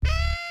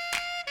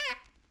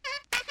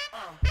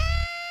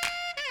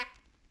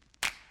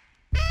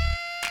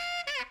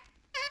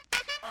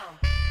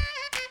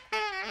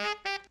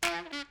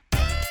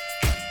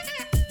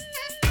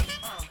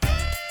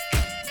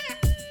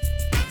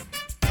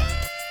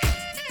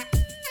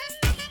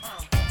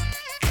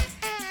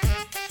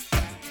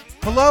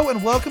Hello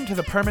and welcome to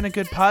the Permanent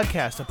Good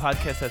Podcast, a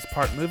podcast that's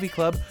part movie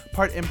club,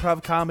 part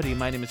improv comedy.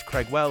 My name is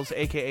Craig Wells,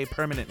 a.k.a.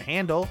 Permanent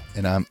Handle.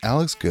 And I'm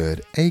Alex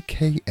Good,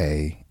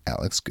 a.k.a.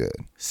 Alex Good.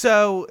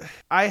 So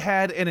I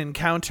had an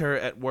encounter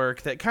at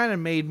work that kind of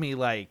made me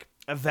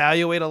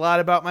evaluate a lot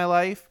about my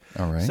life.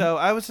 All right. So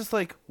I was just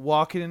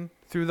walking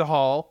through the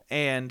hall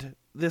and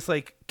this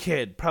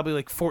kid,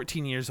 probably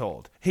 14 years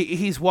old,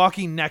 he's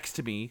walking next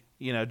to me,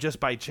 just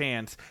by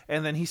chance.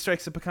 And then he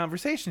strikes up a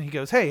conversation. He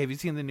goes, "Hey, have you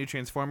seen the new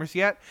Transformers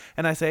yet?"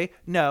 And I say,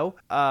 "No,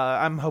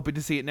 I'm hoping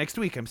to see it next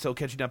week. I'm still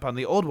catching up on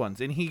the old ones."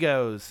 And he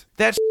goes,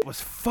 "That shit was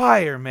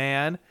fire,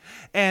 man."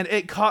 And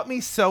it caught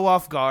me so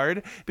off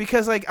guard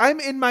because I'm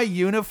in my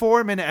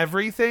uniform and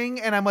everything.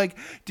 And I'm like,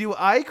 do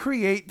I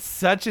create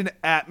such an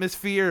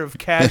atmosphere of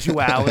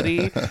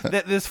casuality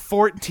that this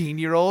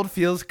 14-year-old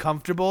feels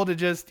comfortable to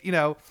just,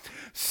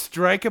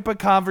 strike up a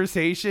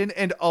conversation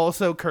and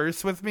also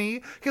curse with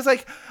me? Because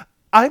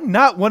I'm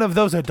not one of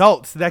those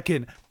adults that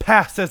can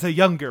pass as a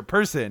younger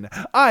person.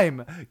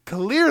 I'm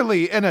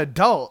clearly an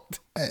adult.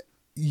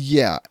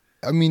 Yeah.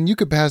 I mean, you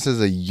could pass as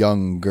a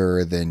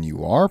younger than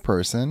you are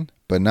person,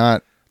 but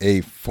not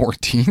a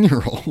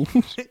 14-year-old.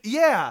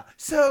 Yeah.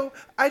 So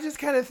I just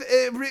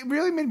it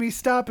really made me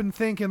stop and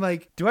think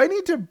and do I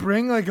need to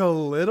bring a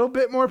little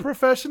bit more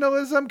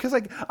professionalism? Because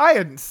I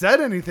hadn't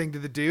said anything to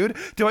the dude.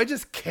 Do I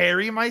just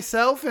carry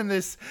myself in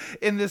this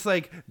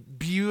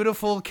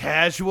beautiful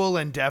casual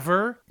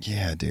endeavor?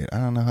 Yeah, dude. I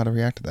don't know how to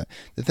react to that.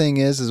 The thing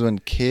is when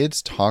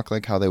kids talk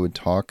like how they would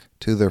talk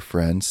to their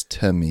friends,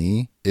 to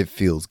me, it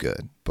feels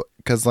good. But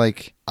because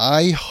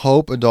I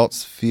hope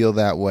adults feel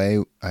that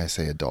way. I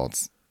say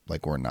adults.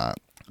 We're not.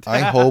 I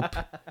hope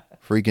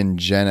freaking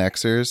Gen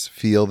Xers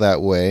feel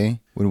that way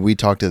when we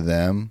talk to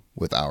them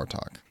with our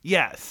talk.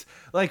 Yes.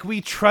 We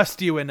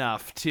trust you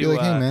enough to hey,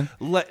 man.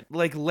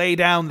 Lay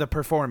down the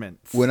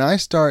performance. When I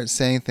start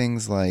saying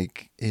things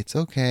like, it's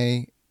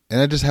okay,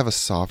 and I just have a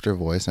softer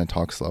voice and I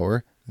talk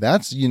slower,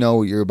 that's,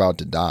 you're about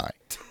to die.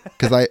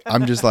 Because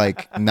I'm just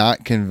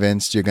not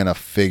convinced you're going to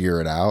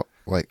figure it out.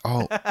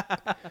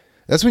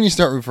 That's when you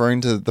start referring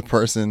to the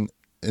person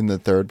in the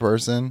third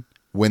person.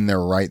 When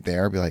they're right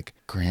there, be like,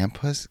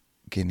 Grandpa's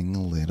getting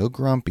a little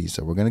grumpy,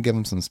 so we're going to give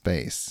him some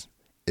space.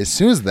 As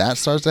soon as that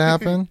starts to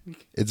happen,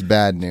 it's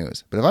bad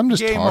news. But if I'm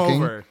just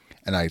talking over.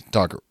 And I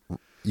talk,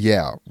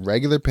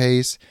 regular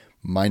pace,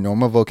 my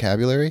normal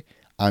vocabulary,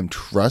 I'm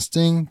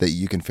trusting that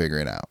you can figure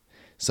it out.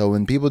 So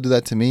when people do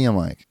that to me, I'm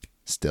like,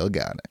 still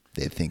got it.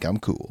 They think I'm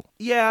cool.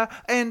 Yeah,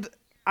 and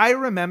I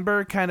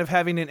remember kind of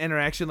having an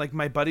interaction,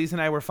 my buddies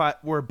and I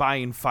were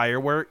buying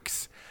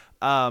fireworks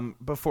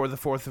before the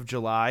 4th of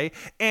July.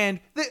 And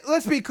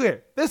let's be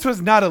clear, this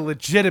was not a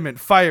legitimate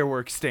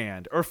fireworks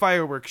stand or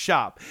fireworks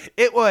shop.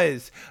 It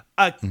was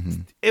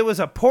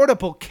a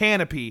portable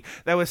canopy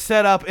that was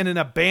set up in an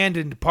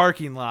abandoned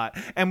parking lot.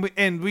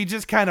 And we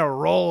just kind of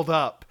rolled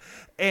up.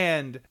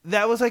 And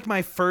that was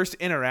my first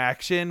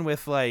interaction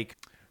with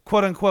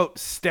quote unquote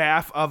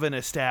staff of an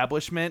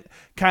establishment,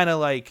 kind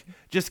of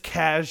just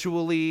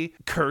casually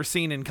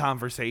cursing in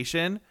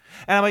conversation.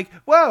 And I'm like,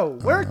 whoa,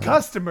 we're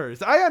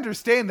customers. I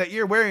understand that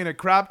you're wearing a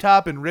crop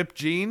top and ripped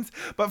jeans,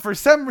 but for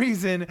some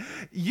reason,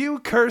 you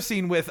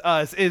cursing with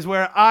us is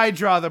where I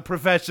draw the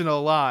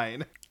professional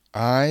line.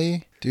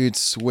 Dude,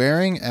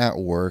 swearing at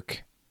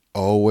work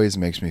always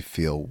makes me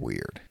feel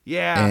weird.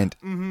 Yeah. And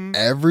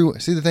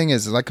see, the thing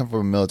is I come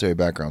from a military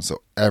background,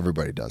 so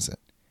everybody does it.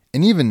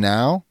 And even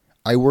now,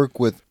 I work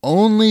with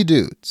only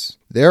dudes.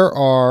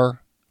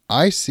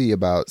 I see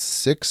about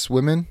 6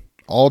 women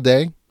all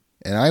day,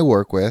 and I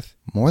work with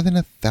more than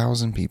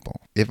 1,000 people.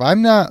 If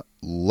I'm not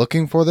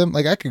looking for them,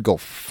 I could go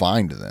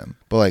find them,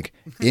 but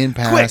in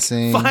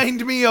passing, quick,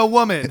 find me a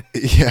woman.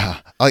 Yeah,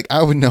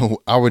 I would know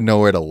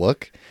where to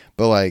look,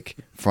 but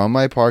from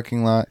my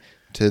parking lot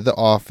to the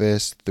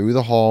office, through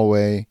the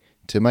hallway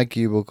to my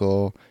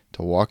cubicle,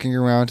 to walking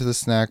around to the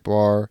snack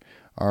bar.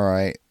 All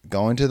right,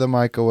 going to the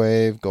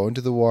microwave, going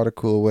to the water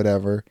cooler,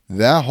 whatever.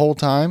 That whole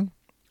time,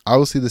 I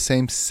will see the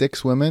same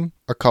 6 women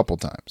a couple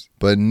times,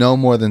 but no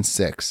more than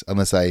 6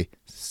 unless I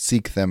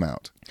seek them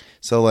out.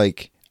 So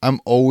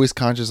I'm always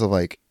conscious of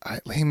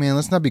hey man,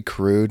 let's not be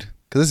crude,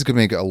 because this could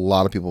make a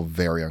lot of people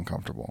very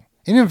uncomfortable.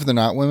 Even if they're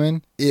not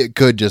women, it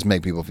could just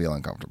make people feel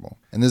uncomfortable.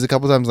 And there's a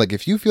couple times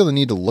if you feel the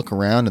need to look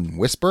around and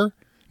whisper,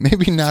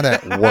 maybe not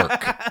at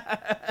work.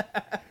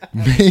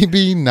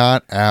 Maybe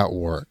not at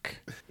work.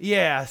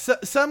 Yeah,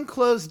 some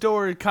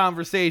closed-door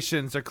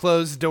conversations are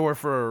closed door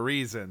for a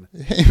reason.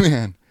 Hey,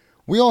 man,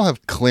 we all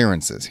have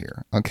clearances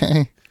here,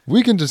 okay?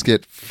 We can just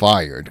get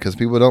fired because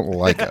people don't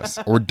like us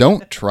or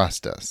don't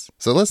trust us.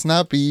 So let's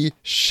not be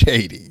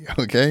shady,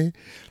 okay?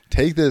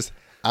 Take this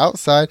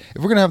outside.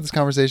 If we're going to have this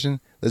conversation,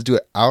 let's do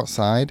it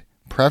outside,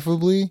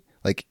 preferably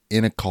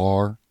in a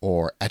car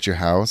or at your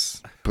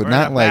house. But or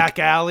not in a back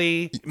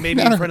alley,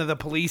 maybe in front of the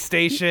police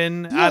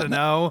station. Yeah, I don't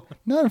know.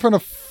 Not in front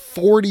of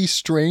 40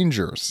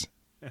 strangers.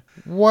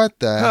 What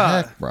the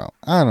heck, bro?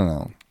 I don't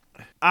know.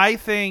 I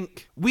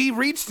think we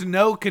reached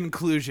no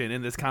conclusion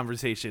in this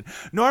conversation.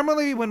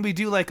 Normally, when we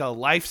do like a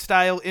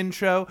lifestyle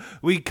intro,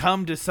 we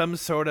come to some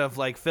sort of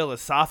like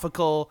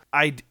philosophical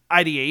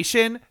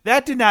ideation.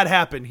 That did not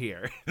happen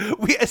here.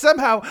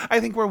 I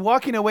think we're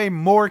walking away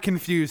more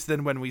confused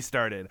than when we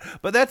started.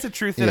 But that's a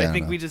truth that I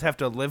think we just have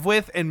to live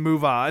with and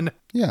move on.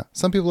 Yeah,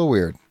 some people are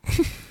weird.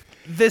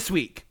 This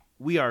week,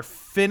 we are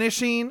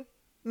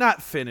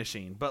not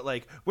finishing, but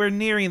like we're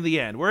nearing the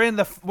end. We're in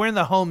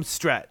the home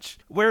stretch.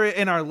 We're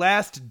in our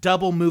last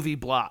double movie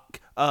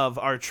block of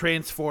our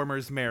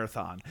Transformers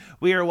marathon.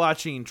 We are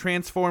watching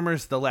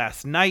Transformers The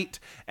Last Knight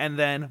and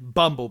then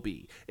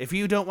Bumblebee. If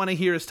you don't want to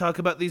hear us talk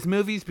about these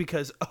movies,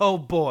 because oh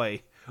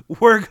boy,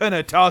 we're going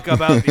to talk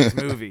about these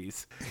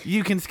movies,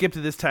 you can skip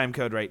to this time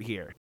code right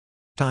here.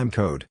 Time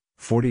code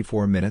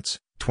 44 minutes,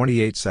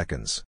 28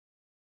 seconds.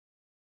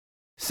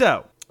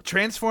 So,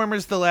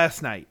 Transformers The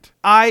Last Knight.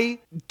 I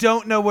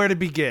don't know where to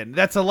begin.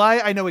 That's a lie.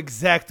 I know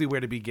exactly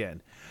where to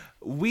begin.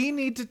 We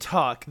need to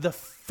talk. The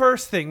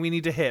first thing we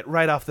need to hit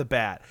right off the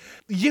bat.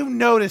 You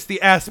noticed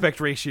the aspect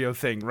ratio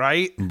thing,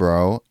 right?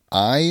 Bro,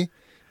 I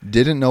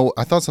didn't know.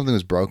 I thought something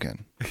was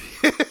broken.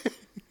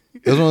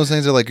 It was one of those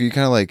things that like you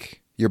kind of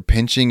like you're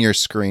pinching your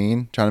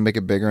screen, trying to make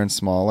it bigger and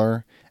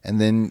smaller.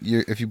 And then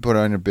if you put it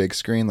on your big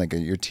screen, like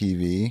your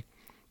TV,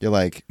 you're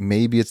like,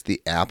 maybe it's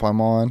the app I'm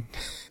on.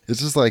 It's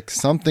just like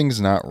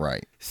something's not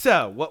right.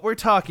 So what we're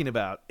talking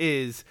about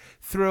is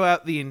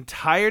throughout the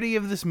entirety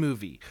of this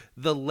movie,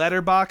 the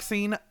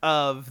letterboxing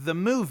of the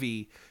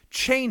movie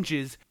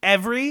changes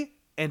every,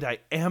 and I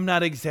am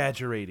not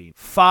exaggerating,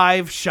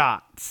 5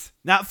 shots.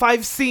 Not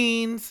 5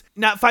 scenes,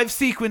 not 5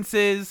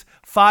 sequences,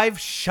 5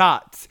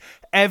 shots.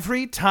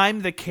 Every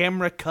time the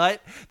camera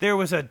cut, there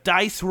was a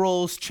dice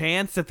rolls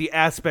chance that the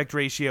aspect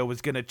ratio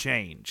was going to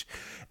change.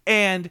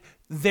 And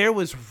there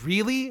was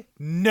really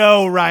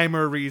no rhyme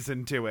or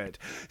reason to it.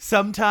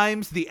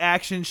 Sometimes the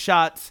action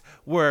shots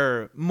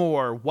were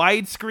more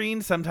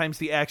widescreen. Sometimes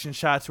the action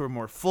shots were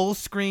more full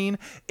screen.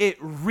 It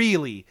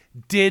really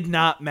did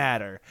not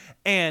matter.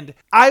 And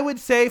I would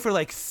say for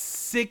like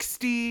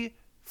 65%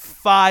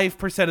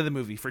 of the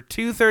movie, for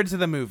 2/3 of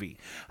the movie,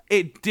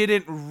 it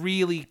didn't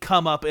really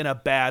come up in a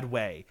bad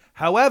way.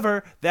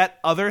 However, that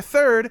other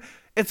third,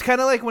 it's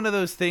kind of like one of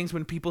those things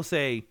when people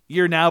say,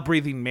 you're now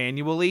breathing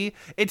manually.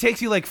 It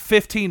takes you like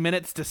 15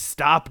 minutes to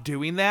stop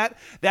doing that.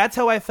 That's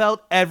how I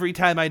felt every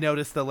time I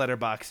noticed the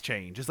letterbox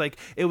change. It's like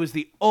it was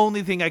the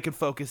only thing I could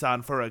focus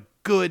on for a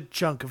good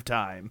chunk of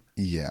time.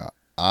 Yeah,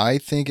 I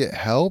think it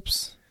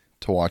helps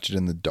to watch it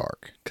in the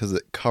dark because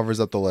it covers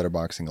up the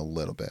letterboxing a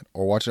little bit.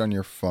 Or watch it on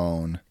your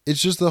phone.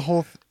 It's just the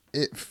whole...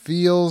 It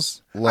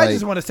feels like... I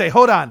just want to say,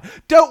 hold on.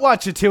 Don't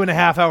watch a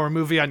 2.5 hour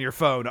movie on your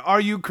phone.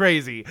 Are you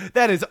crazy?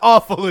 That is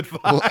awful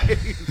advice.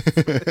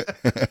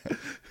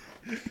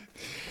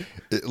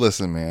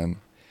 Listen, man.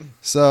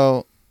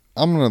 So,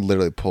 I'm going to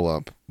literally pull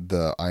up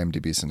the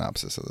IMDb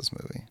synopsis of this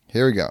movie.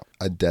 Here we go.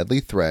 A deadly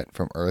threat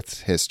from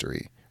Earth's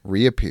history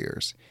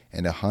reappears,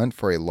 and a hunt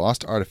for a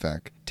lost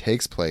artifact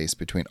takes place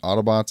between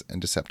Autobots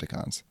and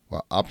Decepticons,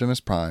 while Optimus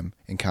Prime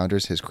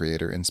encounters his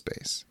creator in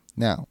space.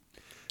 Now,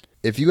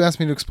 if you ask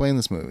me to explain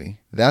this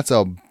movie, that's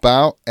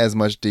about as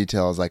much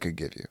detail as I could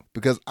give you.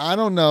 Because I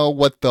don't know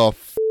what the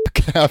f***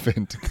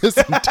 happened to this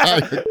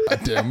entire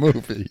goddamn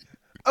movie.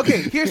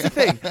 Okay, here's the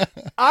thing.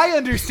 I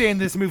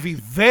understand this movie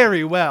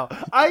very well.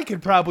 I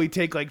could probably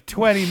take like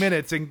 20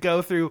 minutes and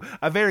go through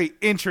a very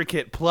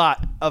intricate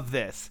plot of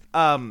this.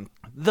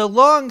 The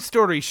long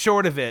story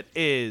short of it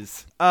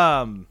is...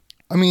 I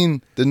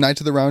mean, the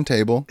Knights of the Round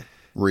Table,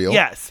 real.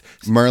 Yes.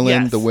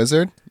 Merlin yes. the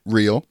Wizard,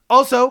 real.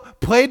 Also,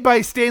 played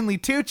by Stanley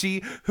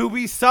Tucci, who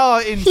we saw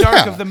in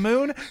Dark of the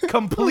Moon,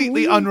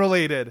 completely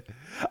unrelated.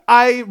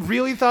 I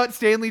really thought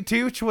Stanley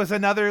Tucci was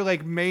another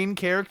like main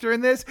character in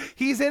this.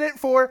 He's in it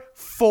for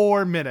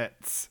 4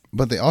 minutes.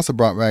 But they also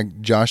brought back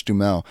Josh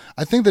Duhamel.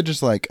 I think they're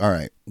just like, all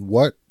right,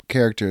 what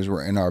characters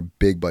were in our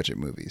big budget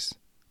movies?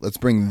 Let's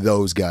bring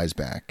those guys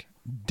back.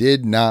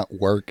 Did not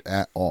work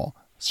at all.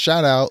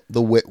 Shout out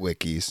the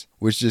Witwickies,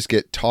 which just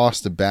get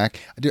tossed back.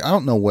 Dude, I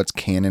don't know what's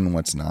canon and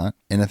what's not.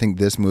 And I think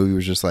this movie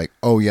was just like,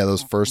 oh yeah,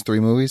 those first 3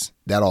 movies,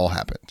 that all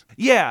happened.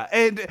 Yeah,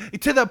 and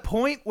to the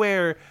point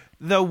where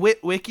the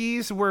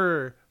Witwickies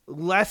were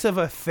less of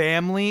a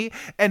family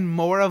and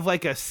more of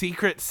like a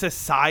secret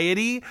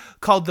society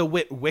called the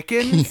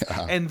Witwickens.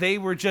 Yeah. And they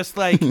were just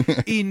like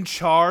in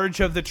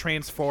charge of the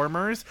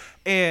Transformers.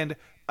 And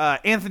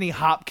Anthony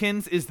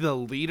Hopkins is the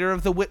leader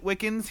of the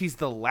Witwickens. He's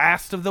the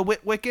last of the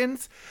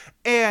Witwickens.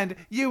 And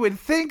you would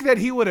think that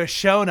he would have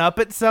shown up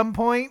at some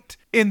point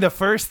in the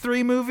first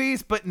 3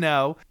 movies, but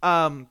no.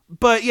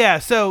 But yeah,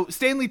 so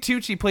Stanley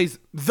Tucci plays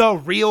the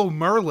real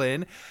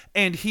Merlin,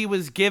 and he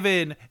was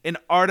given an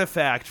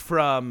artifact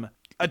from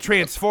a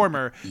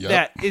Transformer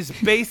that is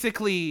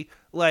basically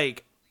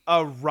like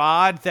a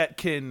rod that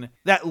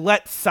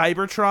lets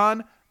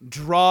Cybertron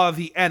draw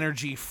the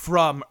energy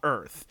from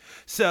Earth.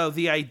 So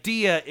the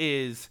idea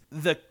is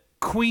the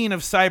Queen of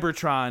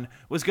Cybertron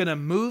was going to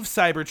move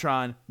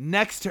Cybertron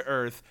next to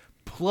Earth,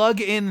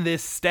 plug in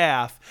this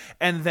staff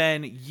and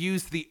then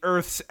use the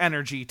Earth's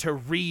energy to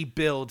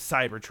rebuild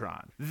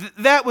Cybertron.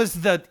 That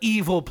was the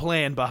evil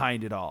plan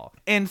behind it all.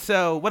 And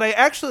so what I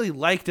actually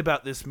liked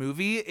about this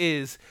movie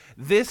is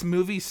this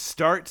movie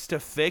starts to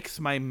fix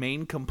my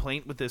main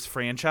complaint with this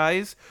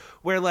franchise,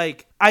 where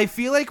like I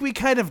feel like we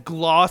kind of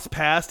gloss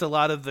past a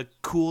lot of the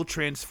cool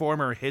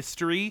Transformer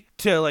history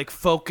to like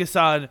focus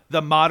on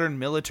the modern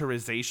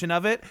militarization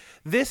of it.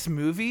 This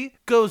movie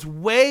goes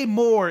way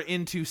more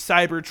into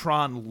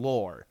Cybertron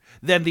lore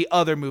than the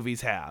other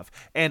movies have,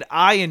 and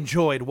I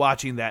enjoyed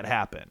watching that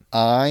happen.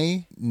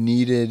 I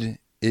needed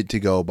it to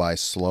go by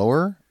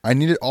slower. I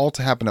need it all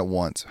to happen at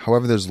once.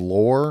 However, there's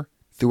lore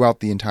throughout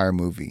the entire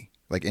movie,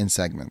 like in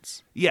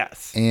segments.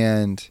 Yes.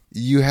 And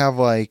you have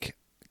like,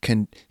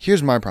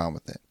 here's my problem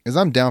with it, is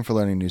I'm down for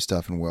learning new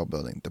stuff in world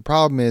building. The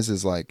problem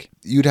is like,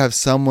 you'd have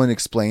someone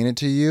explain it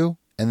to you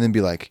and then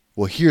be like,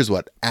 well, here's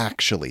what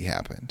actually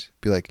happened.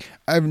 Be like,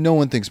 no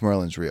one thinks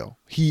Merlin's real.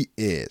 He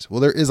is.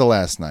 Well, there is a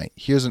last night.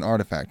 Here's an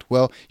artifact.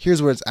 Well,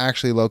 here's where it's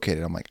actually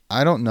located. I'm like,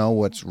 I don't know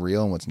what's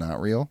real and what's not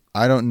real.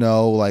 I don't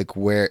know, like,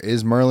 where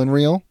is Merlin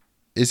real?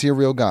 Is he a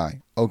real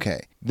guy?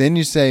 Okay. Then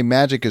you say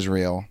magic is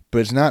real, but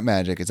it's not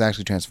magic. It's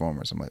actually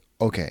Transformers. I'm like,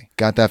 okay,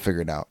 got that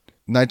figured out.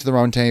 Knights of the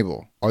Round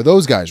Table. Are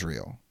those guys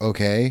real?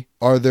 Okay.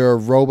 Are there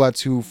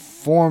robots who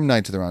form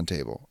Knights of the Round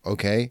Table?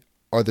 Okay.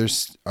 Are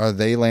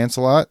they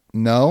Lancelot?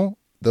 No.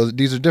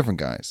 These are different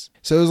guys.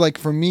 So it was like,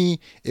 for me,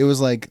 it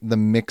was like the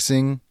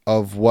mixing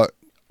of what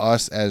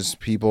us as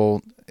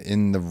people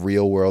in the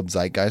real world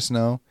zeitgeist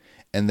know,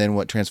 and then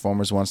what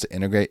Transformers wants to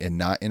integrate and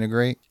not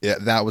integrate. Yeah,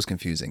 that was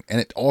confusing.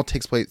 And it all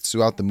takes place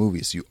throughout the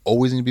movie, so you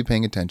always need to be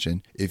paying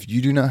attention. If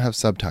you do not have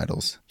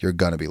subtitles, you're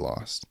going to be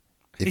lost.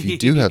 If you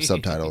do have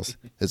subtitles,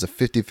 there's a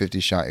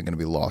 50-50 shot you're going to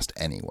be lost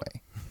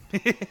anyway.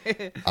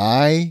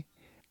 I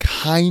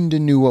kind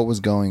of knew what was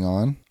going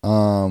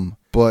on,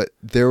 but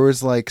there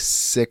was like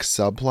 6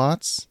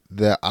 subplots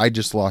that I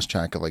just lost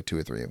track of, like 2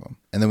 or 3 of them.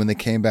 And then when they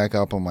came back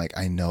up, I'm like,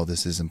 I know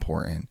this is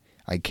important.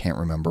 I can't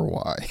remember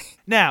why.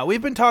 Now,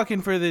 we've been talking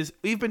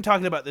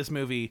about this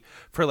movie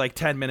for like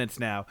 10 minutes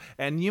now,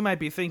 and you might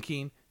be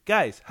thinking,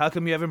 guys, how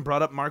come you haven't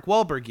brought up Mark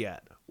Wahlberg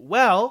yet?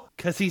 Well,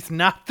 because he's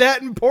not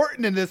that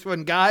important in this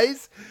one,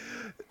 guys.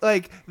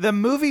 Like, the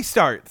movie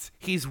starts,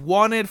 he's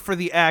wanted for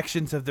the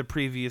actions of the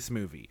previous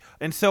movie,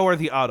 and so are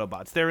the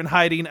Autobots. They're in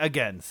hiding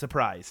again,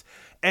 surprise.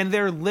 And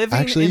they're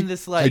living in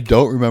this, like... I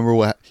don't remember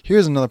what...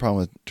 Here's another problem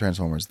with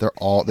Transformers. They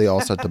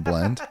all start to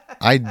blend.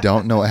 I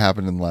don't know what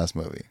happened in the last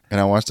movie. And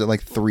I watched it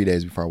like 3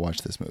 days before I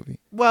watched this movie.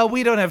 Well,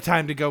 we don't have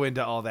time to go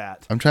into all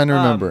that. I'm trying to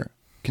remember.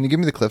 Can you give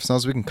me the Cliff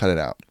Notes so we can cut it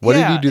out? What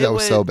did you do that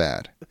was so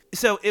bad?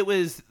 So it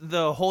was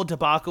the whole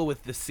debacle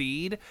with the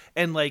seed,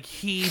 and like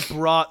he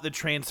brought the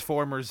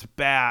Transformers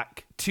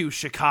back to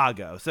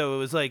Chicago. So it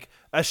was like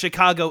a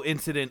Chicago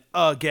incident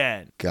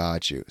again.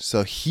 Got you.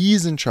 So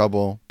he's in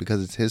trouble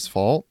because it's his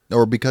fault,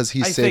 or because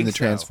he's saving the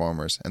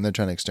Transformers and they're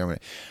trying to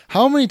exterminate.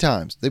 How many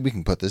times, we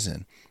can put this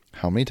in,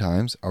 how many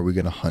times are we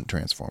going to hunt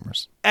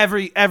Transformers?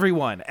 Every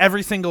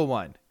single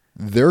one.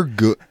 They're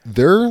good.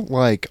 They're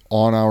like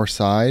on our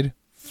side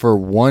for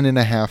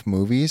 1.5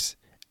 movies.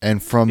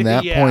 And from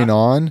that point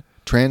on,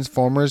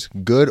 Transformers,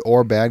 good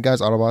or bad guys,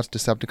 Autobots,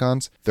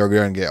 Decepticons, they're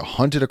going to get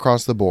hunted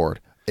across the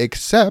board.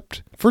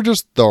 Except for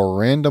just the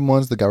random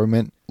ones the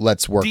government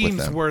lets work with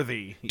them.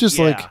 Worthy. Just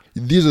like,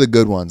 these are the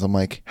good ones. I'm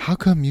like, how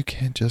come you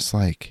can't just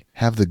like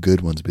have the good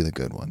ones be the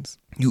good ones?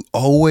 You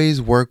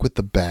always work with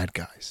the bad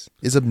guys.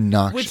 It's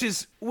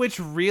obnoxious. Which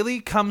really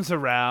comes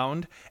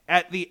around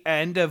at the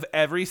end of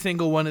every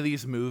single one of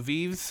these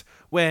movies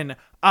when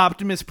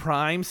Optimus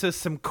Prime says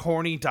some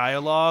corny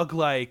dialogue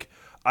like,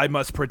 I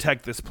must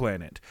protect this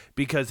planet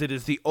because it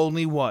is the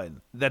only one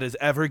that has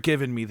ever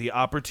given me the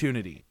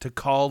opportunity to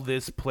call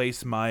this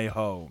place my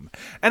home.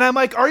 And I'm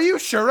like, are you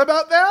sure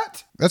about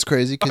that? That's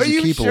crazy because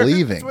you keep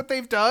leaving. That's what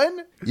they've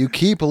done? You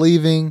keep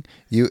leaving.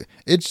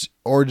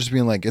 Or just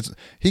being like,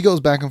 he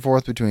goes back and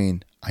forth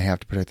between, I have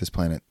to protect this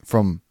planet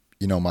from,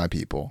 my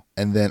people.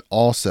 And then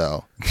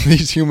also,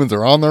 these humans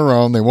are on their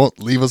own. They won't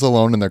leave us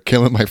alone and they're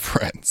killing my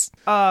friends.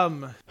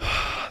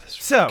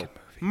 So,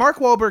 Mark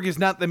Wahlberg is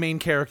not the main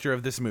character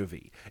of this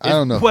movie. I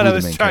don't know what who I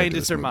was the main trying to character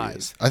of this movie surmise.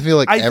 is. I feel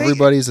like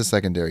everybody's a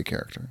secondary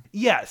character.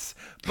 Yes,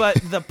 but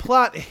the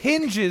plot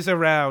hinges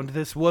around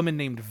this woman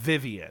named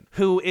Vivian,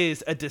 who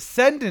is a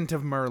descendant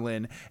of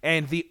Merlin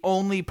and the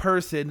only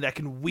person that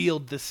can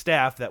wield the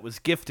staff that was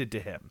gifted to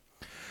him.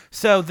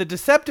 So the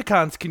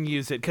Decepticons can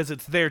use it because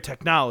it's their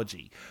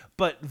technology,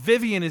 but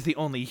Vivian is the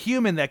only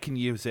human that can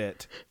use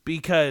it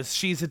because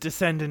she's a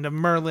descendant of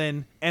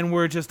Merlin and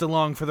we're just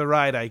along for the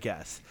ride, I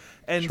guess.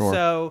 And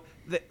so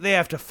they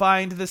have to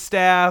find the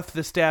staff.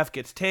 The staff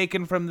gets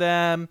taken from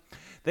them.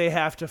 They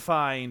have to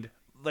find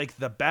like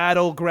the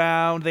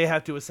battleground. They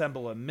have to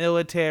assemble a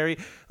military.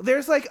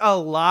 There's like a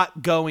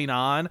lot going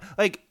on.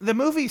 Like the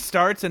movie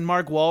starts and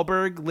Mark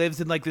Wahlberg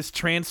lives in like this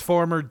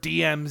Transformer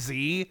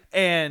DMZ,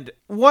 and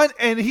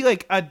he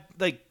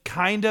like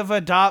kind of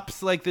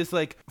adopts like this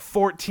like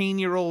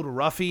 14-year-old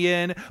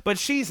ruffian, but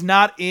she's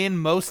not in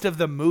most of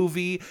the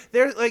movie.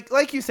 There's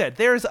like you said,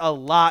 there's a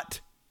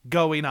lot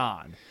going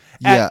on.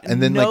 Yeah,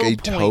 and then no like a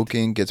point-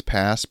 token gets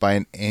passed by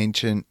an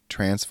ancient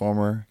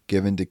transformer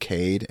given to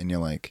Cade, and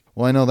you're like,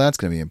 well, I know that's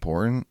going to be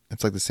important.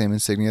 It's like the same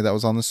insignia that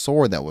was on the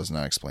sword that was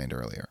not explained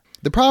earlier.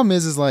 The problem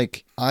is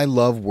like, I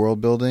love world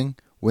building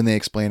when they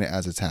explain it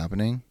as it's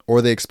happening,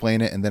 or they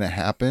explain it and then it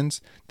happens.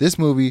 This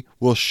movie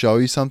will show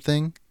you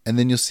something, and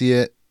then you'll see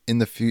it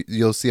in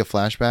you'll see a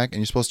flashback, and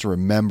you're supposed to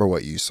remember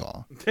what you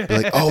saw. Be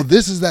like, oh,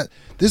 this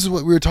is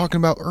what we were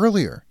talking about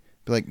earlier.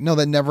 Be like, no,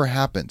 that never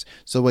happens.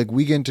 So like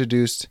we get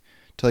introduced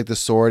to like the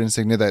sword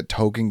insignia, that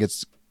token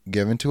gets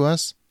given to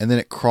us, and then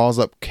it crawls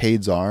up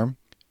Cade's arm,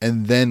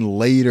 and then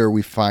later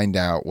we find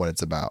out what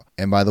it's about.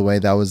 And by the way,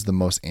 that was the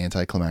most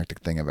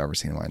anticlimactic thing I've ever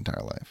seen in my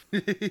entire life.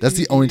 That's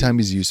the only time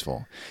he's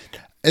useful.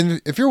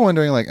 And if you're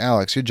wondering, like,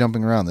 Alex, you're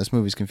jumping around, this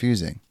movie's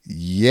confusing.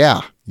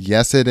 Yeah,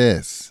 yes it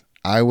is.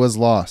 I was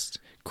lost.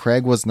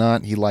 Craig was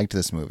not. He liked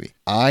this movie.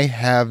 I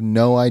have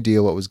no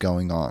idea what was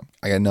going on.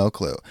 I got no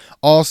clue.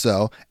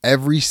 Also,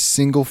 every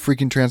single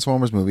freaking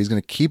Transformers movie is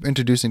going to keep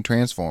introducing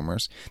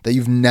Transformers that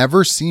you've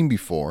never seen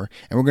before,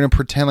 and we're going to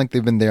pretend like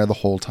they've been there the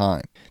whole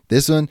time.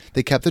 This one,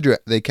 they kept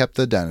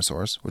the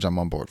dinosaurs, which I'm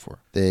on board for.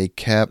 They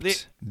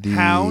kept the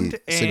Hound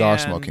cigar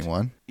and- smoking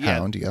one. Yeah.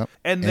 Hound, yep.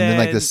 And then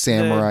like the then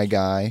samurai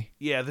guy,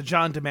 Yeah, the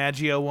John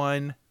DiMaggio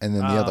one. and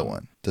then the other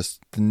one,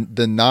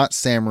 the not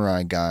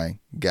samurai guy.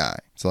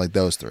 So like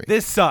those three.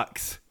 This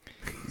sucks.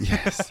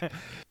 Yes.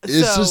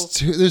 It's just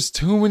there's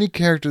too many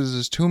characters,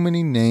 there's too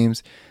many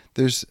names.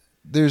 There's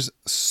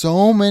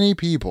so many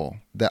people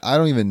that I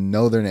don't even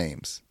know their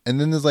names. And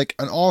then there's like,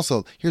 and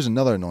also, here's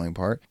another annoying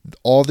part.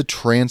 All the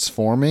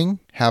transforming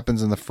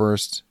happens in the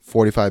first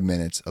 45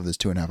 minutes of this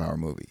 2.5 hour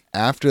movie.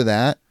 After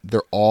that,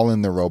 they're all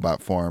in their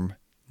robot form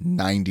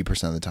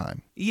 90% of the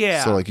time.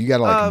 Yeah. So like you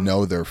gotta like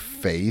know their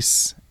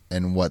face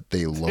and what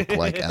they look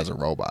like as a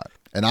robot.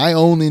 And I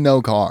only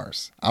know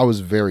cars. I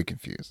was very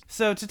confused.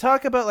 So to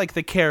talk about like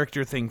the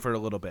character thing for a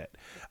little bit,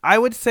 I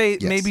would say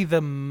Yes. maybe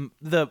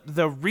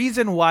the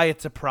reason why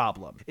it's a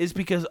problem is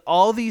because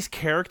all these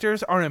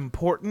characters are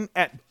important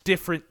at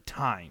different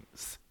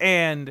times.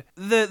 And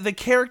the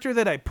character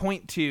that I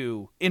point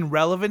to in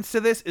relevance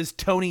to this is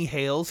Tony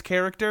Hale's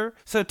character.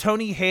 So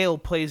Tony Hale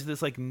plays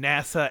this like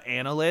NASA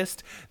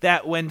analyst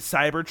that when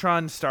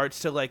Cybertron starts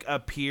to like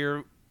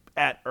appear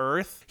at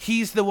Earth,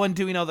 he's the one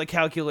doing all the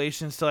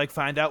calculations to like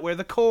find out where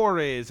the core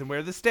is and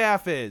where the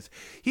staff is.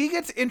 He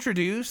gets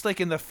introduced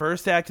like in the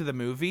first act of the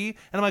movie,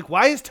 and I'm like,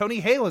 why is Tony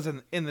Hale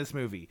in this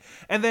movie?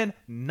 And then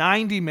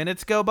 90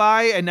 minutes go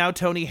by, and now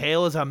Tony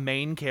Hale is a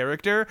main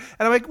character,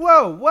 and I'm like,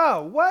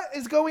 whoa, what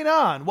is going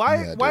on?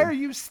 Why are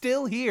you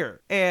still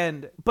here?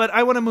 But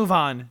I want to move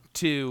on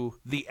to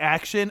the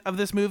action of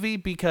this movie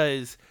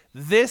because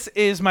this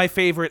is my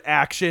favorite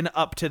action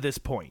up to this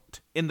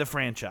point in the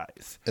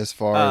franchise. As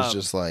far as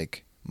just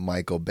like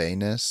Michael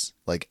Bay-ness,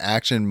 like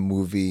action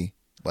movie,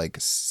 like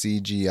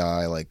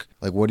CGI, like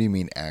what do you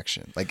mean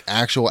action? Like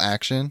actual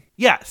action?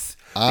 Yes.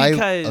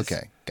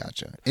 Okay,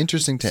 gotcha.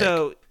 Interesting take.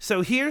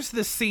 So here's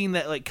the scene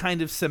that like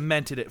kind of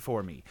cemented it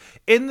for me.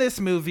 In this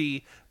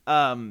movie,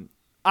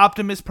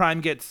 Optimus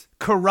Prime gets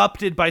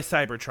corrupted by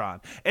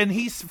Cybertron, and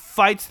he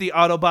fights the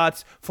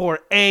Autobots for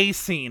a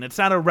scene. It's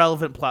not a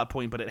relevant plot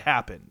point, but it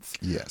happens.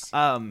 Yes.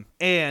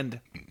 And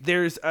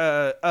there's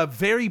a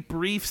very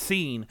brief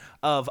scene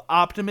of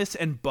Optimus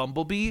and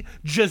Bumblebee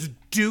just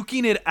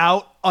duking it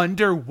out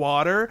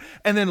underwater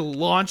and then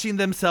launching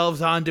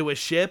themselves onto a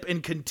ship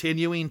and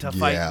continuing to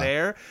fight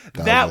there.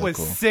 That was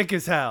cool. sick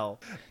as hell.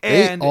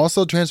 And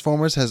also,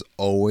 Transformers has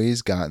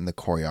always gotten the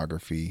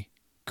choreography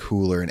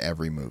cooler in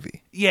every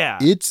movie. Yeah.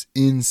 It's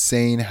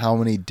insane how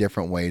many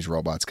different ways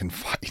robots can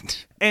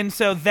fight. And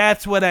so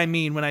that's what I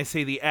mean when I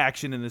say the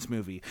action in this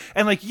movie.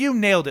 And like you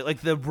nailed it.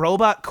 Like the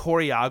robot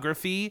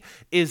choreography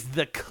is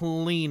the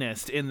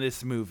cleanest in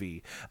this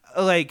movie.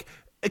 Like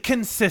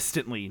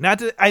consistently.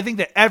 I think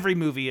that every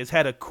movie has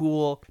had a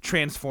cool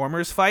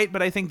Transformers fight,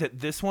 but I think that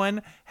this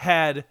one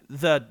had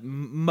the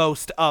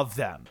most of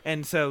them.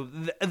 And so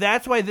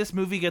that's why this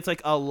movie gets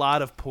like a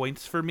lot of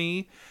points for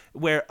me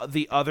where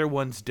the other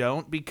ones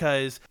don't,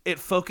 because it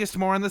focused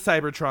more on the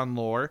Cybertron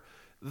lore.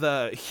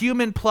 The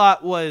human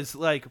plot was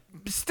like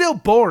still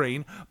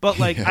boring, but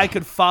like I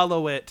could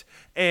follow it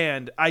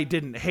and I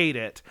didn't hate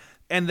it.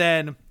 And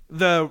then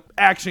the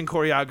action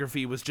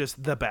choreography was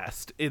just the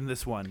best in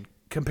this one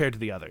compared to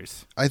the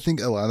others. I think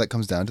a lot of that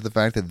comes down to the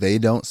fact that they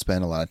don't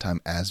spend a lot of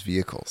time as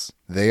vehicles.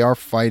 They are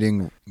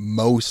fighting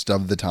most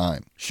of the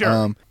time.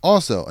 Sure.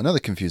 Also, another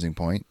confusing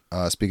point,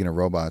 speaking of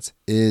robots,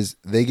 is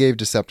they gave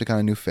Decepticon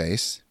a new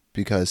face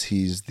because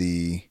he's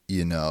the,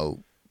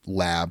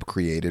 lab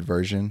created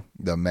version.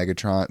 The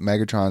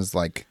Megatron's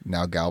like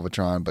now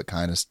Galvatron, but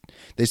kind of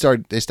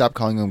they stopped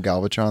calling him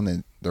Galvatron,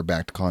 then they're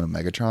back to calling him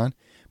Megatron.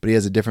 but he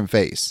has a different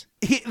face.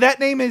 That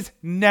name is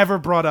never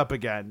brought up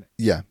again.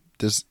 Yeah.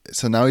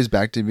 So now he's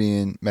back to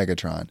being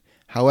Megatron.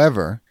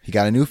 However, he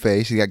got a new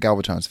face. He got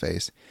Galvatron's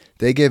face.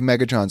 They gave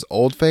Megatron's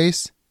old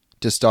face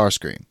to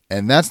Starscream.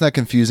 And that's not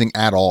confusing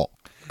at all.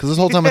 Because this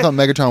whole time I thought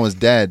Megatron was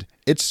dead.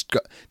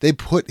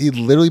 He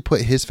literally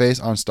put his face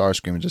on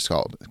Starscream and just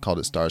called it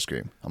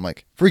Starscream. I'm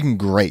like, freaking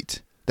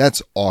great.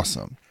 That's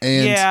awesome.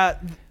 And yeah.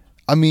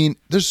 I mean,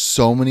 there's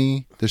so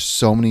many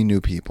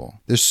new people.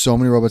 There's so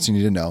many robots you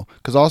need to know.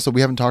 Because also,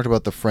 we haven't talked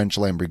about the French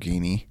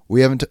Lamborghini.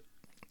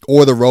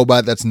 Or the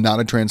robot that's not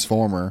a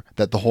transformer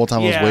that the whole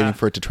time I was waiting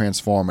for it to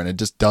transform, and it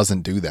just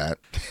doesn't do that.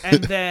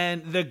 And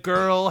then the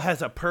girl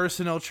has a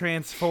personal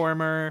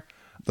transformer.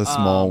 The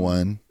small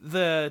one.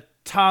 The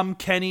Tom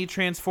Kenny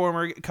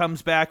transformer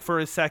comes back for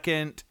a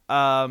second.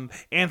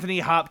 Anthony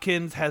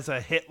Hopkins has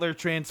a Hitler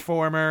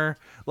transformer.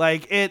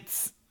 Like,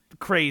 it's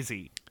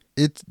crazy.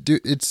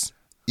 It's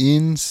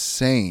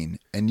insane.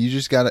 And you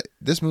just gotta,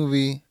 this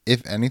movie,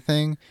 if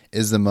anything,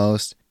 is the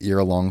most you're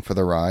along for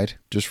the ride.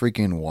 Just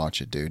freaking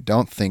watch it, dude.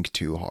 Don't think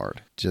too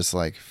hard. Just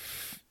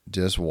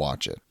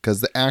watch it.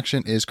 Because the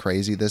action is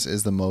crazy. This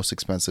is the most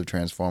expensive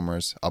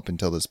Transformers up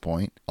until this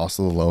point.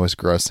 Also the lowest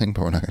grossing,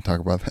 but we're not going to talk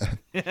about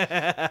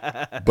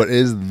that. But it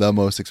is the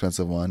most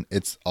expensive one.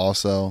 It's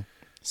also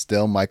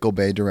still Michael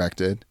Bay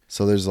directed.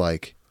 So there's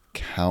like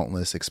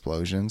countless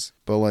explosions.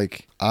 But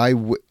like, I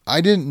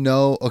didn't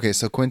know. Okay,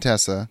 so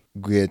Quintessa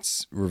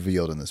gets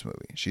revealed in this movie.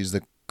 She's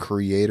the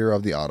creator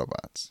of the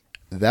Autobots.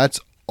 That's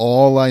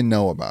all I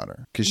know about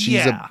her, because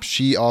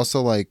she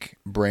also like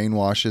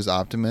brainwashes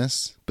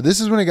Optimus. But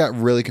this is when it got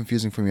really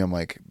confusing for me. I'm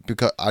like,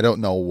 because I don't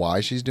know why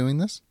she's doing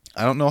this.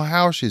 I don't know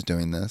how she's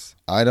doing this.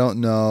 I don't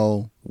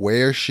know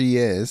where she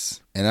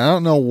is, and I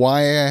don't know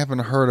why I haven't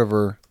heard of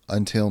her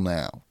until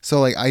now.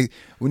 So like,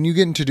 when you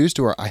get introduced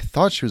to her, I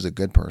thought she was a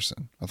good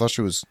person. I thought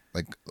she was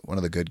like one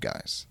of the good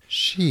guys.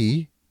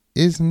 She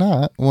is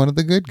not one of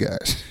the good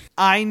guys.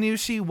 I knew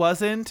she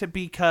wasn't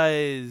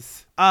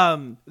because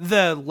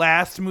the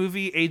last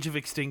movie, Age of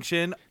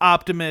Extinction,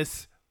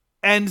 Optimus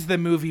ends the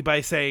movie by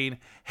saying,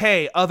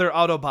 "Hey, other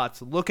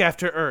Autobots, look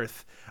after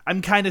Earth.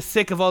 I'm kind of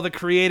sick of all the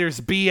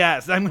creators'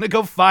 BS. I'm going to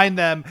go find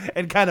them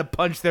and kind of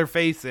punch their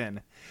face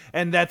in."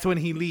 And that's when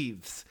he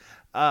leaves.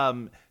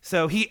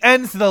 So he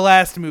ends the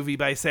last movie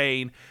by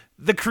saying,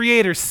 "The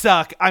creators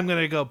suck. I'm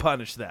going to go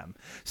punish them."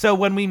 So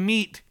when we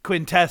meet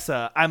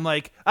Quintessa, I'm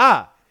like,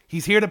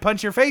 he's here to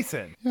punch your face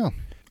in. Yeah.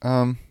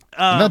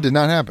 That did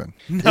not happen.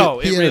 No,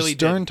 he it had really a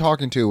stern didn't.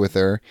 talking to with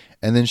her,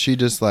 and then she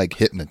just like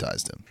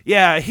hypnotized him.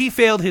 Yeah, he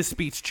failed his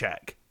speech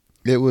check.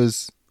 It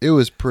was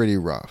pretty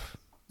rough.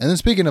 And then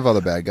speaking of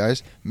other bad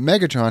guys,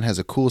 Megatron has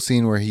a cool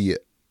scene where he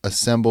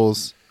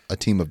assembles a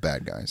team of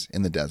bad guys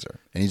in the desert,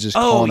 and he's just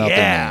calling out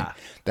their name.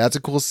 That's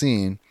a cool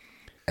scene.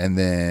 And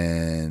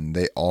then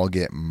they all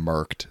get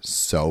murked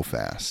so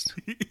fast.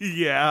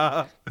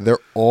 Yeah. They're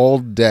all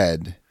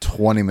dead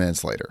 20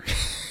 minutes later.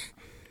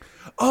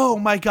 Oh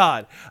my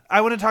God.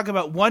 I want to talk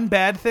about one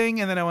bad thing,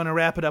 and then I want to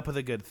wrap it up with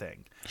a good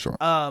thing. Sure.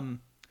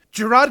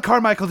 Gerard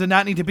Carmichael did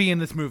not need to be in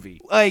this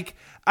movie. Like,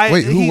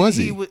 Wait, who was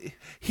he?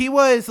 He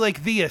was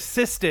like the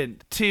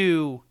assistant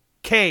to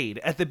Cade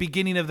at the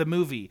beginning of the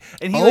movie,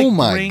 and he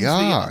brings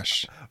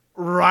gosh!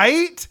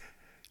 Right?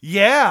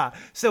 Yeah.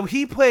 So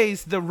he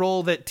plays the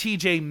role that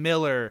T.J.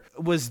 Miller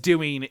was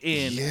doing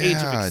in Age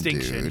of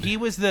Extinction. Dude. He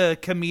was the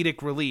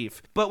comedic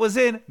relief, but was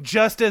in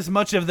just as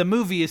much of the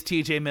movie as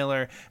T.J.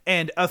 Miller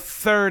and a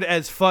third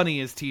as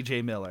funny as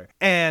T.J. Miller.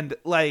 And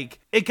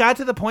like, it got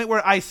to the point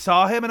where I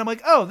saw him and I'm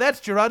like, oh, that's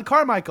Gerard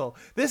Carmichael.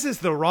 This is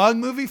the wrong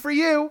movie for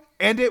you.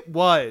 And it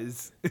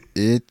was.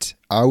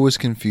 I was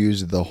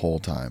confused the whole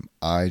time.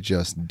 I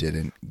just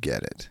didn't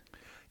get it.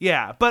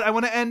 Yeah, but I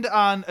want to end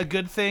on a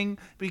good thing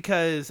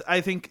because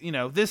I think,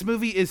 this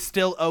movie is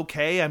still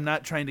okay. I'm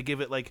not trying to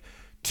give it like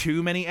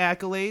too many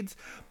accolades,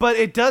 but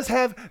it does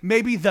have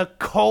maybe the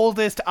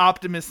coldest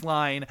Optimus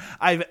line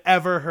I've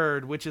ever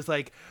heard, which is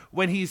like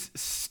when he's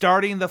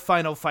starting the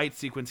final fight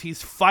sequence,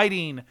 he's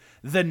fighting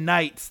the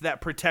knights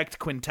that protect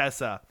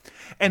Quintessa,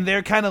 and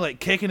they're kind of like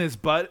kicking his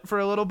butt for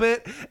a little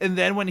bit. And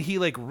then when he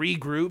like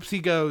regroups, he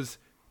goes,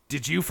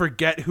 "Did you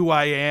forget who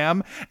I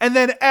am?" And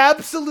then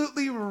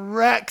absolutely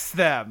wrecks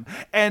them.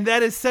 And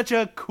that is such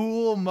a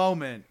cool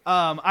moment.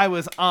 I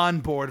was on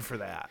board for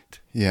that.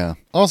 Yeah.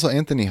 Also,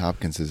 Anthony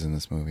Hopkins is in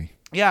this movie.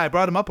 Yeah, I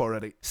brought him up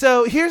already.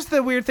 So here's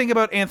the weird thing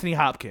about Anthony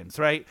Hopkins,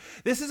 right?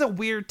 This is a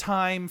weird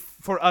time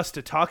for us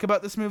to talk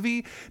about this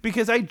movie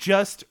because I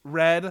just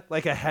read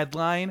like a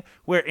headline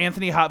where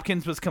Anthony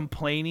Hopkins was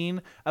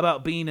complaining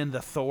about being in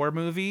the Thor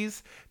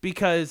movies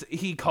because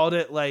he called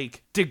it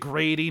like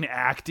degrading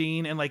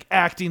acting and like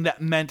acting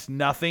that meant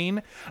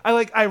nothing.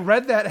 I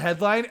read that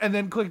headline and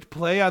then clicked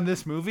play on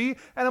this movie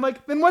and I'm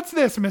like, then what's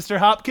this, Mr.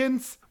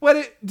 Hopkins?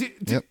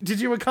 Did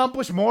you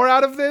accomplish more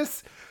out of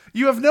this?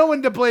 You have no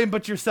one to blame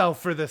but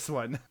yourself for this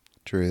one.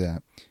 True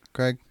that.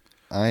 Craig,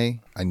 I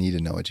need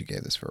to know what you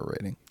gave this for a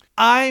rating.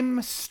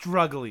 I'm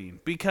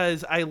struggling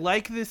because I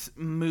like this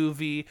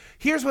movie.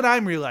 Here's what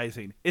I'm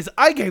realizing is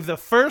I gave the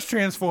first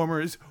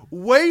Transformers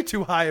way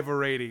too high of a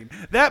rating.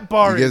 That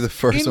bar You is gave the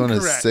first incorrect. one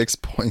a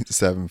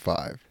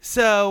 6.75.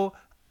 So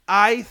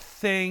I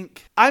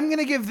think I'm going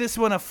to give this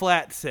one a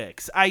flat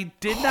 6. I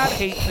did not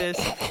hate this.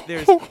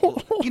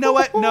 You know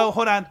what? No,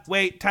 hold on.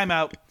 Wait, time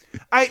out.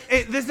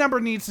 This number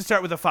needs to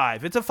start with a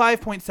 5. It's a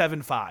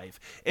 5.75.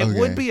 It Okay.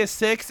 would be a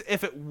 6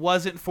 if it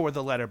wasn't for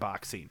the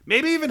letterboxing.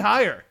 Maybe even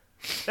higher.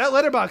 That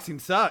letterboxing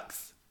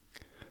sucks.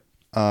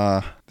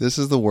 This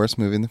is the worst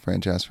movie in the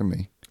franchise for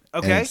me.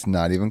 Okay. And it's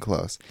not even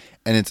close.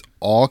 And it's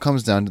all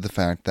comes down to the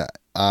fact that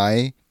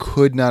I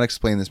could not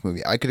explain this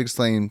movie. I could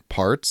explain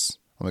parts.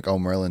 I'm like, oh,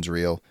 Merlin's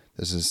real.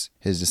 This is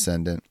his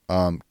descendant.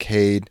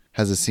 Cade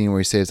has a scene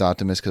where he saves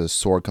Optimus because a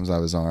sword comes out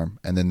of his arm,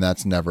 and then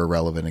that's never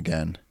relevant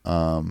again.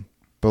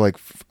 But like,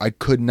 I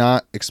could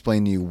not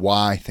explain to you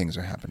why things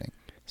are happening.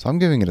 So I'm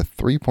giving it a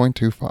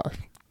 3.25.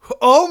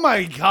 Oh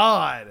my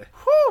God.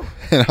 Whew.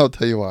 And I'll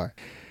tell you why.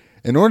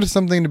 In order for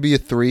something to be a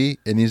 3,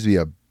 it needs to be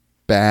a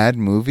bad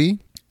movie,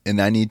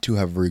 and I need to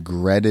have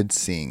regretted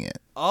seeing it.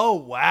 Oh,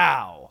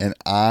 wow. And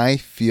I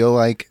feel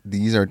like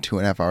these are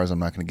 2.5 hours I'm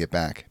not going to get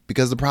back.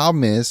 Because the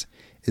problem is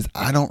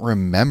I don't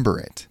remember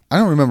it. I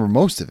don't remember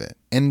most of it.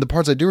 And the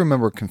parts I do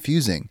remember are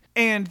confusing.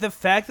 And the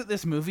fact that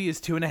this movie is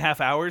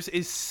 2.5 hours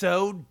is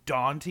so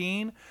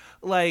daunting.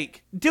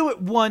 Like, do it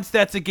once,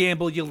 that's a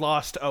gamble, you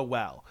lost, oh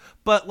well.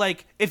 But,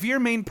 like, if your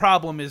main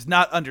problem is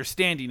not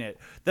understanding it,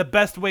 the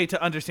best way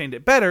to understand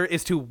it better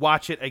is to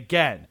watch it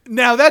again.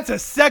 Now, that's a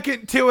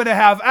second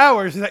 2.5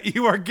 hours that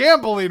you are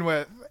gambling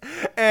with.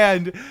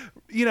 And,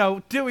 you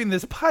know, doing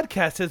this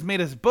podcast has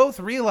made us both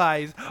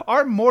realize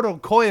our mortal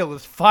coil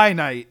is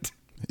finite.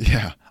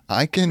 Yeah,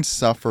 I can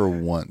suffer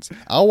once.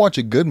 I'll watch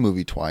a good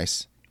movie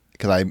twice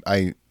because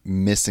I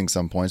missing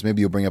some points.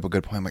 Maybe you'll bring up a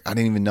good point. I'm like, I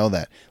didn't even know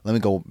that. Let me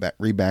go back,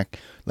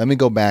 Let me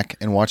go back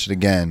and watch it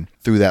again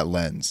through that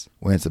lens.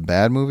 When it's a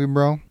bad movie,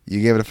 bro,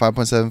 you gave it a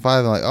 5.75.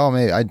 I'm like, oh,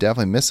 maybe I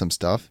definitely missed some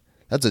stuff.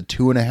 That's a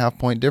 2.5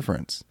 point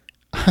difference.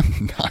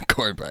 I'm not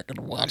going back and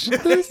watching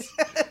this.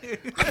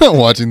 I'm not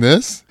watching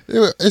this.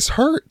 It's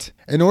hurt.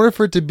 In order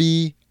for it to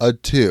be a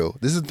 2,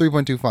 this is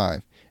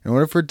 3.25. In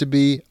order for it to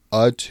be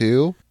a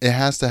 2, it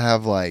has to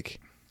have like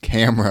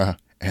camera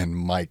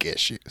and mic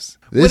issues.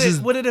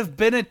 Would it have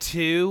been a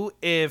 2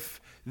 if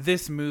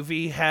this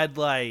movie had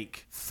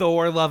like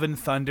Thor: Love and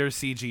Thunder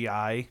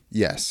CGI?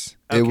 Yes.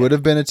 Okay. It would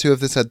have been a 2 if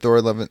this had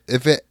Thor: Love and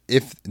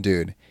if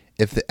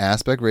the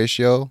aspect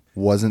ratio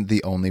wasn't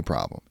the only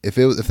problem. If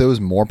there was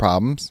more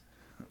problems,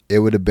 it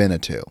would have been a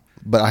 2.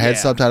 But I had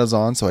subtitles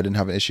on, so I didn't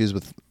have issues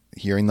with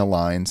hearing the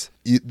lines.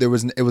 It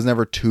was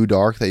never too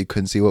dark that you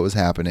couldn't see what was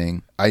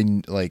happening. I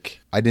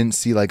didn't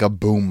see like a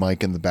boom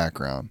mic in the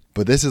background.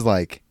 But this is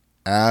like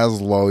as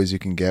low as you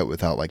can get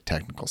without like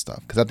technical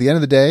stuff. Because at the end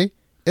of the day,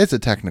 it's a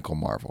technical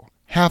marvel.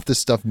 Half this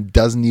stuff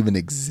doesn't even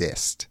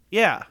exist.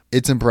 Yeah.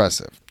 It's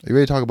impressive. Are you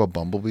ready to talk about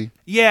Bumblebee?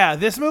 Yeah,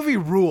 this movie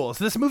rules.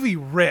 This movie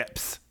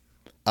rips.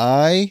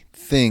 I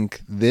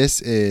think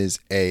this is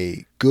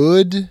an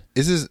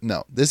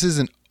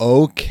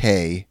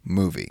okay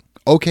movie.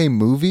 Okay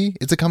movie.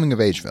 It's a coming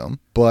of age film,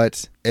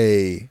 but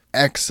a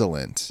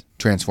excellent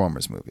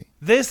Transformers movie.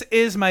 This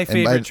is my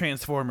favorite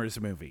Transformers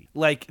movie.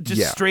 Like,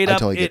 just straight up,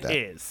 totally it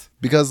is.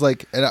 Because,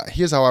 like,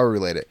 here's how I would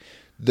relate it.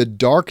 The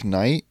Dark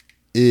Knight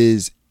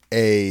is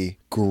a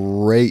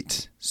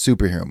great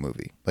superhero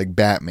movie, like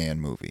Batman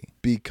movie,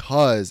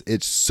 because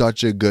it's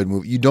such a good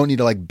movie. You don't need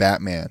to like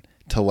Batman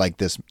to like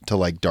this, to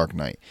like Dark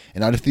Knight.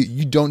 And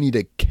you don't need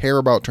to care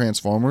about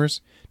Transformers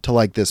to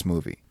like this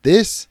movie.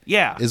 This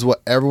is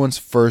what everyone's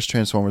first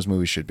Transformers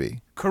movie should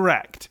be.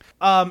 Correct.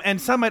 And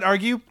some might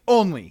argue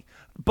only.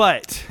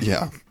 But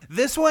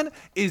this one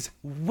is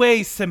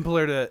way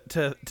simpler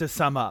to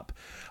sum up.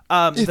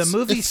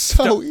 It's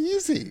so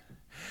easy.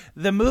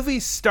 The movie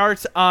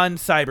starts on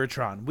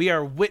Cybertron. We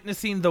are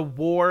witnessing the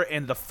war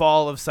and the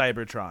fall of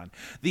Cybertron.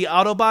 The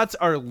Autobots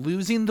are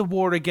losing the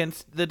war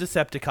against the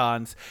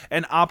Decepticons,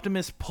 and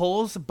Optimus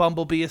pulls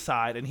Bumblebee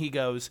aside and he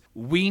goes,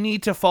 "We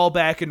need to fall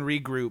back and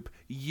regroup.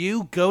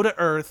 You go to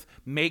Earth,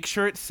 make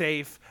sure it's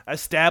safe,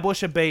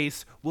 establish a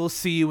base, we'll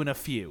see you in a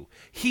few."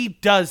 He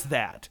does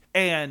that,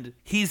 and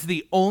he's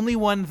the only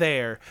one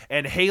there,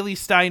 and Haley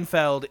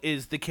Steinfeld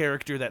is the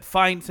character that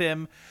finds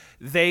him.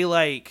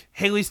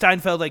 Haley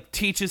Steinfeld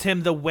teaches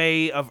him the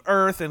way of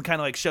Earth and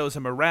kind of shows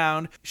him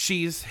around.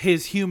 She's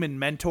his human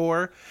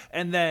mentor.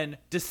 And then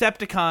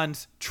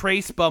Decepticons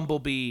trace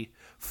Bumblebee,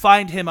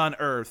 find him on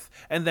Earth,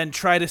 and then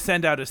try to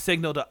send out a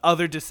signal to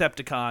other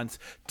Decepticons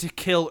to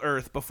kill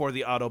Earth before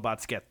the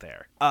Autobots get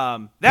there.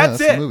 That's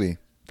it. The movie.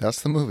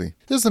 That's the movie.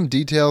 There's some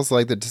details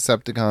like the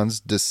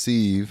Decepticons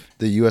deceive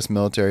the U.S.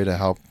 military to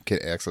help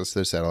get access to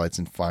their satellites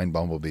and find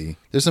Bumblebee.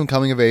 There's some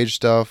coming of age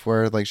stuff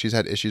where she's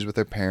had issues with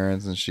her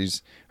parents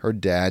and her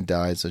dad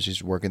died, so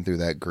she's working through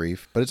that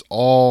grief. But it's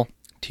all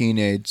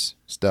teenage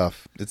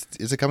stuff.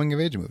 It's a coming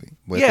of age movie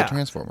with a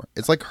Transformer.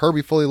 It's like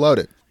Herbie Fully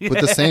Loaded with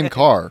the same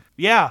car.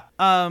 Yeah.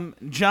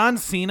 John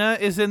Cena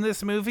is in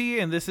this movie,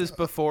 and this is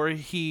before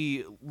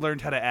he learned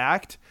how to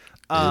act.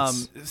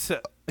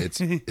 So It's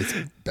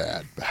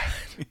bad.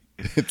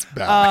 It's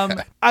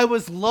bad. I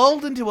was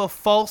lulled into a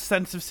false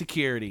sense of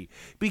security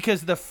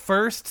because the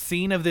first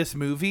scene of this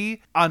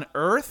movie on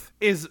Earth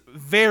is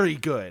very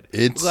good.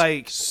 It's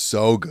like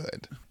so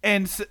good.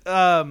 And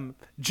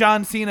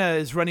John Cena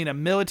is running a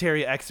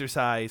military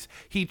exercise.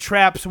 He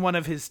traps one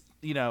of his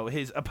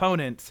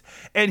opponents,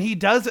 and he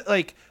does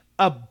like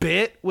a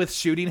bit with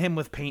shooting him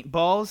with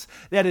paintballs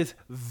that is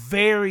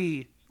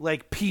very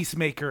like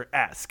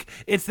Peacemaker-esque.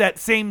 It's that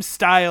same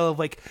style of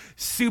like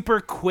super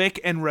quick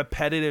and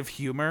repetitive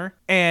humor,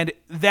 and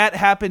that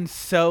happens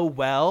so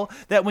well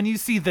that when you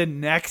see the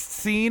next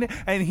scene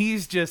and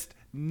he's just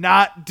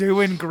not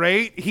doing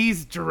great,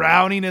 he's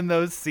drowning in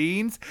those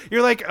scenes,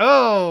 you're like,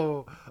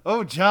 oh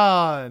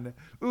John,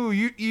 ooh,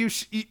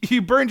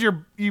 you burned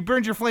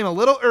your flame a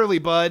little early,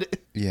 bud.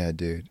 Yeah,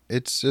 dude.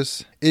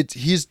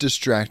 He's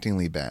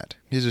distractingly bad.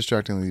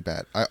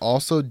 I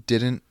also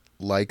didn't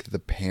like the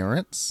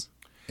parents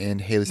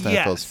and Haley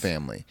Steinfeld's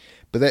family,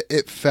 but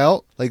it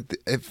felt like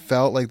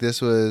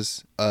this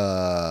was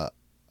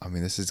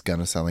this is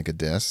gonna sound like a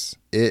diss.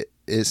 It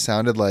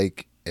sounded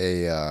like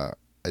a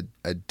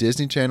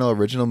Disney Channel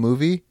original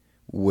movie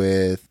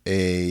with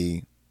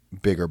a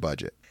bigger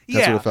budget.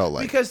 That's what it felt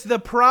like. Because the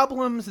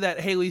problems that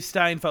Haley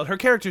Steinfeld, her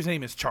character's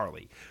name is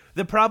Charlie.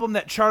 The problem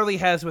that Charlie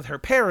has with her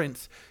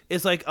parents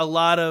is like a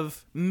lot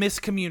of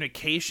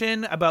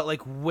miscommunication about like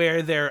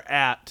where they're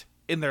at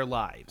in their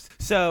lives.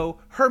 So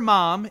her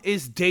mom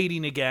is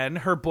dating again,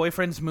 her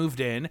boyfriend's moved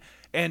in,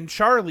 and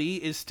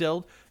Charlie is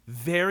still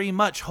very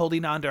much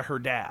holding on to her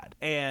dad.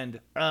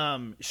 And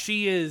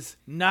she is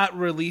not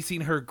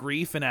releasing her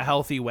grief in a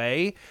healthy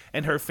way,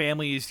 and her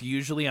family is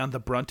usually on the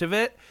brunt of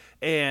it.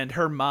 And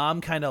her mom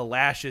kind of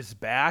lashes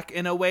back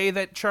in a way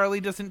that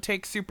Charlie doesn't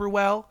take super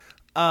well.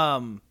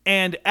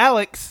 And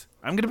Alex,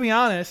 I'm going to be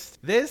honest,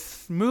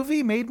 this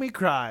movie made me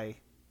cry.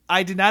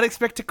 I did not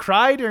expect to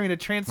cry during a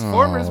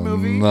Transformers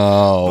movie.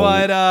 No.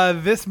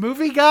 But this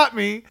movie got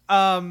me.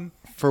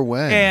 For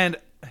when? And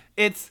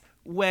it's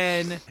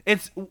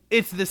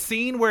the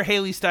scene where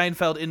Haley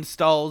Steinfeld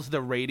installs the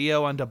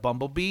radio onto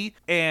Bumblebee,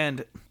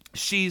 and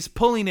she's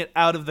pulling it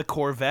out of the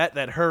Corvette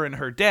that her and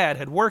her dad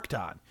had worked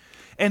on.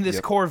 And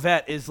this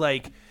Corvette is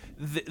like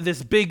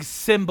this big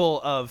symbol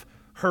of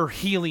her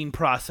healing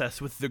process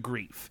with the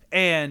grief.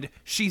 And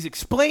she's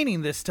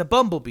explaining this to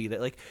Bumblebee,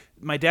 that like,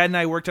 my dad and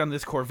I worked on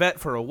this Corvette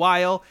for a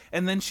while.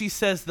 And then she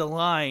says the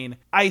line,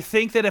 I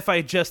think that if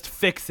I just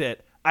fix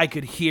it, I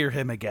could hear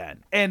him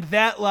again. And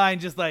that line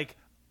just like,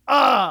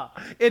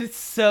 it's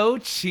so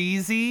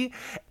cheesy.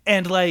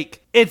 And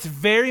like, it's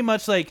very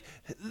much like,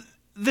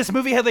 this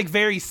movie had like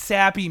very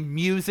sappy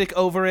music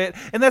over it,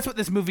 and that's what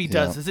this movie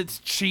does. Is it's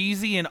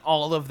cheesy in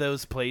all of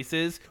those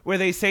places where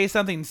they say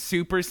something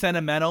super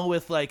sentimental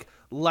with like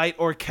light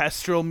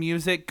orchestral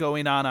music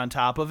going on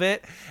top of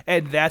it,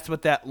 and that's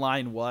what that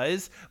line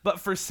was. But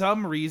for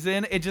some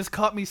reason, it just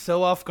caught me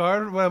so off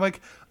guard when I'm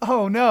like,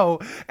 oh no.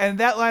 And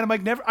that line, I'm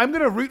like, I'm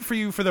gonna root for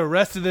you for the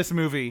rest of this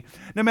movie,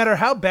 no matter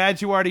how bad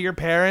you are to your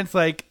parents.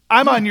 Like,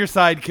 I'm on your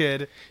side,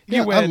 kid.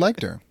 You win. I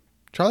liked her.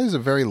 Charlie's a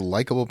very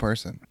likable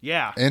person.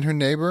 Yeah. And her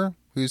neighbor,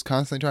 who's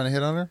constantly trying to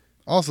hit on her,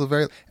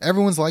 also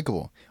everyone's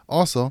likable.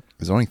 Also,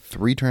 there's only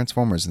 3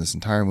 Transformers in this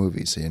entire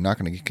movie, so you're not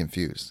going to get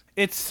confused.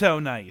 It's so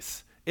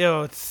nice.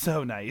 It's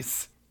so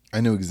nice.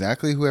 I knew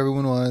exactly who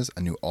everyone was. I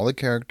knew all the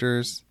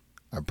characters.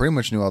 I pretty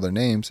much knew all their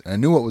names, and I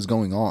knew what was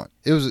going on.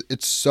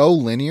 It's so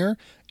linear,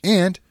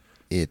 and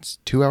it's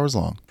 2 hours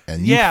long.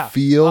 And you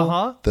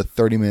feel the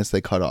 30 minutes they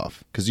cut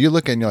off. Because you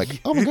look and you're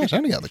like, oh my gosh, I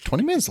only got like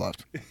 20 minutes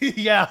left.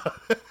 Yeah.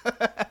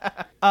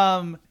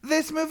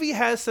 This movie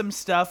has some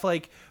stuff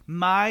like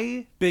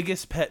my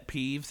biggest pet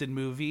peeves in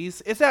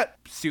movies. It's not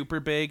super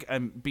big,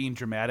 I'm being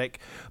dramatic,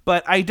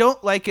 but I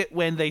don't like it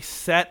when they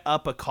set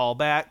up a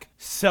callback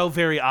so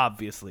very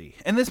obviously.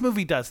 And this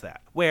movie does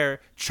that, where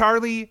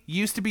Charlie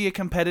used to be a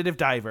competitive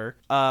diver,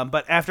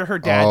 but after her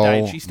dad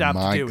died, she stopped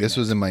doing it. This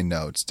was in my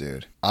notes,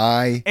 dude.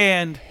 I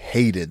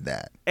hated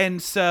that.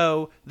 And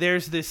so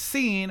there's this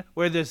scene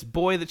where this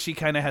boy that she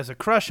kind of has a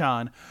crush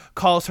on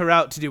calls her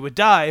out to do a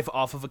dive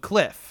off of a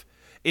cliff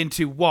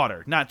into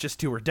water, not just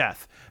to her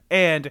death.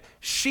 And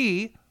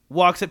she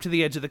walks up to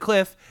the edge of the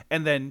cliff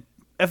and then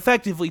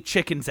effectively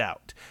chickens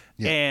out.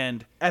 Yeah.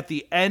 And at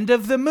the end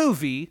of the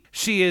movie,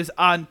 she is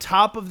on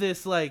top of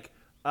this like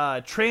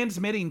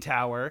transmitting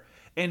tower,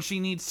 and she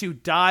needs to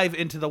dive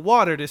into the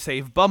water to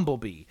save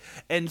Bumblebee.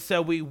 And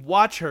so we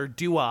watch her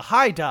do a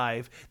high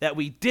dive that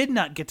we did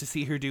not get to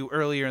see her do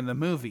earlier in the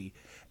movie.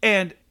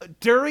 And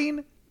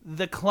during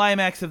the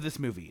climax of this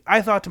movie,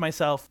 I thought to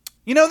myself,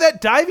 you know,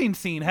 that diving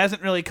scene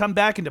hasn't really come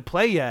back into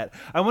play yet.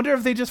 I wonder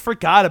if they just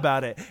forgot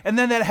about it. And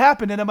then that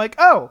happened, and I'm like,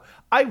 oh,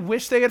 I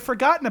wish they had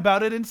forgotten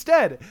about it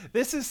instead.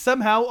 This is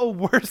somehow a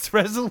worse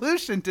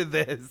resolution to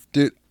this.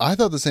 Dude, I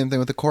thought the same thing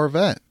with the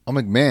Corvette. I'm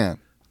like, man,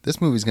 this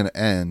movie's going to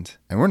end,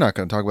 and we're not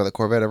going to talk about the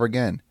Corvette ever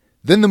again.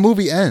 Then the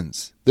movie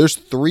ends. There's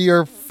 3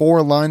 or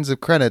 4 lines of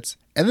credits,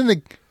 and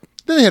then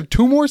Then they have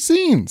 2 more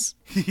scenes.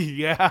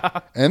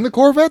 Yeah. And the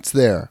Corvette's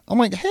there. I'm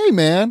like, hey,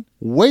 man,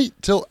 wait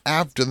till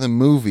after the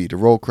movie to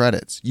roll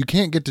credits. You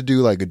can't get to do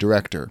like a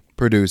director,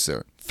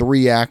 producer,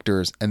 3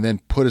 actors, and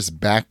then put us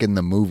back in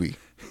the movie.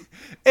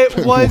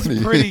 It was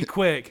pretty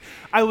quick.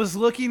 I was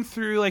looking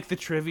through like the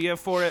trivia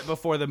for it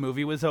before the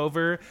movie was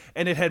over,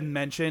 and it had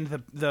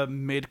mentioned the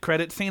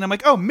mid-credit scene. I'm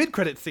like, oh,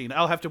 mid-credit scene.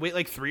 I'll have to wait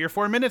like 3 or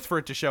 4 minutes for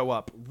it to show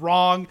up.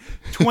 Wrong.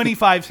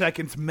 25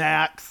 seconds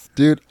max.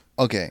 Dude,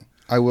 okay.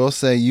 I will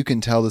say you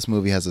can tell this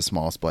movie has the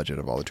smallest budget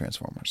of all the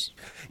Transformers.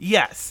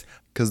 Yes.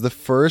 Because the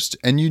first,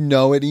 and you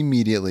know it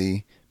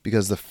immediately,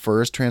 because the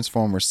first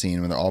Transformers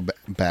scene when they're all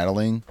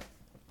battling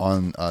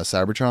on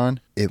Cybertron,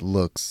 it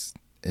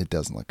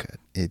doesn't look good.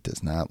 It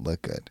does not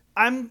look good.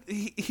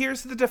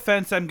 Here's the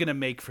defense I'm going to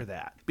make for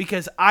that.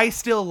 Because I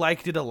still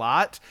liked it a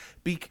lot.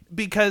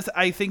 Because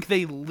I think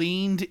they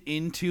leaned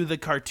into the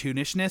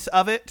cartoonishness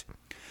of it.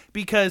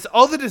 Because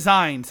all the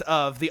designs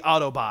of the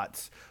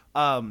Autobots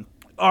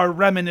are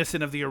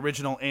reminiscent of the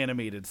original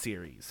animated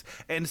series.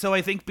 And so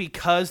I think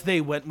because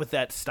they went with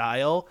that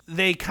style,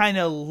 they kind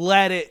of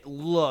let it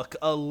look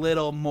a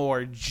little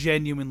more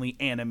genuinely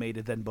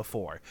animated than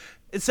before.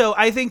 So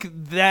I think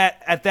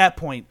that at that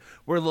point,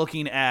 we're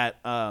looking at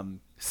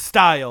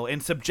style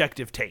and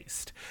subjective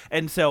taste.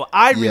 And so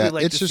I really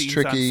like it's the just scenes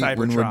tricky on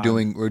when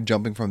Cybertron. we're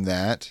jumping from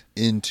that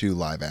into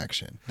live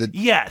action.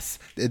 Yes.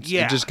 It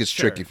just gets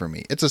tricky for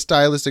me. It's a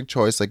stylistic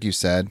choice, like you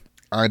said.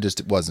 I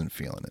just wasn't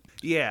feeling it.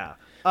 Yeah.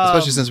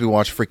 Especially since we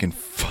watched freaking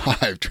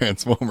 5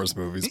 Transformers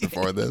movies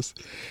before this.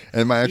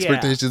 And my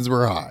expectations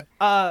were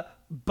high.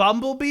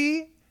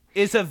 Bumblebee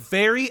is a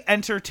very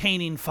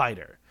entertaining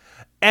fighter.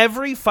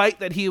 Every fight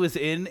that he was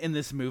in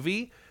this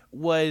movie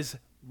was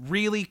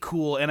really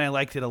cool, and I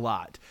liked it a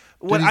lot.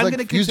 What Dude, I'm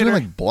going to he was doing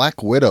consider, like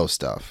Black Widow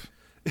stuff.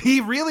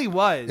 he really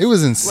was. It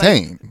was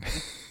insane.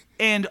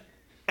 And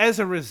as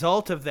a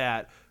result of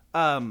that,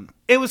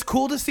 it was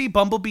cool to see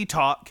Bumblebee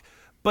talk,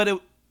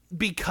 but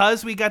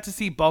because we got to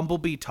see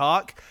Bumblebee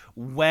talk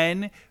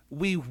when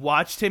we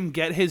watched him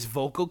get his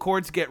vocal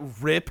cords get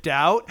ripped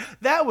out,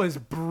 that was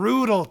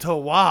brutal to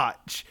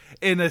watch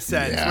in a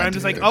sense. Yeah, where I'm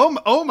just dude.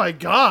 like, oh my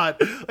God.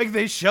 Like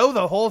they show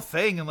the whole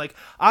thing and like,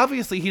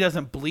 obviously he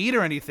doesn't bleed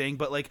or anything,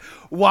 but like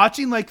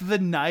watching like the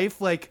knife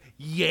like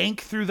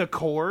yank through the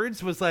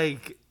cords was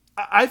like,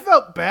 I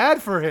felt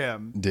bad for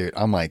him. Dude,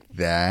 I'm like,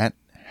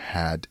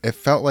 it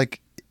felt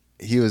like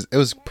it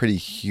was pretty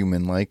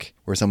human like,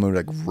 where someone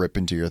would like rip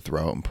into your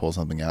throat and pull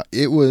something out.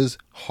 It was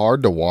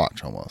hard to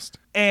watch almost.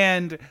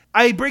 And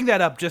I bring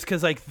that up just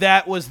because like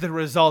that was the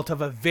result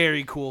of a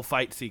very cool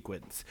fight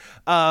sequence.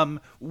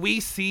 We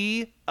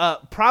see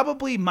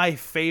probably my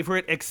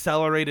favorite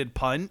accelerated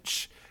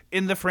punch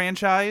in the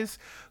franchise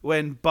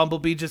when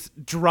Bumblebee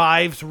just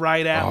drives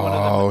right at one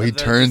of the he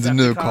turns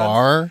into a Decepticons.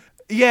 car.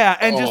 Yeah,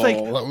 and just like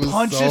that was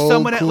punches so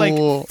someone at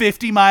cool. like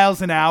 50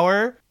 miles an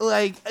hour.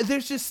 Like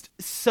there's just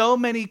so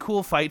many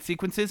cool fight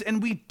sequences, and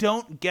we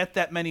don't get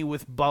that many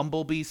with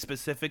Bumblebee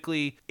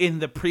specifically in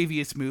the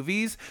previous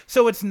movies.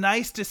 So it's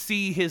nice to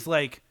see his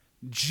like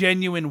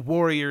genuine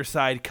warrior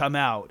side come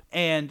out.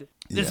 And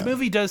this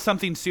movie does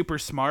something super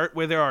smart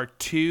where there are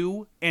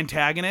 2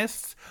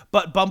 antagonists,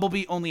 but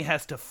Bumblebee only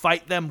has to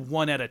fight them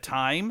one at a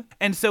time.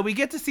 And so we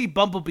get to see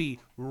Bumblebee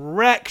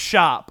wreck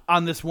shop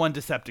on this one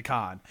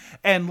Decepticon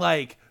and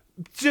like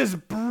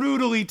just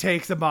brutally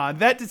takes him on.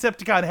 That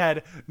Decepticon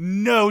had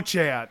no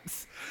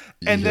chance.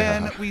 And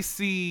then we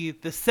see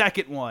the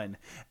second one,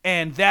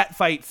 and that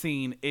fight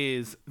scene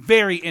is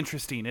very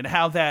interesting, and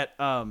how that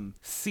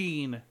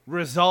scene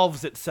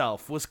resolves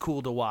itself was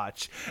cool to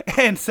watch.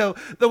 And so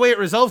the way it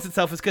resolves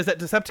itself is because that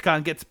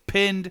Decepticon gets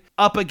pinned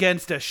up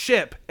against a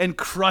ship and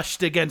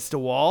crushed against a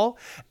wall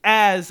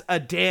as a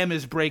dam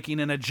is breaking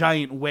and a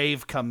giant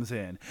wave comes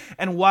in.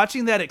 And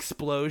watching that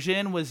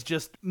explosion was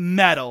just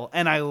metal,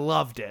 and I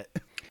loved it.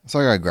 So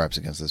I got gripes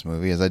against this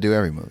movie, as I do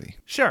every movie.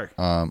 Sure.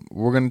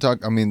 We're going to talk,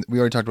 we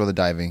already talked about the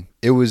diving.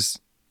 It was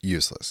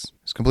useless.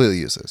 It's completely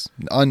useless.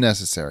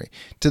 Unnecessary.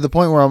 To the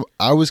point where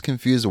I was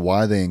confused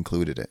why they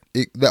included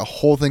it. That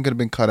whole thing could have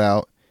been cut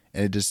out,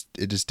 and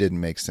it just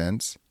didn't make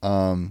sense.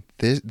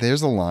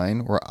 There's a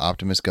line where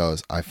Optimus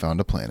goes, "I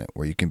found a planet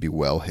where you can be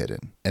well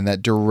hidden." And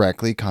that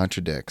directly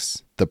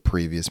contradicts the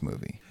previous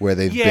movie, where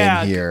they've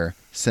been here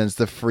since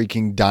the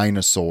freaking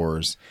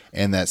dinosaurs,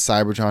 and that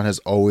Cybertron has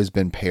always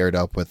been paired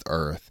up with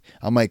Earth.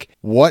 I'm like,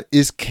 what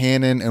is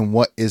canon and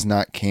what is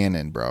not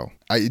canon, bro?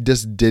 It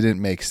just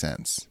didn't make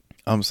sense.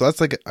 So that's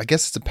like, I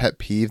guess it's a pet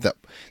peeve that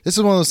this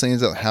is one of those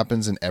things that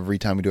happens in every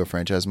time we do a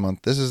franchise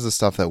month. This is the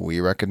stuff that we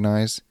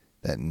recognize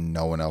that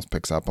no one else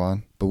picks up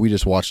on, but we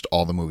just watched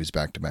all the movies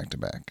back to back to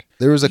back.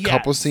 There was a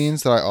couple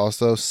scenes that I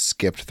also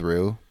skipped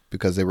through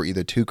because they were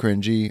either too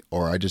cringy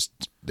or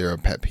they're a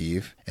pet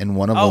peeve. And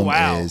one of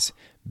them is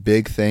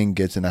Big Thing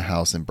gets in a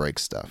house and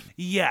breaks stuff.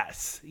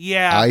 Yes.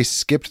 Yeah. I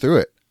skipped through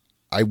it.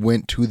 I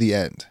went to the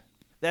end.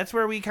 That's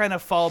where we kind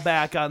of fall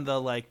back on the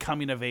like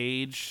coming of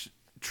age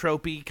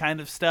tropey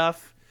kind of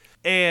stuff.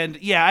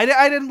 And yeah,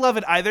 I didn't love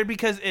it either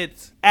because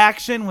it's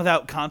action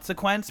without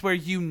consequence, where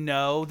you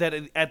know that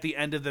at the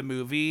end of the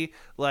movie,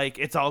 like,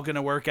 it's all going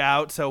to work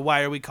out. So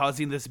why are we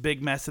causing this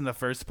big mess in the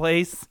first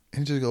place?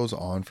 It just goes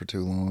on for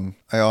too long.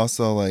 I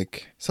also,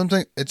 like,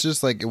 sometimes it's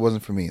just like it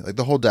wasn't for me. Like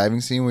the whole diving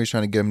scene where he's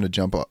trying to get him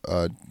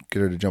to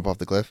get her to jump off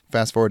the cliff.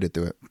 Fast forwarded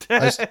through it. I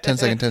just 10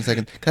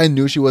 seconds. I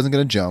knew she wasn't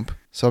going to jump.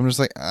 So I'm just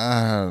like,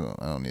 I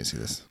don't need to see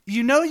this.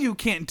 You know you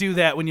can't do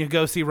that when you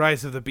go see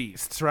Rise of the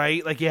Beasts,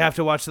 right? Like, you have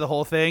to watch the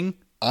whole thing.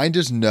 I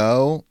just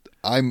know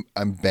I'm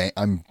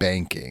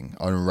banking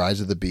on Rise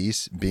of the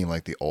Beast being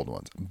like the old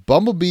ones.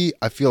 Bumblebee,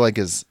 I feel like,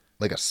 is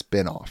like a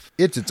spin-off.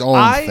 It's its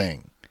own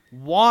thing.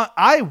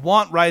 I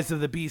want Rise of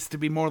the Beast to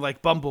be more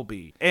like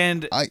Bumblebee.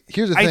 And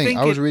here's the thing.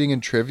 I was reading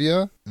in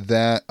trivia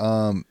that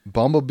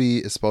Bumblebee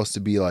is supposed to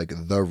be like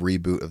the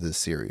reboot of this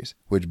series,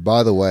 which,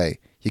 by the way,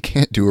 you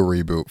can't do a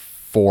reboot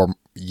 4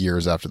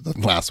 years after the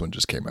last one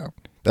just came out.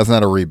 That's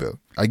not a reboot.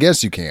 I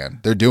guess you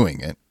can. They're doing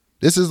it.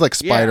 This is like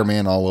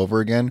Spider-Man all over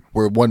again,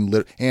 where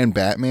and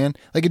Batman,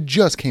 like, it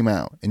just came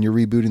out and you're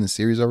rebooting the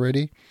series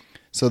already.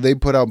 So they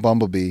put out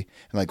Bumblebee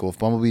and like, well, if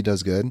Bumblebee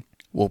does good,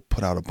 we'll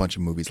put out a bunch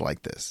of movies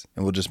like this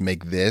and we'll just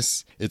make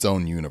this its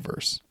own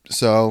universe.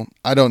 So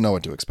I don't know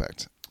what to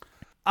expect.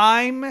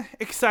 I'm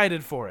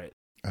excited for it.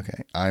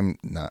 Okay. I'm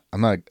not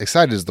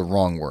excited is the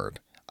wrong word.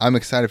 I'm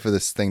excited for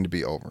this thing to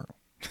be over.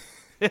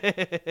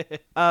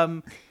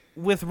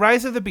 With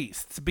Rise of the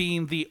Beasts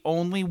being the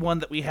only one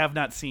that we have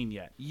not seen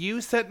yet, you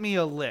sent me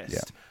a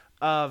list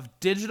of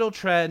digital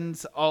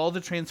trends, all the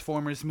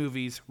Transformers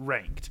movies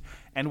ranked.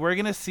 And we're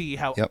going to see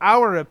how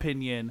our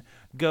opinion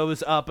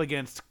goes up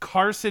against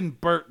Carson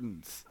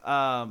Burton's.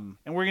 And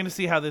we're going to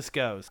see how this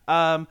goes.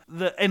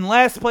 In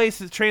last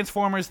place is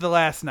Transformers The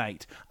Last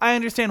Night. I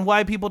understand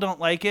why people don't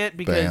like it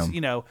because,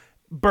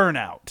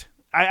 burnout.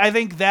 I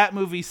think that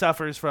movie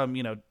suffers from,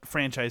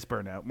 franchise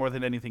burnout more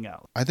than anything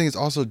else. I think it's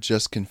also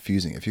just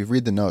confusing. If you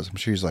read the notes, I'm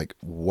sure he's like,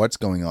 what's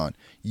going on?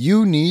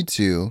 You need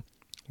to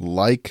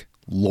like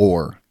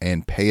lore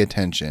and pay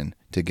attention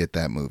to get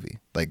that movie.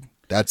 Like,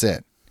 that's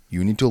it.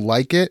 You need to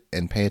like it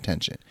and pay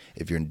attention.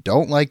 If you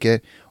don't like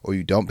it or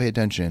you don't pay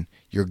attention,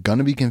 you're going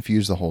to be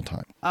confused the whole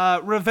time.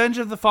 Revenge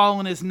of the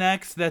Fallen is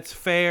next. That's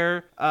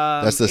fair.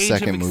 That's the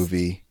second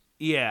movie.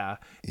 Yeah.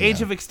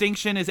 Age of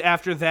Extinction is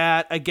after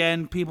that.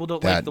 Again, people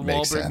don't like the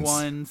Wahlberg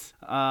ones.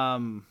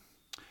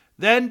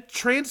 Then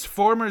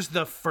Transformers,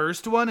 the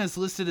first one, is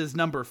listed as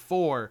number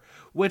 4,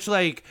 which,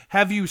 like,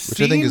 have you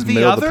seen I think is the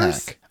middle others?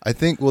 Of the pack. I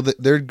think, well,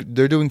 they're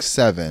doing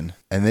 7,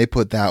 and they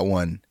put that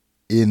one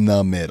in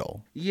the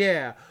middle.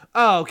 Yeah.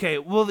 Oh, okay.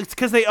 Well, it's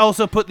because they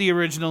also put the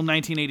original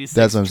 1986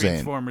 That's what I'm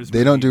Transformers saying.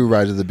 They don't do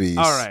Rise of the Beast.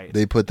 All right.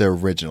 They put the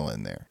original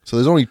in there. So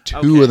there's only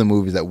 2 of the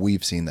movies that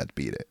we've seen that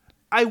beat it.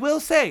 I will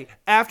say,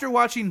 after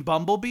watching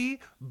Bumblebee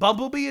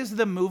is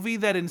the movie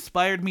that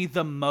inspired me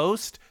the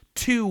most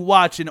to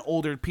watch an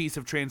older piece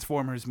of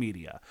Transformers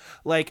media.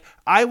 Like,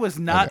 I was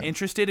not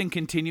interested in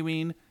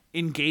continuing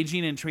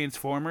engaging in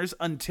Transformers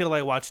until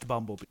I watched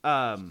Bumblebee.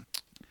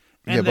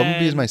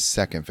 Bumblebee is my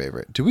second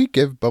favorite. Do we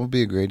give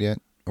Bumblebee a grade yet?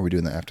 Or are we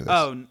doing that after this?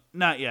 Oh,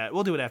 not yet.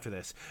 We'll do it after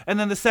this. And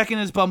then the second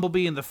is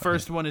Bumblebee, and the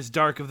first one is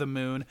Dark of the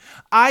Moon.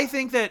 I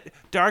think that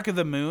Dark of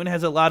the Moon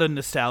has a lot of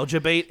nostalgia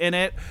bait in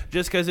it,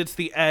 just because it's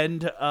the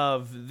end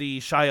of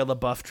the Shia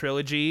LaBeouf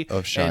trilogy.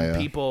 Of Shia.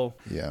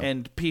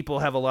 And people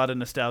have a lot of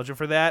nostalgia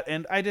for that,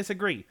 and I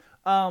disagree.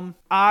 Me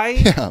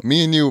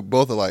and you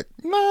both are like,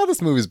 nah,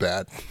 this movie's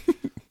bad.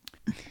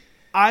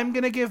 I'm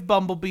going to give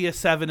Bumblebee a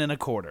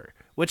 7.25,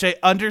 which I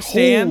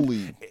understand.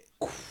 Holy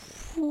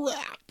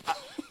crap.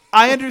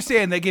 I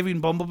understand that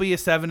giving Bumblebee a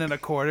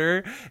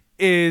 7.25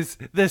 is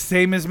the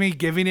same as me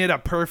giving it a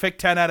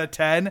perfect 10 out of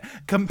 10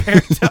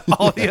 compared to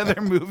all the other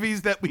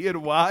movies that we had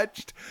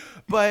watched.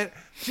 But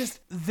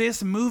just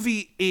this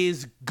movie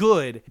is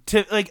good.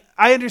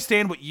 I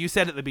understand what you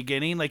said at the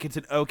beginning. Like, it's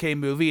an okay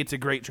movie. It's a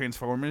great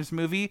Transformers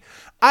movie.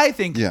 I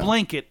think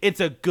blanket, it's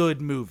a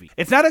good movie.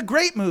 It's not a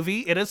great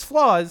movie. It has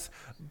flaws.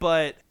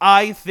 But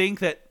I think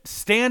that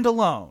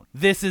standalone,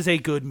 this is a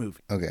good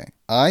movie. Okay.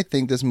 I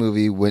think this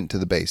movie went to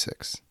the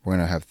basics. We're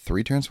going to have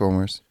 3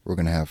 Transformers. We're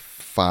going to have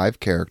 5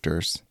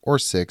 characters, or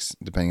 6,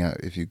 depending on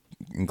if you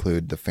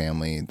include the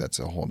family. That's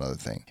a whole other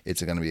thing.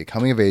 It's going to be a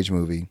coming-of-age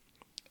movie,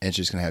 and it's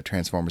just going to have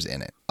Transformers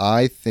in it.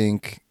 I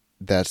think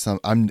that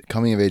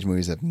coming-of-age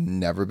movies have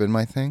never been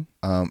my thing.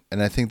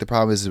 And I think the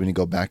problem is when you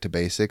go back to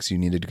basics, you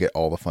needed to get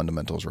all the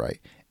fundamentals right.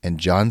 And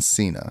John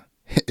Cena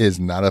is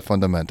not a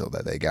fundamental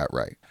that they got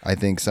right. I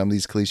think some of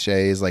these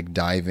cliches like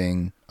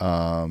diving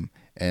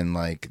and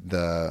like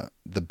the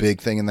big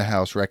thing in the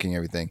house wrecking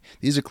everything,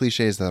 these are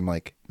cliches that I'm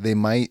like,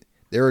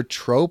 they're a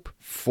trope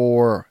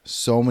for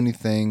so many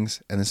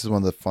things, and this is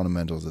one of the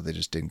fundamentals that they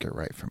just didn't get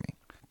right for me.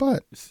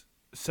 But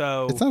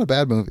so it's not a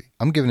bad movie.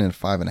 I'm giving it a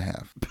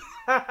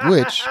 5.5,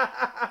 which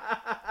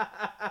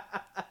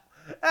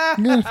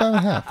I'm giving it a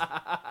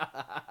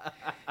 5.5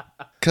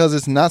 because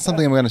it's not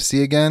something I'm going to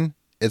see again.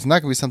 It's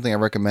not going to be something I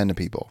recommend to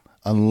people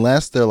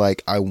unless they're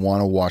like, I want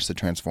to watch the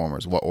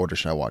Transformers. What order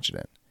should I watch it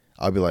in?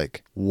 I'll be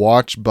like,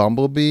 watch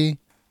Bumblebee,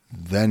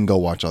 then go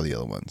watch all the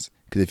other ones.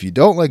 Because if you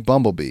don't like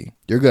Bumblebee,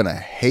 you're going to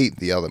hate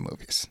the other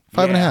movies.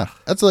 5.5.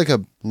 That's like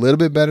a little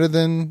bit better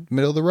than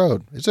Middle of the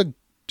Road. It's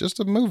just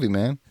a movie,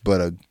 man.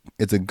 But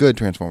it's a good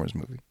Transformers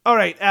movie. All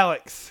right,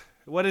 Alex,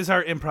 what is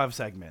our improv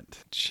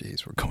segment?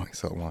 Jeez, we're going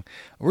so long.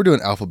 We're doing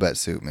Alphabet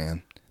Soup,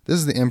 man. This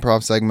is the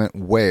improv segment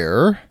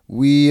where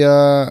we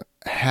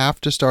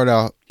have to start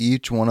out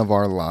each one of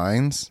our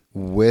lines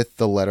with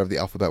the letter of the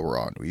alphabet we're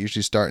on. We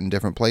usually start in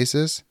different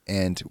places,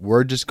 and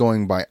we're just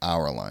going by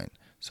our line.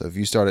 So if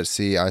you start at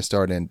C, I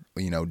start in,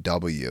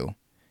 W.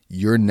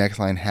 Your next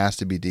line has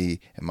to be D,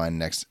 and my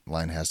next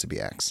line has to be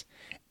X.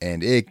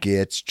 And it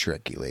gets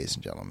tricky, ladies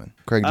and gentlemen.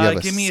 Craig, do you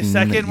have give me a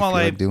second while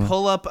I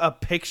pull up a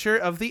picture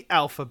of the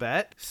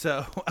alphabet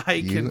so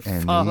I can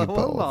follow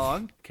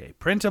along. Okay,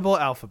 printable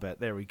alphabet.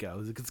 There we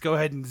go. Let's go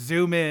ahead and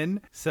zoom in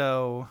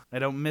so I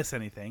don't miss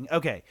anything.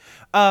 Okay.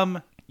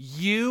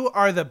 You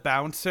are the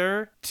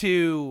bouncer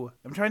to...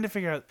 I'm trying to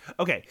figure out...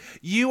 Okay,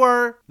 you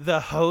are the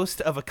host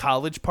of a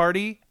college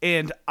party,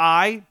 and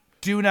I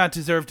do not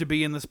deserve to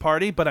be in this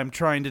party, but I'm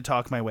trying to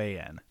talk my way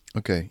in.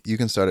 Okay, you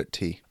can start at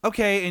T.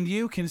 Okay, and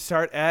you can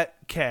start at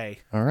K.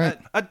 All right.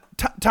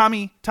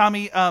 Tommy,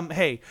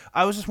 hey,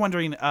 I was just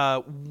wondering,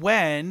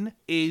 when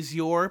is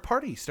your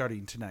party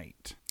starting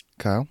tonight?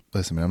 Kyle,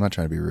 listen, man, I'm not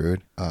trying to be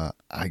rude.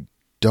 I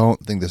don't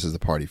think this is the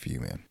party for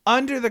you, man.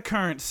 Under the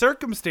current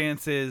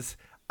circumstances,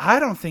 I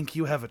don't think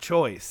you have a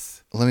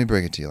choice. Let me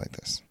break it to you like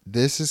this.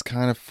 This is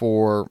kind of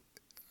for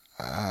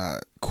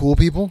cool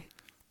people,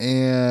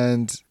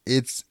 and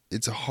it's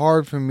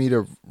hard for me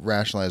to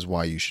rationalize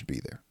why you should be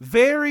there.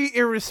 Very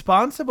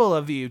irresponsible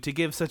of you to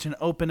give such an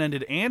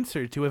open-ended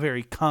answer to a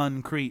very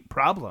concrete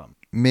problem.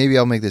 Maybe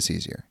I'll make this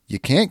easier. You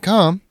can't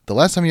come. The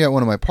last time you were at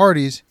one of my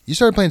parties, you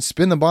started playing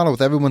Spin the Bottle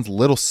with everyone's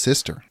little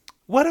sister.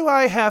 What do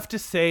I have to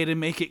say to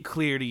make it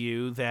clear to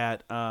you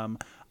that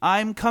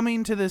I'm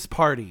coming to this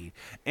party,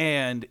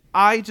 and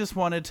I just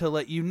wanted to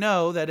let you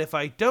know that if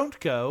I don't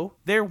go,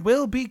 there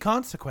will be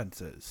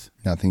consequences.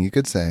 Nothing you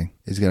could say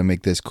is going to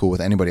make this cool with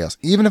anybody else.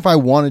 Even if I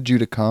wanted you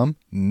to come,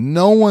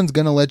 no one's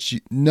going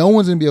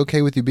to be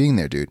okay with you being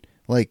there, dude.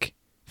 Like,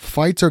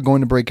 fights are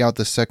going to break out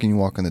the second you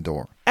walk in the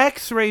door.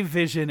 X-ray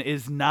vision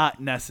is not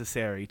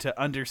necessary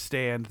to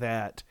understand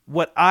that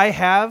what I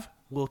have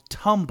will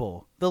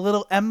tumble the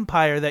little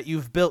empire that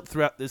you've built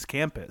throughout this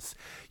campus.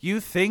 You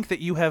think that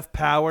you have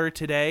power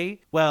today?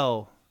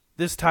 Well,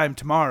 this time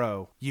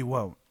tomorrow, you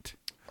won't.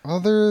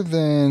 Other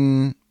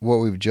than what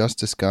we've just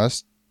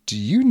discussed, do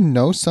you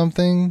know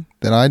something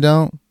that I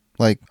don't?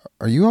 Like,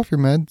 are you off your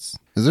meds?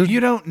 You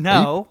don't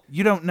know?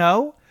 You don't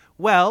know?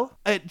 Well,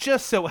 it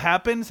just so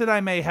happens that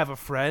I may have a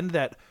friend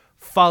that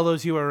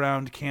follows you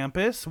around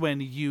campus when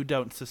you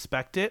don't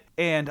suspect it,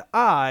 and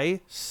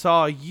I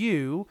saw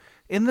you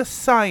in the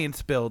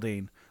science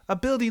building, a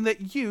building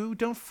that you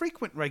don't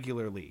frequent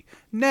regularly.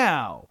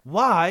 Now,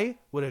 why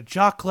would a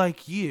jock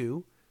like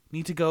you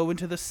need to go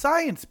into the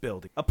science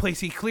building, a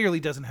place he clearly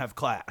doesn't have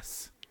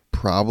class?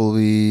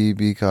 Probably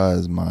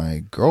because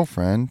my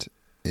girlfriend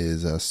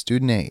is a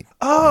student aide.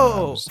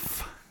 Oh,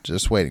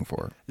 just waiting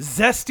for her.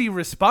 Zesty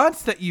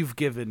response that you've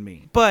given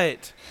me.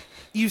 But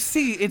you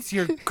see, it's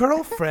your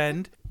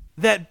girlfriend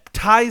that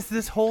ties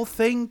this whole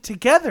thing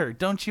together.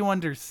 Don't you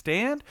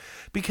understand?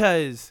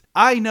 Because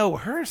I know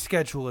her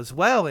schedule as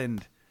well,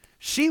 and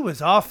she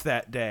was off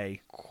that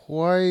day.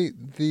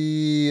 Quite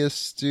the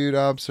astute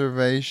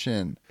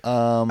observation.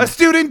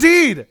 Astute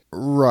indeed!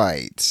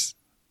 Right.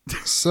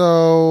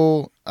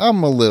 So,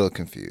 I'm a little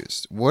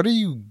confused. What are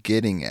you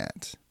getting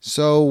at?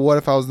 So, what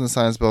if I was in the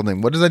science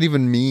building? What does that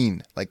even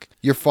mean? Like,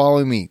 you're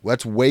following me.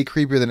 That's way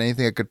creepier than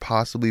anything I could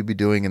possibly be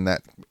doing in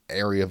that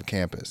area of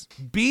campus.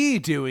 Be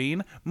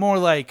doing? More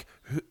like,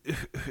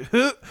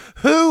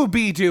 who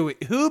be doing?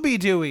 Who be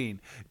doing?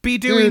 Be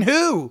doing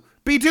who?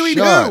 Be doing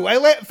who?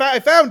 I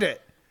found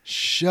it.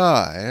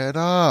 Shut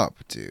up,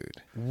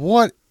 dude.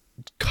 What?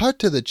 Cut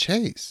to the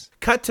chase.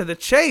 Cut to the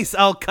chase.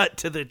 I'll cut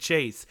to the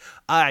chase.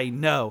 I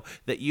know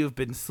that you've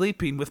been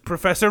sleeping with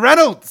Professor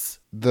Reynolds.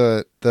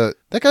 That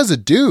guy's a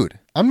dude.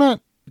 I'm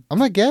not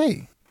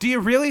gay. Do you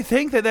really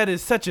think that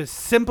is such a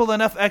simple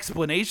enough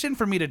explanation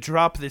for me to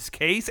drop this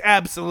case?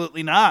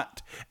 Absolutely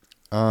not.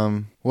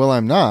 Well,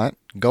 I'm not.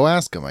 Go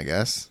ask him, I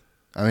guess.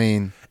 I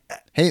mean,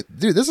 hey,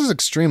 dude, this is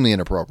extremely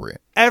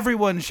inappropriate.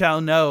 Everyone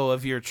shall know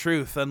of your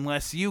truth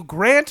unless you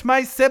grant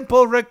my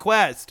simple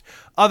request.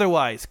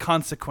 Otherwise,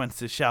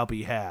 consequences shall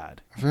be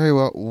had. Very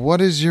well. What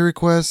is your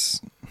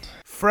request?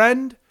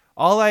 Friend,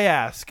 all I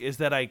ask is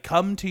that I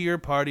come to your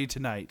party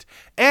tonight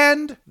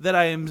and that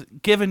I am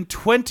given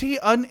 20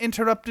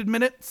 uninterrupted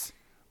minutes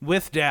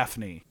with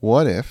Daphne.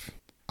 What if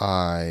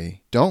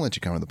I don't let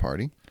you come to the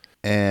party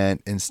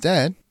and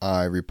instead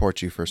I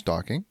report you for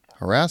stalking,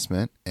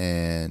 harassment,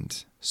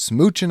 and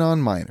smooching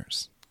on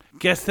minors?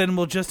 Guess then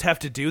we'll just have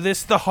to do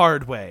this the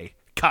hard way,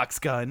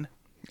 coxgun.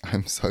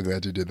 I'm so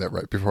glad you did that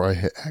right before I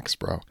hit X,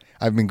 bro.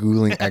 I've been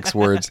Googling X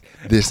words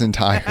this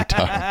entire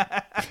time.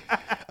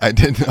 I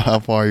didn't know how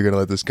far you're going to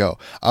let this go.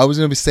 I was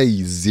going to say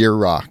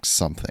Xerox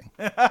something.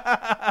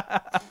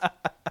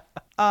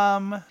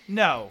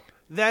 No.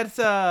 That's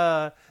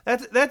a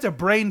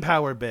brain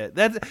power bit.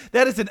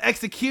 That is an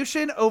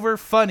execution over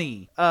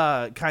funny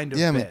kind of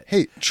Yeah, bit. man.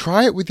 Hey,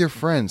 try it with your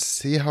friends.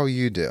 See how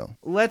you do.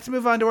 Let's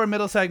move on to our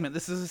middle segment.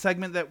 This is a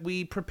segment that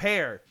we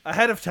prepare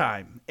ahead of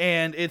time,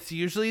 and it's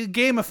usually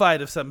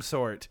gamified of some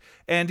sort.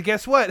 And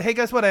guess what? Hey,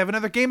 guess what? I have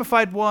another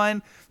gamified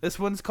one. This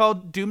one's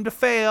called Doomed to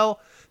Fail.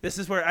 This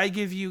is where I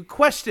give you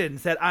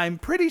questions that I'm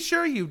pretty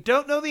sure you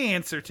don't know the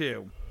answer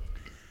to.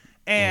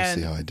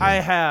 And We'll see how I do. I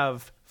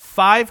have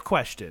 5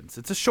 questions.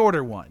 It's a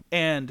shorter one.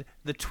 And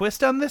the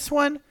twist on this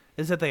one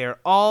is that they are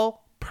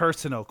all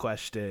personal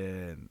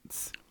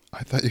questions.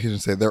 I thought you were going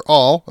to say they're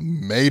all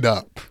made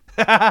up.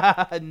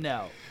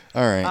 No.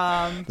 All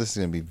right. This is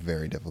going to be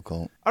very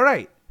difficult. All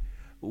right.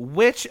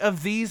 Which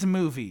of these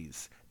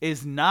movies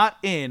is not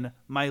in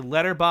my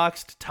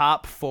Letterboxd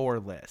top 4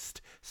 list?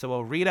 So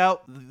I'll read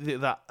out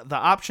the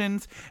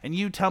options, and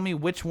you tell me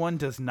which one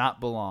does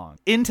not belong.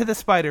 Into the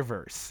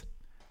Spider-Verse,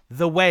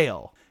 The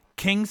Whale,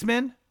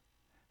 Kingsman,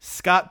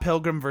 Scott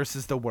Pilgrim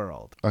versus the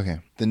World. Okay.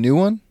 The new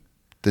one?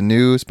 The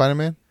new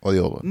Spider-Man or the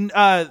old one?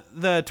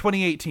 The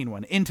 2018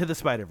 one, Into the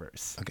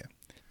Spider-Verse. Okay.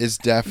 It's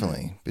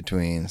definitely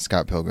between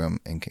Scott Pilgrim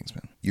and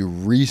Kingsman. You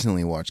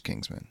recently watched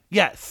Kingsman.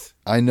 Yes.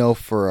 I know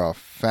for a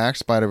fact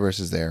Spider-Verse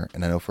is there,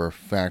 and I know for a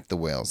fact The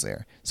Whale's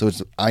there. So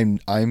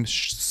I'm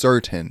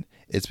certain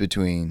it's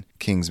between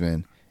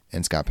Kingsman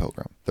and Scott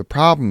Pilgrim. The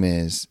problem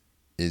is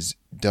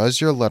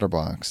does your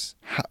letterbox,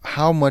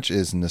 how much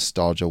is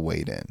nostalgia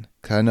weighed in?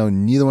 Because I know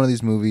neither one of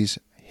these movies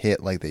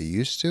hit like they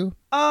used to.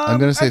 I'm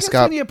going to say I guess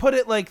Scott. when you put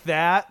it like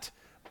that,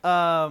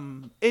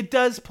 it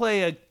does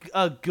play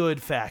a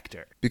good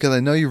factor. Because I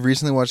know you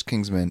recently watched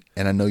Kingsman,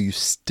 and I know you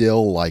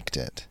still liked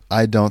it.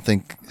 I don't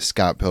think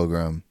Scott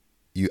Pilgrim,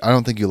 I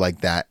don't think you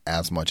like that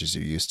as much as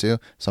you used to.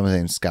 So I'm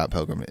saying Scott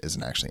Pilgrim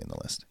isn't actually in the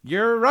list.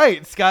 You're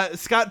right.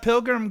 Scott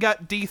Pilgrim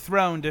got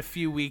dethroned a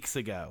few weeks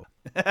ago.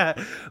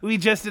 We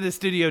just did a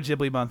Studio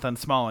Ghibli month on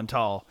Small and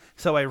Tall,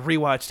 so I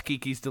rewatched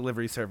Kiki's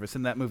Delivery Service,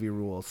 and that movie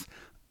rules.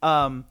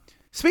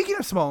 Speaking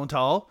of Small and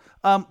Tall,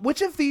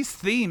 which of these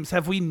themes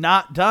have we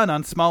not done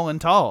on Small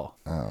and Tall?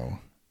 Oh,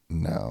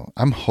 no.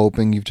 I'm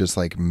hoping you've just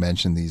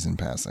mentioned these in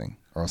passing,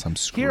 or else I'm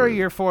screwed. Here are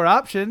your 4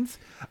 options.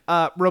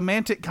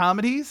 Romantic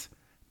comedies,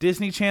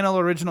 Disney Channel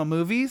original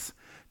movies,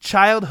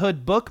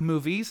 childhood book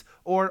movies,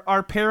 or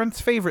our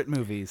parents' favorite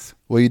movies.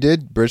 Well, you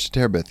did Bridge to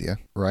Terabithia,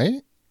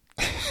 right?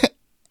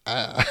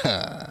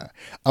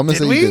 I'm gonna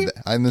say you did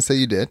that. I'm gonna say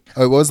you did.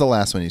 Oh, what was the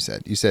last one you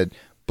said? You said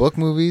book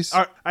movies.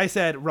 I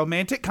said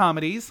romantic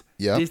comedies,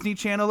 Yep. Disney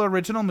Channel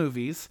original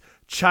movies,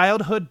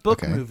 childhood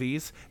book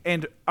movies,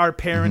 and our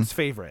parents'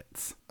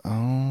 favorites.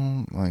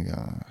 Oh my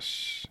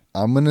gosh.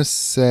 I'm gonna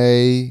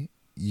say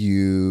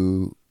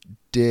you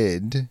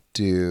did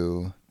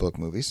do book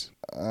movies.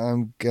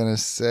 I'm gonna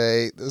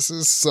say this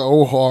is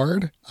so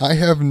hard. I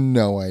have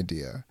no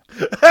idea.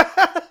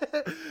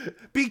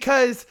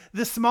 Because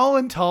the Small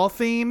and Tall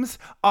themes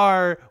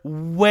are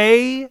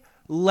way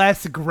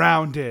less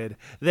grounded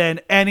than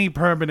any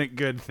Permanent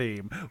Good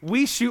theme.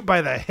 We shoot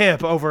by the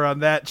hip over on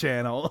that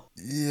channel.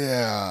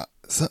 Yeah.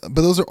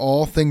 But those are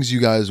all things you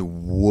guys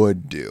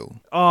would do.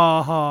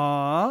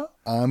 Uh-huh.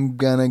 I'm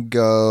gonna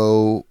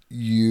go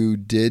you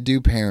did do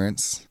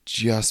parents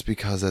just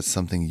because that's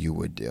something you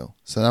would do.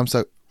 So I'm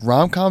so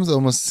rom-coms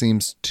almost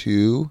seems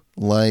too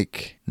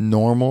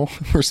normal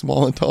for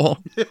Small and Tall.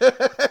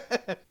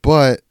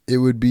 But it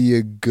would be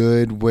a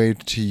good way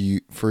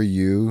for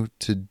you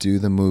to do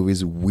the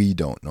movies we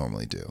don't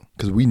normally do.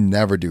 Because we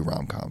never do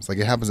rom-coms. It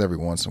happens every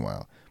once in a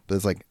while. But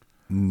it's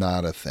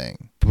not a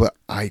thing. But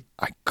I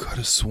could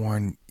have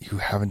sworn you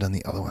haven't done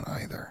the other one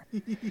either.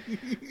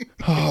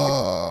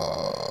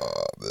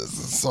 Oh, this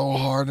is so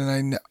hard.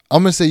 And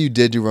I'm going to say you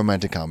did do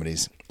romantic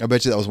comedies. I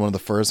bet you that was one of the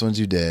first ones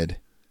you did.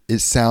 It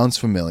sounds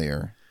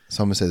familiar.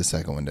 So I'm going to say the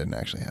second one didn't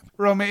actually happen.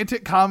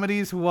 Romantic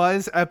comedies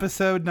was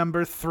episode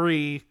number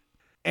 3.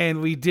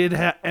 And we did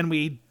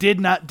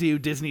not do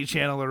Disney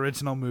Channel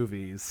original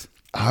movies.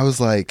 I was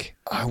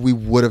we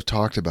would have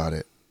talked about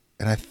it.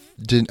 And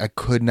I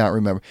could not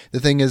remember. The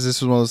thing is, this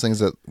was one of those things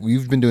that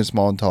we've been doing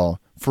Small and Tall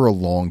for a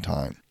long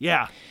time.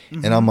 Yeah.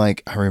 Mm-hmm. And I'm I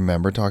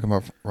remember talking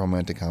about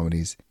romantic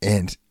comedies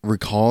and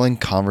recalling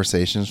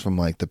conversations from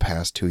the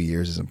past 2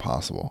 years is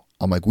impossible.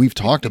 I'm we've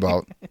talked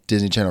about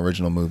Disney Channel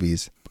original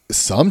movies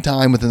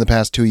sometime within the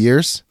past 2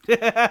 years.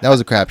 That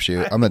was a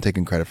crapshoot. I'm not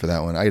taking credit for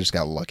that one. I just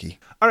got lucky.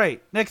 All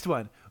right, next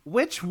one.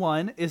 Which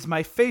one is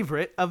my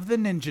favorite of the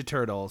Ninja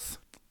Turtles?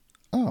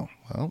 Oh,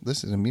 well,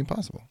 this isn't being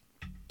possible.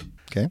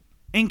 Okay.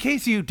 In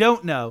case you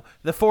don't know,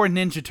 the 4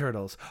 Ninja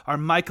Turtles are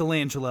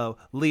Michelangelo,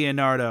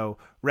 Leonardo,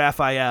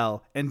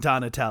 Raphael, and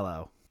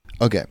Donatello.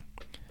 Okay.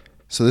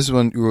 So this is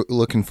when you're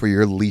looking for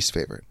your least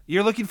favorite.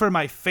 You're looking for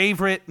my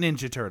favorite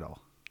Ninja Turtle.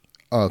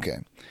 Okay.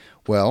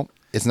 Well,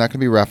 it's not going to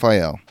be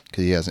Raphael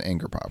because he has an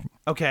anger problem.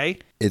 Okay.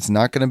 It's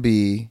not going to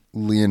be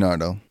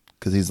Leonardo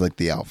because he's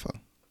the alpha,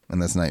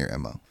 and that's not your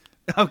MO.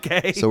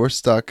 Okay. So we're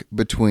stuck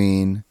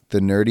between the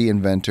nerdy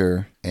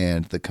inventor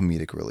and the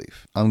comedic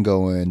relief. I'm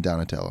going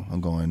Donatello.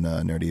 I'm going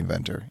nerdy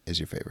inventor is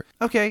your favorite.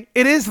 Okay.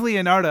 It is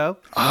Leonardo.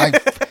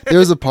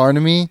 There's a part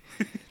of me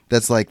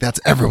that's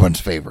everyone's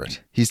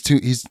favorite.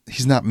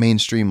 He's not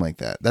mainstream like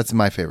that. That's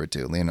my favorite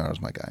too. Leonardo's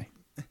my guy.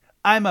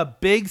 I'm a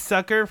big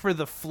sucker for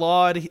the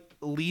flawed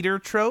leader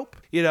trope.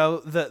 You know,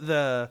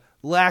 the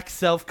lacks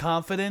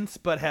self-confidence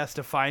but has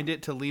to find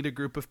it to lead a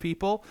group of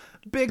people.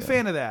 Big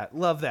fan of that.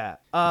 Love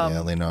that.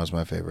 Yeah, Leonardo's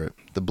my favorite.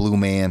 The blue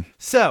man.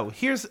 So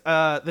here's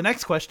the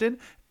next question.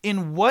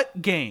 In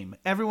what game,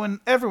 everyone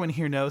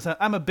here knows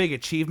I'm a big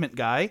achievement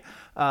guy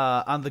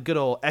on the good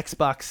old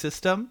Xbox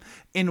system.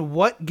 In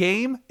what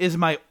game is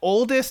my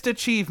oldest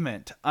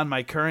achievement on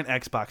my current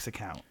Xbox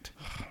account?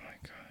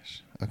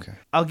 Okay.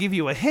 I'll give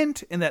you a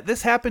hint in that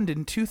this happened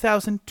in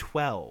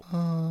 2012.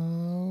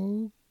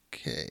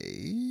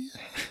 Okay.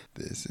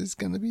 This is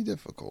going to be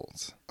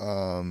difficult.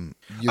 I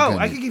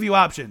could give you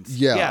options.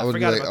 Yeah, I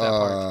forgot about that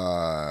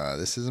part.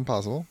 This is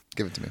impossible.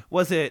 Give it to me.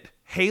 Was it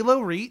Halo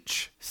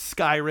Reach,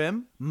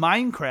 Skyrim,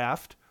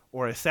 Minecraft,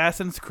 or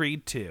Assassin's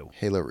Creed 2?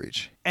 Halo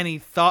Reach. Any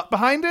thought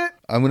behind it?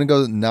 I'm going to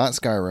go not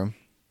Skyrim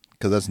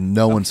because that's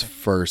no one's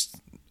first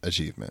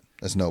achievement.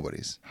 That's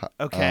nobody's.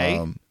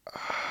 Okay.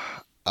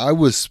 I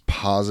was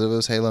positive it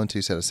was Halo until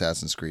you said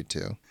Assassin's Creed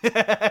 2.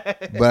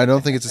 But I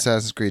don't think it's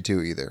Assassin's Creed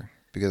 2 either.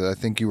 Because I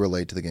think you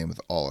relate to the game with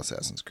all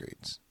Assassin's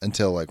Creeds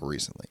until like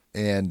recently.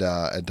 And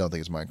I don't think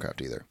it's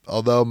Minecraft either.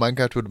 Although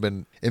Minecraft would have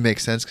been, it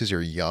makes sense because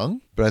you're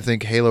young. But I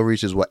think Halo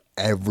Reach is what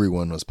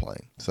everyone was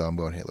playing. So I'm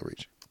going Halo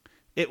Reach.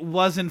 It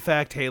was in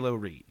fact Halo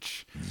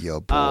Reach. Yo,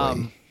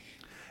 boy.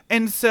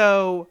 And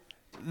so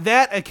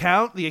that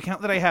account, the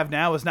account that I have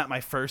now, is not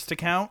my first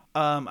account.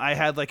 I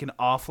had like an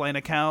offline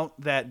account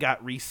that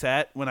got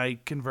reset when I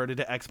converted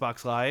to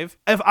Xbox Live.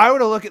 If I were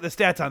to look at the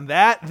stats on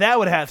that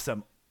would have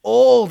some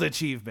old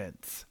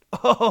achievements.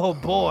 Oh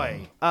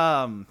boy.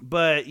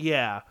 But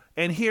yeah.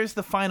 And here's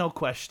the final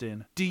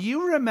question. Do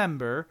you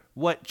remember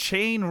what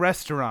chain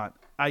restaurant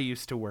I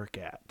used to work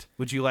at?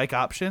 Would you like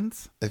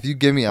options? If you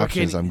give me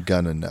options, I'm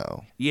gonna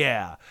know.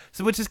 Yeah.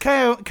 So which is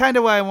kind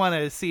of why I want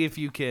to see if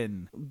you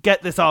can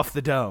get this off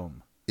the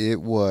dome.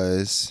 It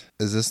was,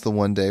 is this the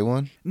one day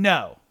one?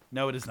 No,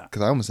 it is not.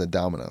 Because I almost said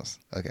Domino's.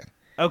 Okay.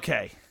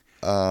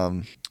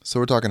 So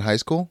we're talking high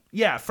school?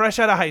 Yeah, fresh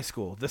out of high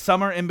school. The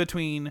summer in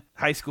between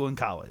high school and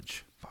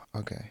college.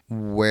 Okay.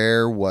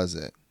 Where was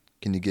it?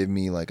 Can you give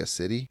me like a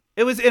city?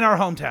 It was in our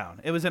hometown.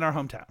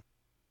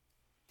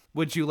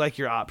 Would you like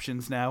your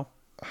options now?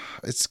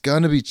 It's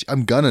gonna be,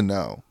 I'm gonna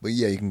know. But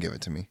yeah, you can give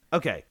it to me.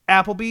 Okay.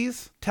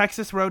 Applebee's,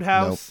 Texas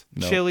Roadhouse,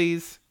 Nope.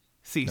 Chili's,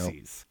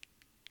 CC's.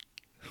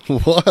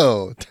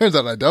 Whoa. Turns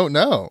out I don't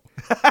know.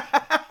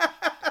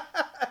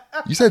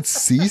 You said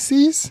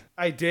CC's?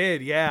 I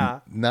did, yeah.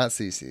 Not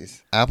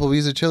CC's.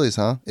 Applebee's or Chili's,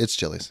 huh? It's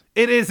Chili's.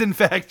 It is, in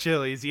fact,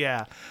 Chili's,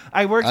 yeah.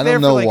 I worked I there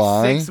don't know for like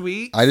why. 6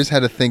 weeks. I just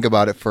had to think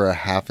about it for a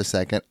half a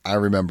second. I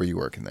remember you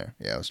working there.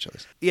 Yeah, it was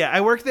Chili's. Yeah,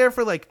 I worked there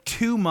for like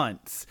 2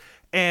 months.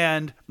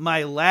 And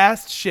my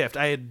last shift,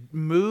 I had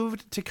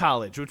moved to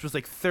college, which was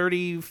like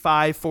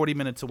 35, 40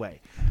 minutes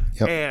away.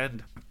 Yep.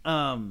 And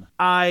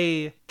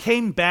I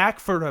came back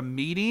for a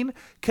meeting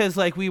because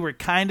like we were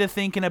kind of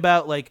thinking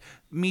about like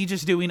me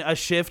just doing a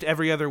shift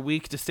every other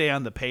week to stay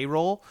on the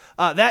payroll.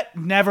 That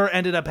never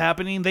ended up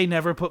happening. They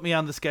never put me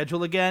on the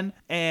schedule again.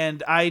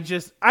 And I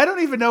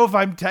don't even know if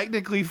I'm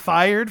technically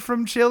fired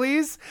from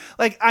Chili's.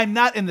 Like I'm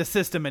not in the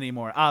system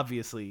anymore,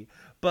 obviously.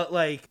 But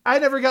like I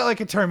never got like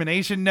a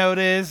termination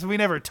notice. We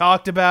never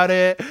talked about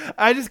it.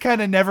 I just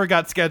kind of never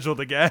got scheduled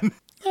again.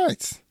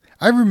 Nice.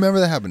 I remember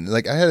that happened.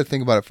 Like I had to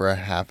think about it for a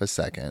half a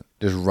second.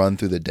 Just run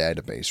through the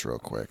database real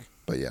quick.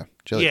 But yeah,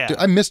 Chili's. Yeah. Dude,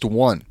 I missed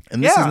one.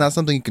 And this Yeah. is not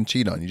something you can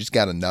cheat on. You just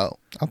got to know.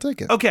 I'll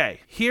take it. Okay,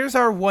 here's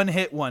our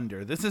one-hit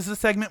wonder. This is a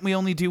segment we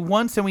only do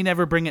once and we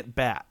never bring it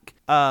back.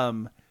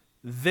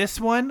 This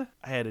one,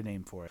 I had a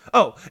name for it.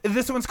 Oh,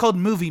 this one's called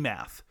Movie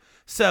Math.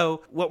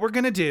 So what we're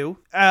going to do,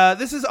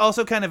 this is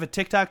also kind of a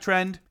TikTok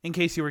trend, in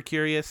case you were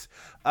curious.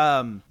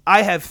 I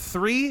have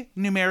 3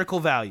 numerical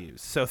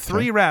values, so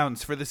 3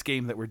 rounds for this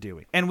game that we're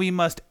doing. And we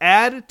must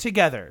add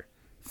together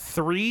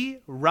 3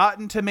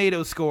 Rotten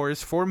Tomato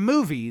scores for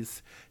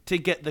movies to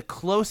get the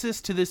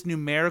closest to this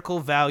numerical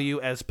value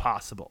as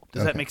possible.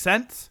 Does that make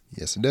sense?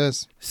 Yes, it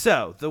does.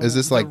 So, Is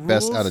this like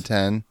best rules- out of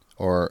 10?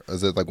 Or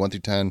is it like 1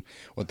 through 10,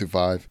 1 through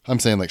 5? I'm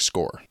saying like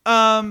score.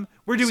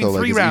 We're doing So like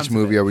 3 is rounds. each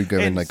movie, of it. are we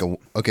giving like a,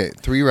 okay,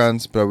 3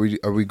 rounds, but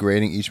are we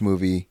grading each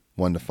movie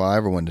 1 to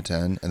 5 or 1 to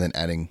 10 and then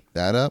adding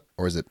that up?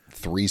 Or is it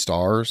 3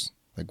 stars?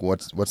 Like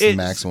what's the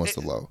max and what's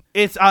the low?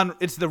 It's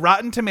the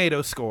Rotten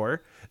Tomato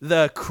score,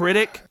 the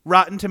critic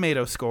Rotten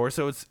Tomato score,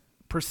 so it's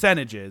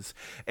percentages,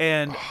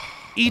 and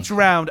each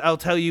round I'll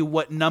tell you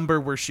what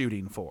number we're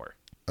shooting for.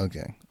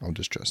 Okay, I'll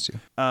just trust you.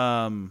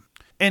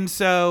 And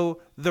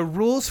so the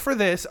rules for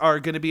this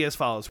are going to be as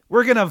follows.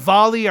 We're going to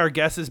volley our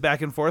guesses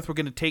back and forth. We're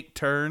going to take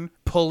turn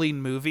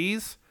pulling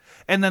movies,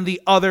 and then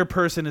the other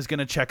person is going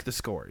to check the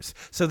scores.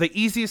 So the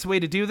easiest way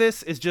to do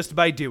this is just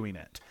by doing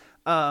it.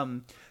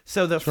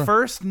 So the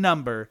first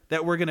number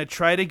that we're going to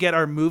try to get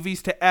our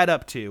movies to add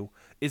up to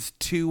is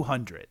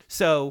 200.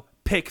 So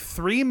pick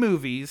 3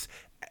 movies,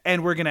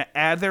 and we're going to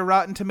add their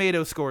Rotten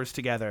Tomato scores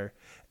together,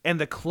 and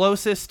the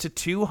closest to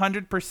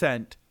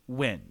 200%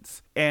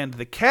 wins. And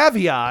the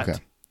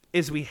caveat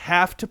is we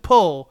have to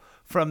pull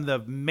from the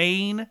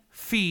main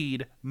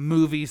feed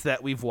movies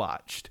that we've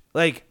watched.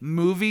 Like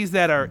movies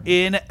that are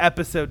in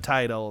episode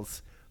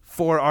titles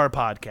for our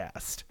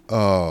podcast.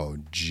 Oh,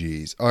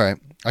 geez. All right.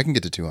 I can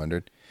get to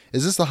 200.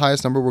 Is this the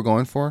highest number we're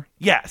going for?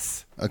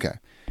 Yes. Okay.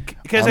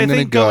 Because I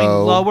think going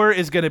lower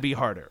is going to be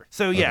harder.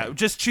 So, yeah,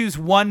 just choose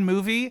one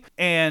movie,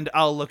 and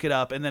I'll look it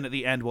up, and then at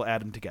the end, we'll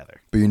add them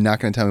together. But you're not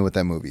going to tell me what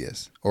that movie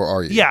is, or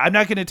are you? Yeah, I'm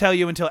not going to tell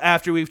you until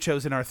after we've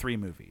chosen our 3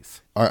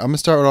 movies. All right, I'm going to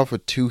start off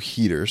with 2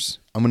 heaters.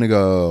 I'm going to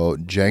go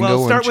Django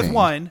Well, start Unchained. with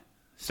one.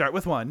 Start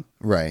with one.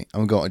 Right.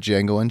 I'm going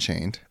Django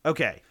Unchained.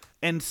 Okay.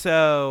 And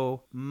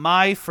so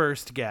my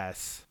first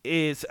guess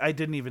is, I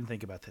didn't even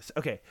think about this.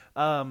 Okay.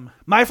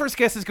 My first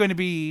guess is going to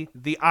be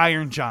The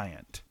Iron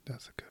Giant.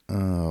 That's a good.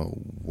 Oh,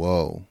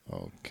 whoa.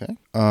 Okay.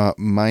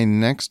 My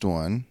next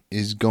one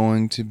is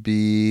going to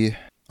be,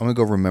 I'm going to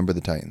go Remember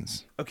the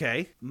Titans.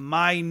 Okay.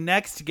 My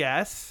next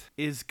guess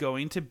is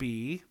going to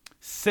be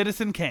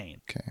Citizen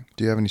Kane. Okay.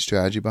 Do you have any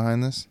strategy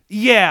behind this?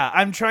 Yeah,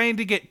 I'm trying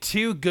to get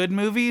 2 good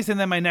movies, and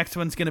then my next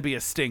one's going to be a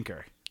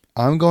stinker.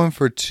 I'm going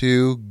for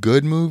 2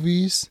 good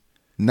movies,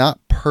 not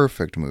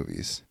perfect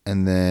movies.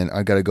 And then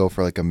I got to go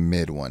for like a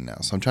mid one now.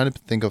 So I'm trying to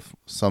think of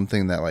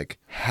something that like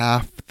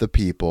half the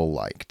people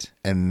liked.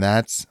 And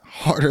that's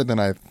harder than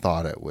I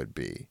thought it would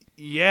be.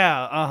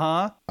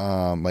 Yeah,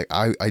 Like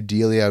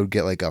ideally I would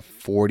get like a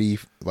 40,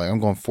 like I'm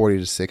going 40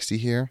 to 60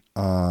 here.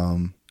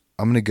 I'm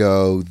going to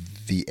go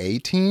The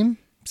A-Team.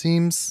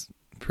 Seems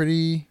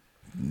pretty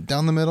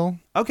down the middle.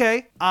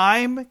 Okay,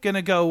 I'm going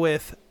to go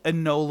with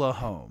Enola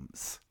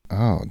Holmes.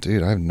 Oh,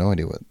 dude, I have no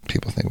idea what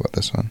people think about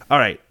this one. All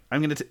right,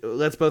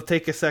 let's both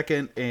take a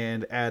second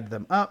and add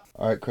them up.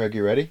 All right, Craig,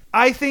 you ready?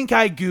 I think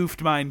I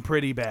goofed mine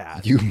pretty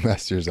bad. You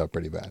messed yours up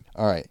pretty bad.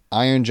 All right,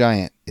 Iron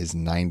Giant is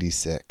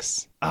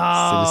 96.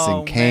 Oh,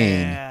 Citizen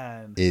Kane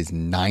man. is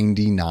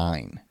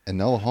 99.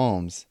 Enola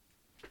Holmes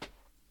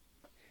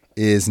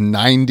is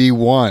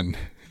 91.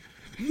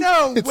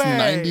 No It's way.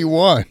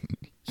 91.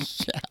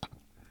 Yeah.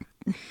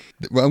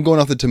 Well, I'm going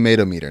off the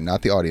tomato meter,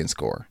 not the audience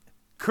score.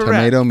 Correct.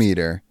 Tomato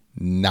meter,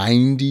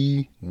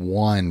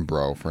 91,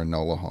 bro, for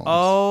Enola Holmes.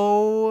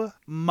 Oh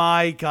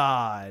my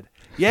God.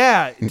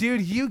 Yeah,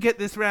 dude, you get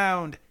this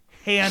round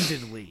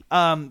handedly.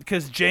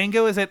 Because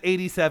Django is at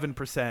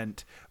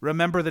 87%.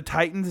 Remember the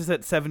Titans is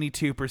at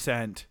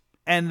 72%.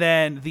 And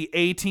then the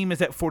A-Team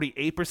is at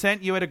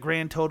 48%. You had a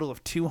grand total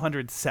of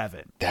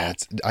 207.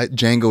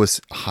 Django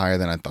was higher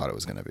than I thought it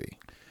was going to be.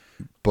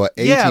 But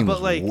A-Team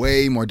was like,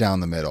 way more down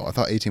the middle. I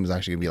thought A-Team was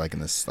actually going to be like in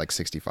this like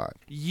 65.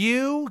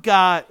 You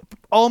got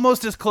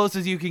almost as close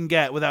as you can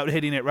get without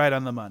hitting it right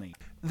on the money.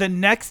 The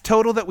next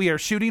total that we are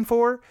shooting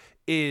for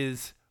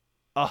is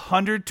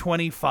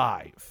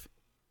 125.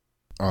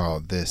 Oh,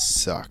 this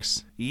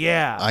sucks.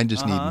 Yeah. I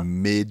just need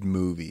mid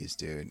movies,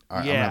 dude. All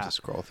right, I'm going to have to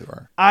scroll through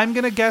our... I'm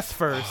going to guess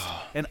first,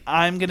 and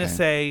I'm going to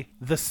say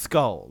The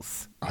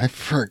Skulls. I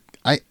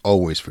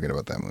always forget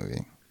about that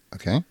movie.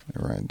 Okay, let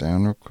me write it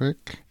down real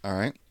quick. All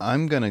right,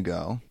 I'm going to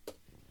go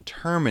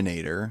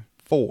Terminator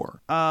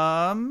 4.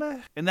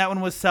 And that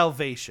one was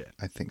Salvation.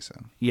 I think so.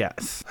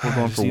 Yes. We're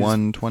going for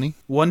 120?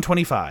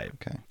 125.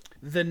 Okay.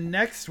 The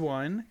next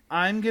one,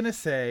 I'm going to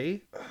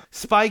say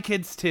Spy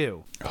Kids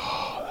 2.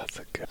 Oh, that's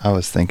a good... I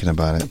was thinking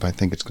about it, but I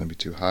think it's going to be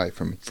too high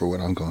for what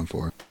I'm going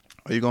for.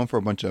 Are you going for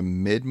a bunch of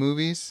mid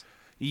movies?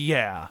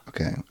 Yeah.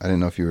 Okay, I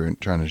didn't know if you were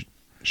trying to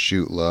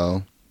shoot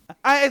low.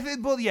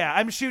 Well, yeah,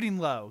 I'm shooting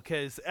low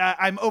because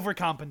I'm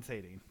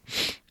overcompensating.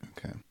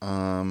 Okay.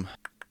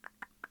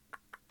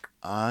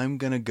 I'm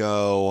going to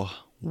go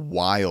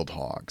Wild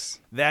Hogs.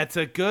 That's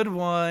a good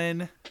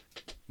one.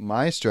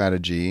 My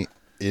strategy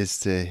is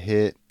to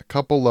hit a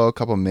couple low, a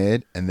couple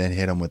mid, and then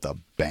hit them with a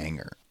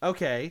banger.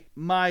 Okay.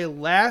 My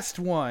last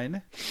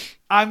one,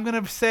 I'm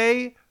going to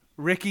say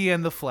Ricky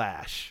and the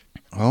Flash.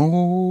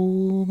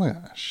 Oh my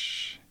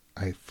gosh.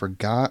 I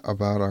forgot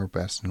about our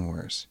best and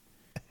worst.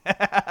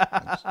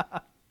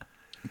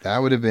 That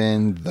would have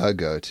been the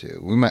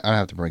go-to. I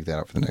have to break that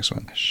out for the next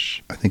one.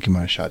 I think you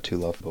might have shot too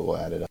low, but we'll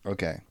add it up.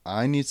 Okay.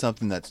 I need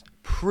something that's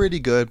pretty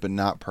good, but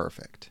not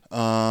perfect.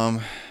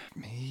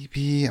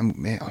 Maybe I'm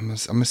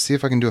gonna see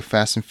if I can do a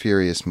Fast and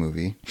Furious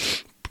movie.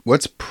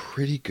 What's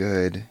pretty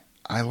good?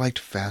 I liked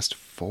Fast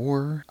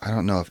 4. I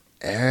don't know if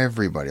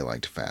everybody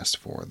liked Fast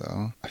 4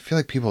 though. I feel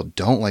like people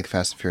don't like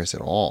Fast and Furious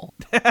at all.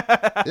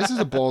 This is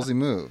a ballsy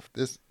move.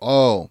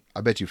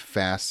 I bet you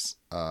Fast.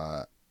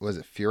 Was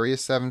it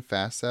Furious 7?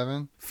 Fast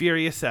 7?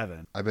 Furious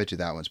 7. I bet you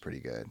that one's pretty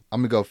good.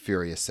 I'm gonna go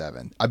Furious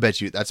 7. I bet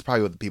you that's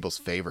probably what the people's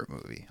favorite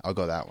movie. I'll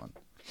go that one.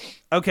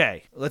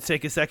 Okay, let's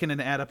take a second and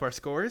add up our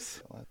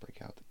scores. Let's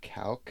break out the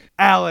calc.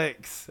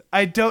 Alex,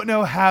 I don't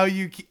know how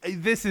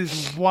this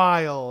is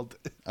wild.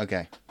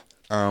 Okay.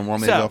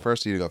 Want me to go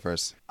first or you to go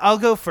first? I'll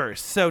go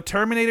first. So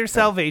Terminator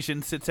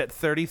Salvation sits at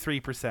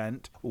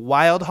 33%,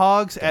 Wild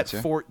Hogs at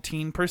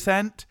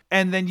 14%,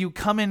 and then you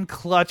come in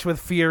clutch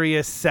with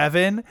Furious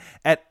 7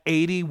 at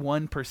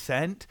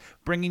 81%,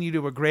 bringing you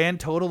to a grand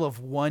total of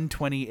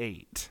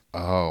 128.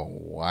 Oh,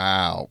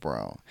 wow,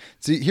 bro.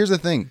 See, here's the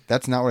thing.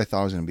 That's not what I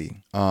thought it was going to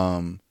be.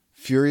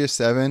 Furious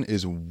 7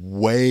 is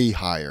way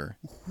higher.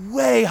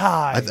 Way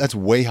high. That's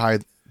way high.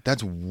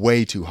 That's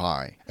way too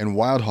high. And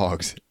Wild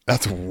Hogs,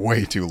 that's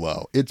way too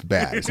low. It's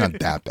bad. It's not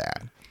that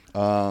bad.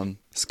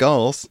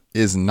 Skulls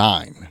is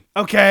 9.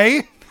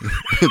 Okay.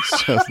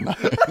 It's just 9.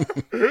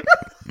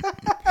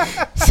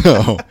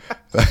 So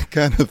that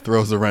kind of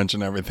throws a wrench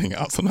in everything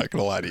else. I'm not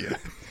going to lie to you.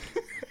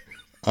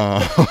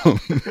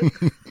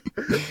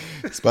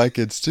 Spy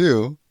Kids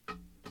 2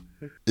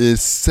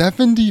 is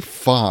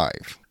 75.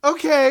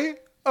 Okay.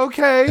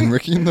 And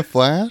Ricky and the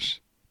Flash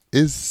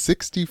is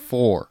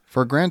 64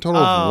 for a grand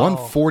total of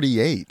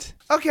 148.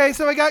 Okay,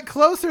 so I got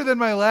closer than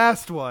my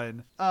last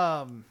one.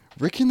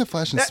 Ricky and the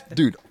Flash,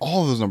 dude,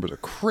 all of those numbers are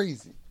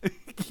crazy.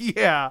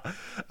 Yeah.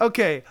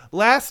 Okay,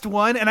 last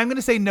one, and I'm going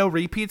to say no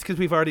repeats because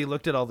we've already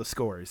looked at all the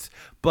scores.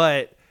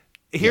 But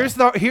here's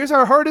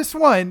our hardest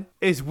one,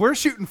 is we're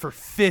shooting for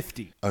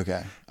 50.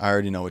 Okay, I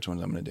already know which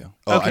ones I'm going to do.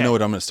 Oh, okay. I know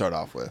what I'm going to start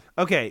off with.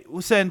 Okay,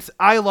 well, since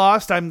I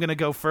lost, I'm going to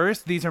go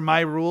first. These are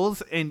my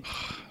rules, and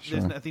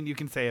there's nothing you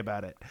can say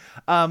about it.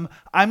 I'm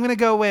going to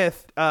go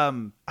with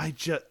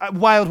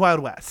Wild Wild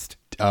West.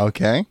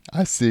 Okay,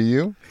 I see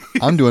you.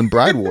 I'm doing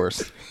Bride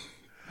Wars.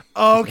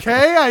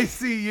 Okay, I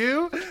see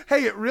you.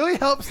 Hey, it really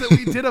helps that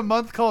we did a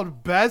month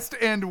called Best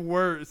and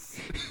Worst.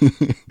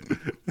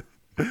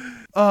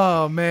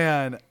 Oh,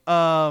 man.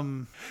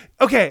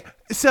 Okay,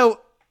 so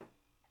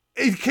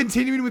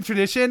continuing with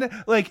tradition,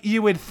 like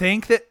you would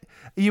think that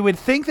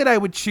I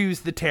would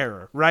choose The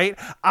Terror, right?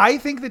 I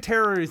think The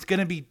Terror is going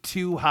to be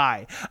too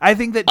high. I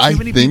think that too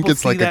many people see that movie. I think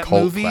it's like a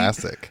cult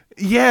classic.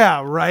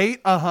 Yeah, right?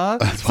 Uh-huh.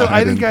 So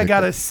I think I got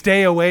to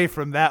stay away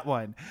from that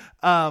one.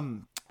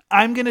 I'm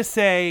going to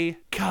say,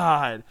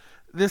 God,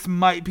 this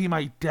might be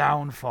my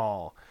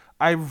downfall.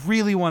 I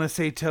really want to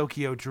say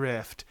Tokyo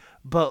Drift,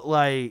 but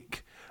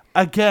like,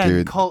 again,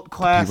 dude, cult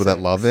classic. People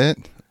that love it,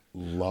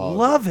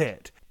 love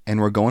it. And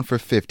we're going for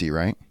 50,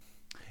 right?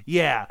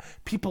 Yeah.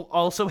 People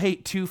also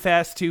hate Too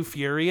Fast, Too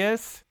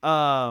Furious.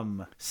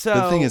 So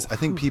the thing is, I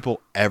think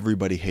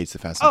everybody hates the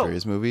Fast and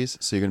Furious movies,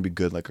 so you're going to be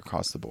good like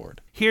across the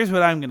board. Here's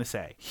what I'm going to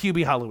say.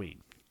 Hubie Halloween.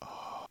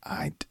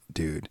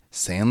 Dude,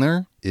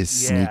 Sandler is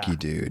sneaky,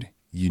 dude.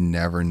 You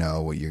never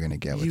know what you're going to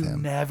get with him.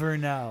 You never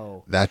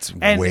know. That's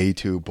way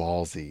too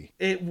ballsy.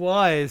 It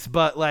was,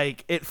 but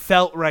like it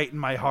felt right in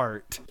my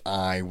heart.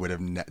 I would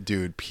have...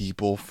 Dude,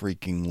 people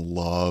freaking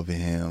love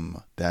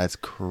him. That's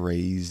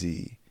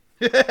crazy.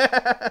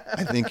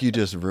 I think you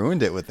just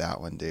ruined it with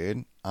that one,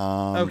 dude.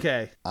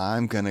 Okay.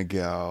 I'm going to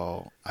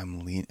go...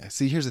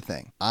 See, here's the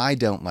thing. I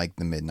don't like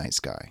The Midnight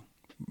Sky.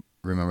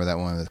 Remember that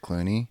one with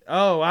Clooney?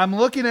 Oh, I'm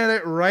looking at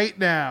it right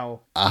now.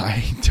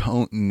 I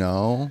don't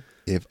know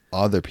if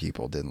other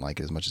people didn't like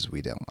it as much as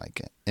we didn't like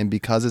it. And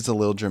because it's a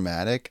little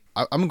dramatic,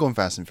 I'm going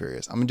Fast and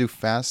Furious. I'm going to do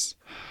Fast.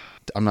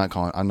 I'm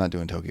not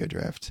doing Tokyo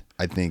Drift.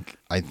 I think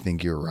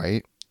you're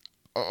right.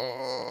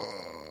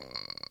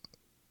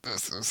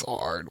 This is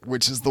hard.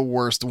 Which is the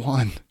worst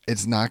one?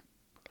 It's not...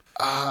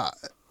 I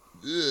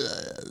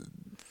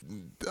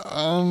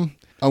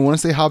want to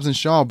say Hobbs and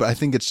Shaw, but I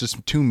think it's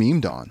just too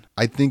memed on.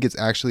 I think it's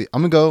actually...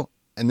 I'm going to go...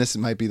 And this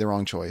might be the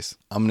wrong choice.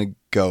 I'm going to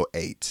go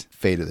 8.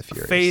 Fate of the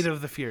Furious. Fate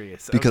of the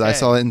Furious. Okay. Because I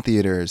saw it in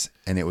theaters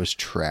and it was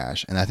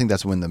trash. And I think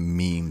that's when the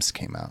memes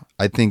came out.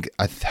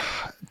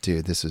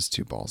 Dude, this was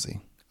too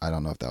ballsy. I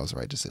don't know if that was the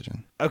right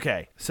decision.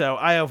 Okay. So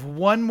I have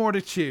one more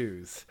to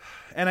choose.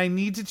 And I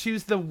need to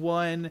choose the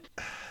one...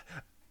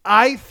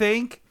 I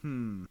think...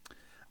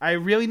 I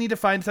really need to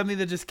find something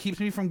that just keeps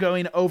me from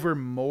going over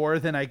more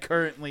than I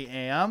currently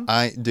am.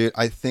 I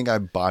think I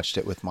botched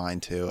it with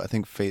mine too. I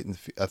think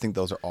I think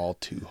those are all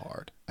too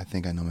hard. I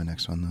think I know my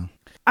next one though.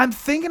 I'm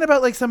thinking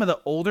about like some of the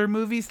older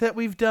movies that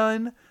we've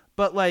done,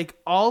 but like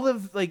all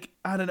of like,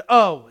 I don't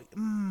know.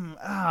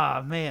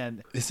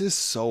 Man. This is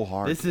so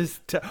hard. This is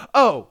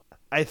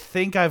I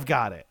think I've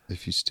got it.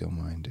 If you still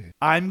mind, dude.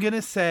 I'm going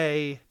to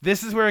say,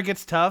 this is where it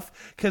gets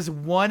tough, because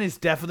one is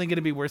definitely going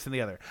to be worse than the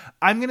other.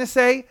 I'm going to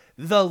say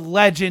The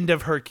Legend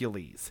of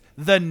Hercules,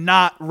 the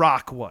not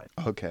rock one.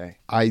 Okay.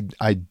 I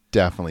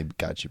definitely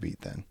got you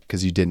beat then,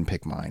 because you didn't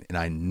pick mine. And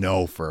I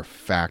know for a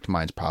fact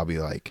mine's probably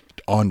like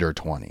under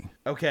 20.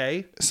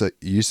 Okay. So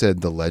you said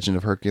The Legend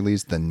of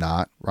Hercules, the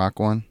not rock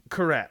one?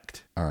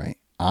 Correct. All right.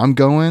 I'm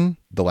going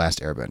The Last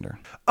Airbender.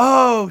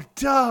 Oh,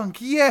 Dunk.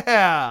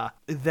 Yeah.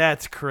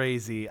 That's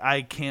crazy.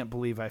 I can't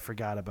believe I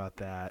forgot about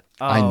that.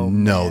 Oh, I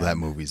know man. That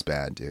movie's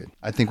bad, dude.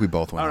 I think we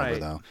both went over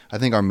though. I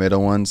think our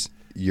middle ones,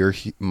 your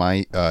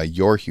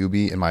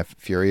Hubie and my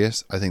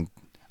Furious, I think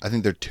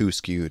they're too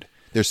skewed.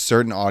 There's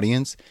certain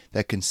audience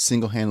that can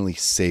single-handedly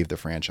save the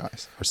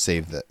franchise or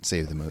save the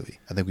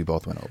movie. I think we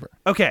both went over.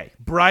 Okay.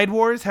 Bride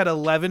Wars had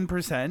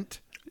 11%.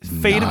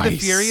 Fate of the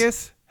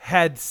Furious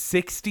had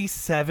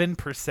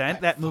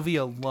 67%. That movie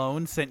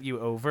alone sent you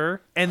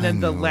over. And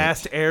then The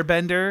Last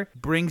Airbender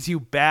brings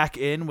you back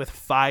in with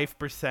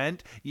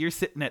 5%. You're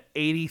sitting at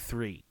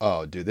 83.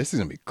 Oh, dude, this is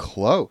going to be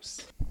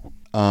close.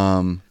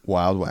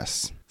 Wild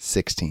West,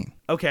 16.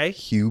 Okay.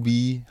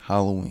 Hubie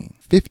Halloween,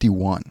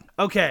 51.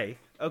 Okay.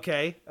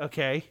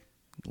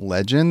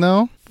 Legend,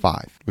 though,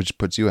 5, which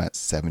puts you at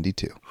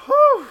 72.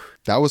 Whew.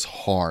 That was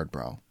hard,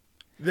 bro.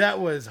 That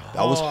was hard.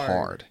 That was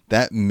hard.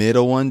 That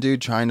middle one,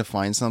 dude, trying to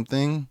find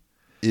something,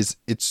 it's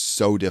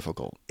so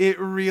difficult. It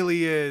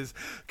really is.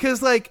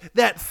 Because, like,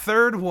 that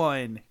third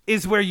one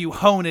is where you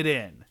hone it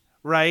in,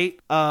 right?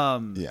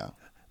 Yeah.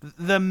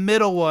 The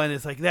middle one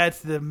is, like, that's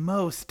the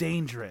most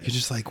dangerous. You're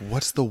just like,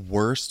 what's the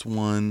worst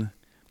one?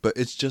 But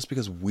it's just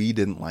because we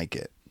didn't like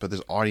it. But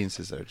there's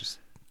audiences that are just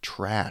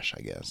trash,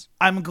 I guess.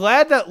 I'm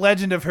glad that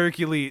Legend of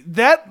Hercules,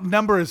 that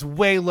number is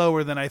way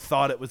lower than I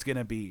thought it was going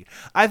to be.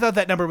 I thought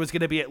that number was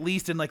going to be at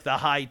least in like the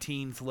high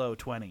teens, low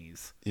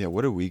 20s. Yeah,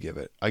 what did we give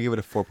it? I gave it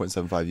a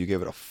 4.75. You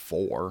gave it a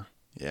 4.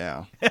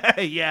 Yeah.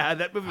 Yeah,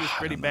 that movie was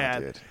pretty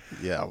bad. Dude.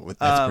 Yeah,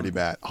 that's pretty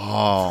bad.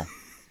 Oh,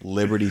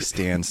 Liberty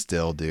Stands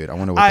Still, dude. I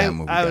wonder what that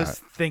movie got. I was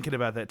thinking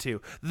about that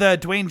too. The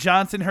Dwayne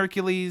Johnson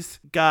Hercules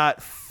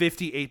got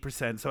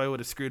 58%, so I would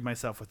have screwed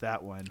myself with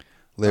that one.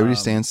 Liberty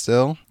Stands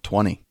Still,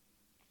 20.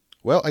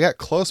 Well, I got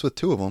close with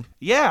 2 of them.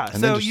 Yeah,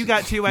 so you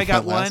got 2, I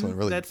got 1.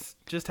 Really... That's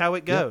just how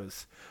it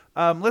goes.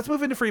 Yep. Let's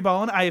move into free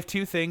balling. I have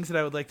 2 things that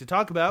I would like to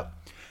talk about.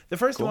 The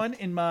first one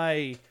in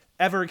my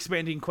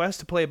ever-expanding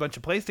quest to play a bunch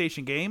of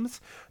PlayStation games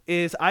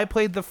is I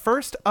played the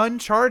first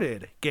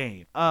Uncharted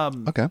game.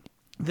 Okay.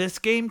 This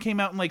game came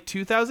out in like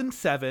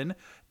 2007.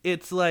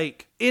 It's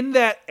like in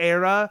that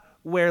era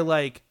where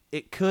like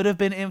it could have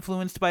been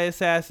influenced by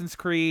Assassin's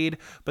Creed,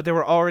 but there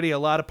were already a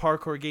lot of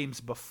parkour games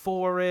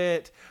before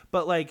it.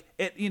 But like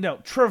it,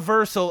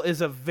 traversal is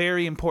a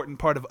very important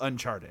part of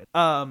Uncharted.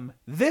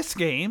 This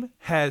game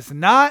has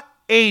not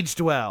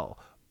aged well.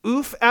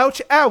 Oof, ouch,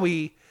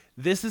 owie.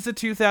 This is a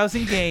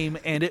 2000 game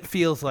and it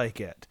feels like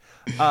it.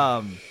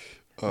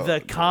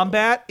 The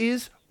combat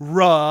is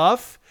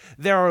rough.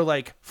 There are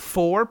like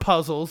 4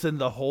 puzzles in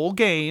the whole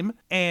game,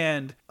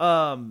 and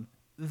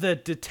the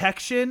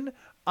detection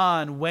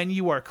on when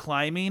you are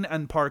climbing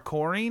and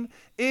parkouring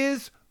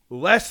is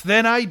less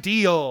than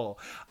ideal.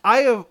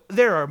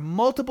 There are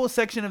multiple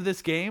sections of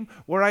this game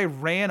where I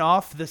ran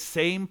off the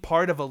same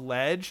part of a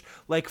ledge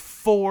like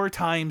 4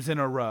 times in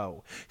a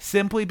row,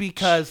 simply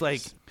because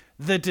like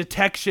the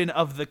detection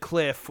of the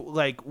cliff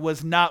like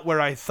was not where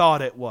I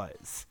thought it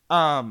was.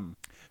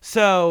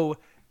 So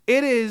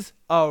it is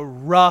a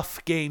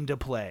rough game to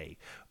play.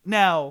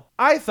 Now,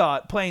 I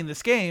thought playing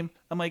this game,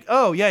 I'm like,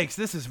 oh, yikes,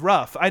 this is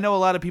rough. I know a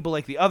lot of people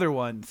like the other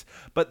ones,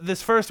 but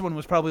this first one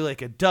was probably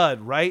like a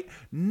dud, right?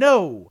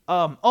 No.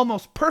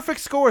 Almost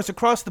perfect scores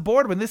across the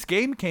board when this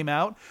game came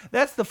out.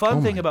 That's the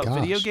fun thing about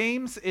video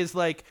games is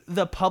like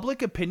the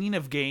public opinion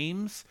of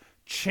games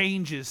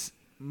changes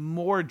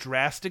more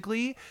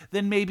drastically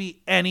than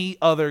maybe any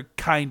other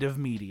kind of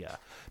media.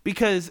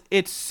 Because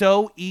it's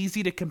so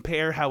easy to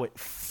compare how it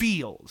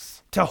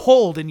feels to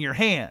hold in your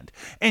hand.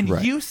 And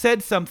you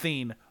said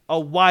something a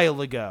while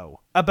ago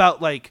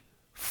about like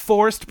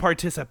forced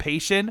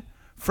participation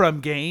from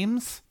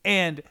games.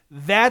 And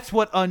that's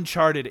what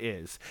Uncharted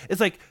is.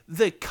 It's like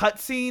the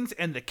cutscenes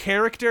and the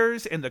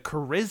characters and the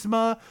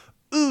charisma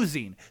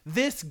oozing.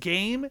 This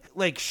game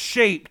like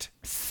shaped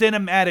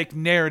cinematic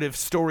narrative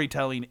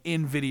storytelling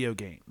in video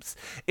games.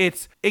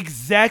 It's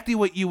exactly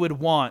what you would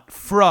want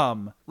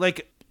from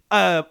like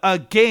a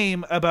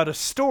game about a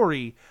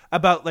story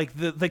about like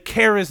the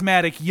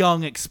charismatic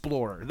young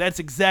explorer. That's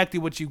exactly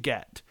what you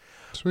get.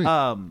 Sweet.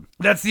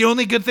 That's the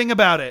only good thing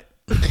about it.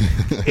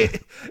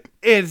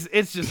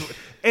 It's just,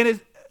 and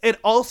it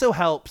also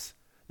helps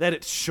that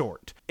it's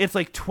short. It's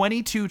like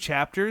 22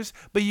 chapters,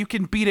 but you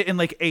can beat it in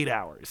like 8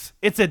 hours.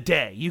 It's a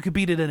day. You could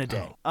beat it in a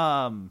day.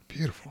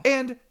 Beautiful.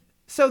 And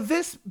so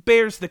this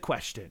bears the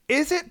question.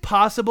 Is it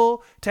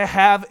possible to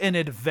have an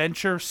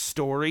adventure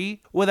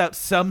story without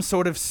some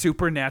sort of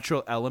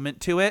supernatural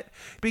element to it?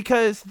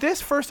 Because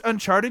this first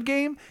Uncharted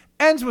game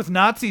ends with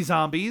Nazi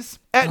zombies.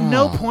 At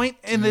no point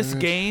in this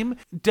game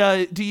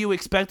do you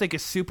expect like a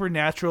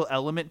supernatural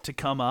element to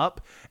come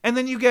up, and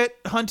then you get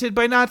hunted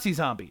by Nazi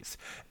zombies.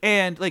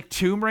 And like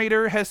Tomb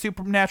Raider has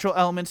supernatural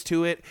elements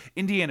to it.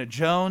 Indiana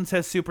Jones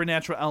has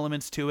supernatural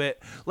elements to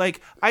it.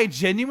 Like I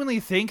genuinely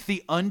think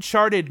the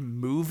Uncharted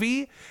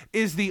movie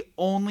is the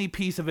only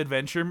piece of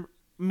adventure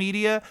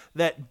media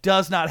that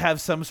does not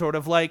have some sort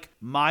of like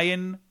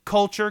Mayan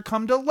culture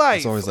come to life.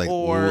 It's always like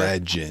or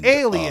legend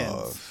aliens.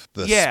 Of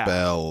the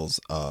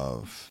spells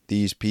of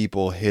these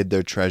people hid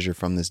their treasure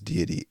from this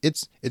deity.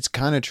 It's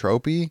kind of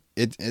tropey.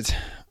 It's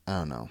I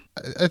don't know.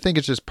 I think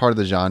it's just part of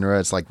the genre.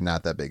 It's like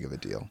not that big of a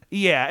deal.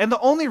 Yeah, and the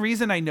only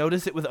reason I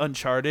notice it with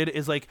Uncharted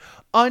is like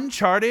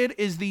Uncharted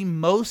is the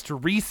most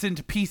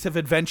recent piece of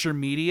adventure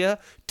media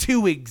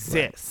to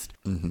exist.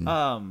 Right.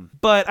 Mm-hmm.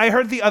 But I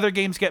heard the other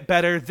games get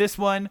better. This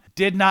one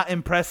did not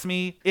impress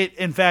me. It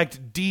in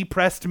fact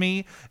depressed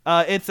me.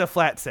 It's a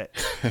flat sit.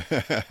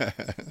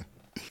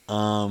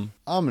 I'm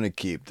going to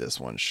keep this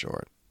one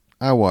short.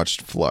 I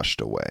watched Flushed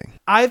Away.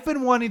 I've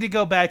been wanting to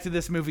go back to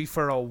this movie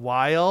for a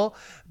while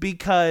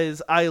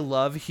because I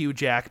love Hugh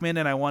Jackman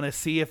and I want to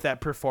see if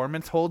that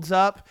performance holds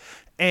up.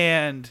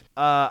 And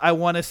I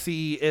want to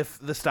see if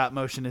the stop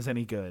motion is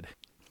any good.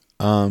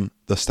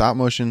 The stop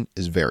motion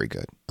is very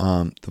good.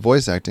 The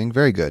voice acting,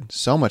 very good.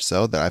 So much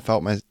so that I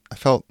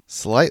felt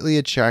slightly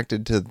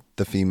attracted to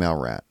the female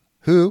rat,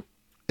 who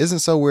isn't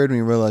so weird when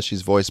you realize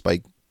she's voiced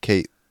by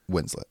Kate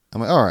Winslet. I'm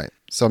like, all right.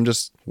 So I'm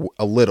just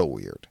a little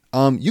weird.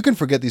 You can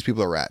forget these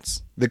people are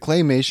rats. The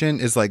claymation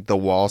is like the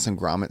Wallace and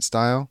Gromit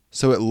style.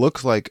 So it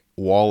looks like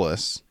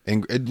Wallace,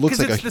 and it looks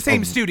like it's the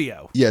same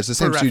studio. Yeah, it's the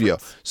same studio.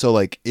 Reference. So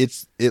like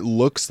it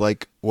looks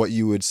like what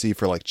you would see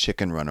for like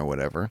Chicken Run or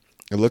whatever.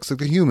 It looks like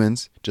the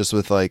humans, just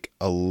with like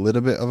a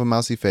little bit of a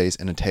mousy face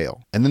and a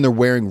tail. And then they're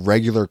wearing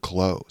regular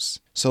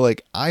clothes. So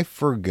like I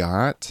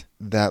forgot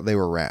that they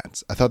were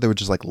rats. I thought they were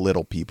just like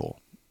little people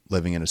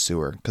living in a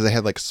sewer because they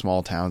had like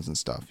small towns and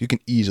stuff. You can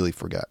easily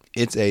forget.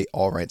 It's a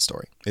all right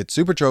story. It's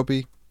super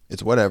tropey.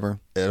 It's whatever.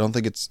 I don't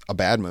think it's a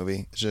bad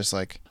movie. It's just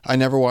like I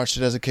never watched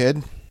it as a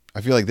kid.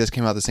 I feel like this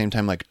came out the same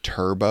time like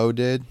Turbo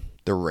did.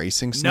 The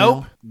racing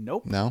snail?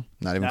 Nope. No?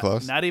 Not even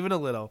close? Not even a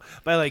little.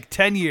 By like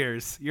 10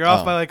 years. You're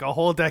off by like a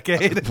whole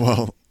decade.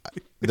 Well,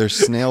 there's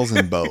snails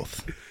in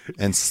both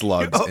and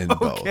slugs in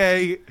both.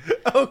 Okay.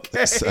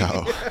 So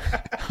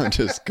I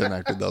just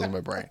connected those in my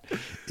brain.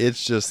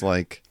 It's just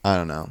like, I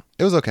don't know.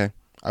 It was okay.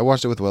 I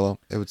watched it with Willow.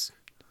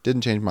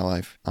 Didn't change my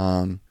life.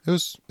 It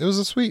was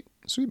a sweet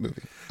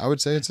movie. I would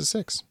say it's a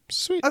 6.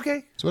 Sweet.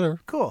 Okay. It's whatever.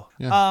 Cool.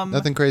 Yeah.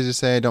 Nothing crazy to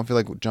say. I don't feel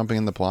like jumping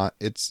in the plot.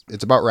 It's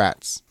about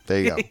rats. There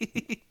you go.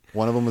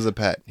 One of them was a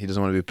pet. He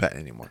doesn't want to be a pet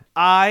anymore.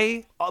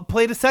 I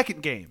played a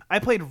second game. I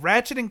played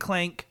Ratchet and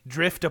Clank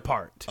Drift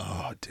Apart.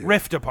 Oh, dude.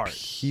 Rift Apart.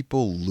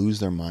 People lose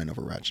their mind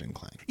over Ratchet and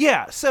Clank.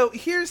 Yeah, so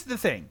here's the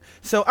thing.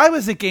 So I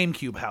was a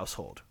GameCube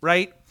household,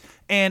 right?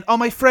 And all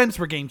my friends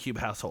were GameCube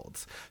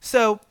households.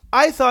 So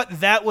I thought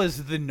that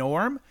was the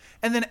norm.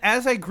 And then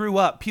as I grew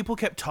up, people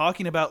kept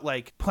talking about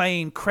like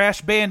playing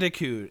Crash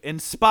Bandicoot and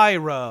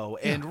Spyro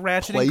and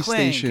Ratchet and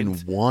Clank.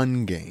 PlayStation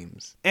 1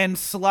 games. And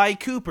Sly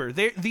Cooper.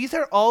 These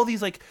are all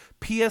these like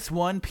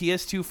PS1,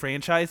 PS2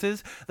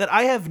 franchises that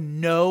I have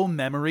no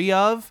memory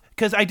of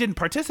because I didn't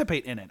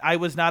participate in it. I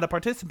was not a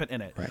participant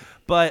in it. Right.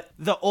 But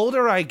the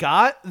older I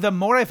got, the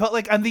more I felt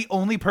like I'm the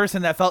only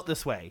person that felt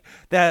this way.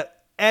 That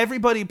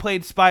everybody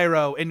played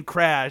Spyro and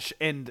Crash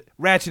and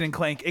Ratchet and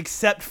Clank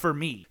except for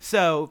me.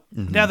 So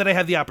now that I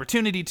have the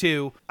opportunity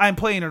to, I'm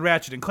playing a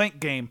Ratchet and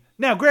Clank game.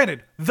 Now,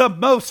 granted, the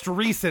most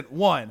recent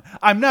one.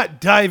 I'm not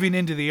diving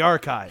into the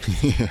archive.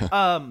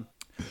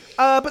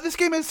 But this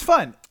game is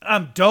fun.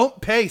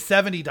 Don't pay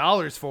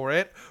 $70 for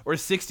it or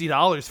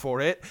 $60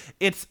 for it.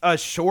 It's a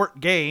short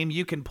game.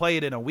 You can play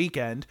it in a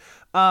weekend.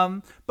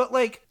 But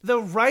like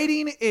the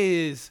writing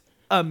is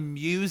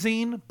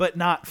amusing but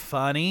not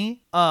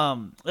funny.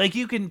 Like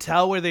you can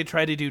tell where they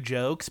try to do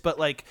jokes, but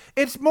like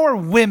it's more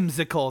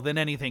whimsical than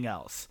anything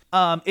else.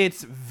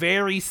 It's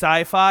very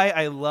sci-fi.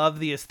 I love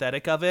the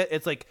aesthetic of it.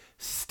 It's like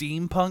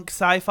steampunk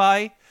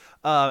sci-fi,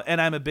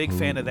 and I'm a big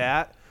fan of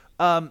that.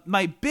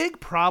 My big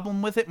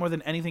problem with it more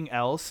than anything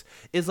else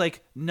is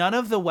like none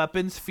of the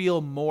weapons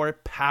feel more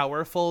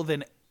powerful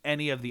than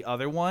any of the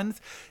other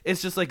ones.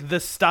 It's just like the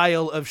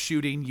style of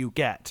shooting you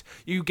get.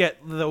 You get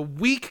the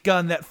weak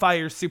gun that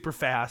fires super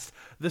fast,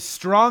 the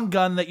strong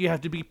gun that you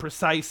have to be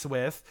precise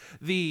with,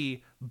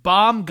 the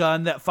bomb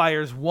gun that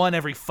fires one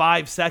every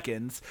 5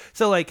 seconds.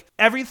 So like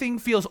everything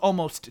feels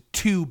almost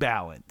too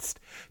balanced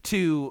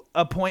to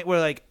a point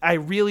where like I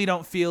really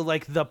don't feel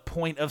like the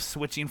point of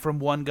switching from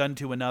one gun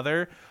to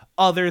another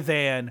other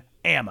than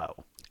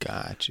ammo.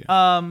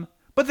 Gotcha.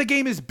 But the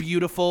game is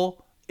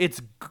beautiful. It's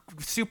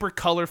super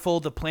colorful.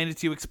 The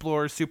planets you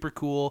explore are super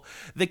cool.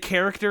 The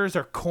characters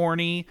are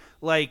corny.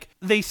 Like,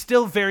 they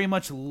still very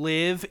much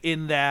live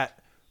in that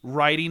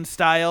writing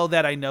style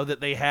that I know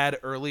that they had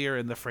earlier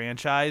in the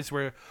franchise,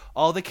 where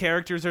all the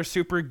characters are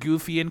super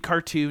goofy and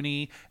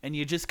cartoony, and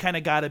you just kind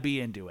of got to be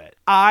into it.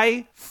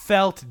 I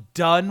felt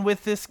done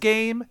with this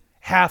game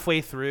halfway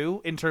through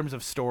in terms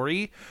of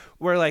story,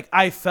 where like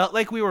I felt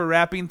like we were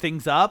wrapping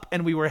things up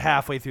and we were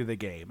halfway through the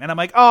game, and I'm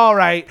like, all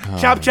right,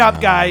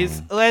 chop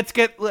guys, let's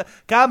get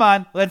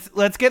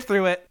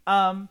through it.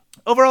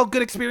 Overall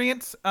good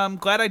experience.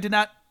 Glad I did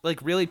not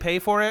like really pay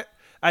for it.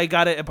 I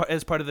got it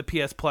as part of the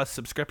PS Plus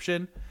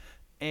subscription,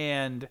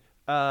 and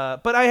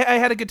but I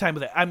had a good time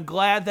with it. I'm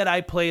glad that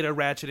I played a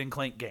Ratchet and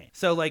Clank game.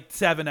 So like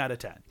 7 out of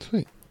 10.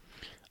 Sweet.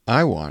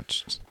 I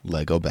watched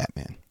Lego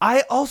Batman.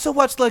 I also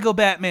watched Lego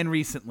Batman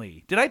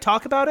recently. Did I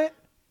talk about it?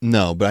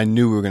 No, but I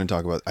knew we were going to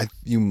talk about it.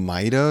 You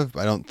might have.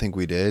 I don't think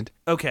we did.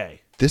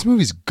 Okay. This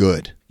movie's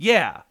good.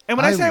 Yeah. And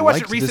when I say I watched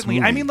it liked this recently,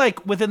 I movie. mean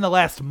like within the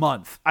last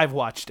month I've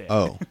watched it.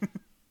 Oh,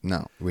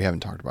 no, we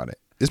haven't talked about it.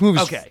 This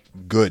movie's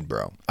good,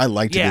 bro. I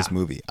liked this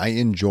movie. I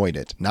enjoyed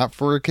it. Not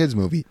for a kid's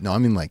movie. No, I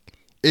mean like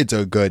it's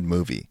a good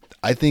movie.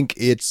 I think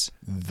it's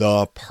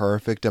the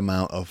perfect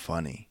amount of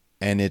funny.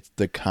 And it's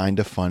the kind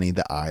of funny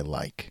that I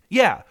like.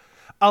 Yeah.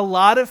 a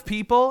lot of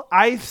people,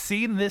 I've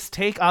seen this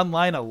take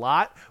online a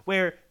lot,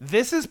 where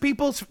this is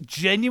people's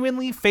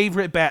genuinely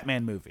favorite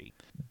Batman movie.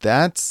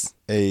 That's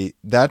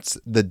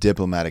the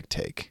diplomatic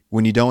take.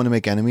 When you don't want to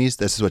make enemies,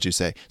 this is what you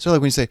say. So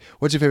like when you say,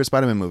 what's your favorite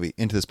Spider-Man movie?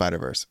 Into the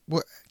Spider-Verse.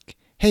 What?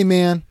 Hey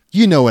man,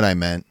 you know what I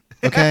meant,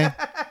 okay?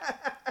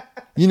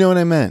 You know what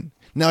I meant.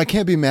 Now I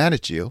can't be mad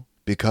at you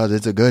because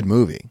it's a good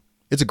movie.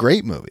 It's a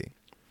great movie.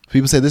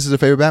 People say this is their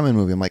favorite Batman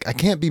movie. I'm like, I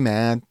can't be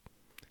mad,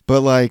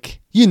 but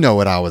like, you know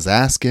what I was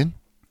asking,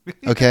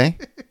 okay?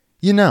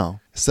 You know.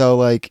 So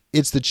like,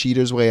 it's the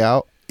cheater's way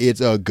out.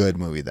 It's a good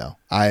movie though.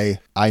 I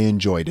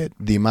enjoyed it.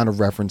 The amount of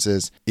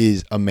references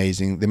is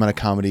amazing. The amount of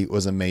comedy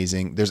was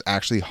amazing. There's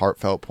actually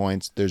heartfelt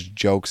points. There's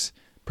jokes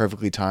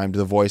perfectly timed.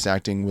 The voice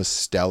acting was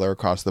stellar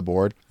across the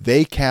board.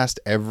 They cast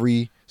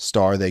every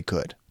star they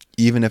could,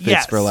 even if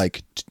it's for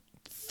like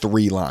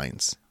 3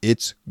 lines.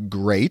 It's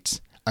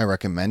great. I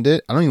recommend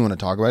it. I don't even want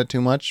to talk about it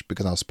too much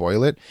because I'll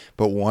spoil it.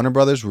 But Warner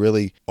Brothers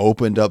really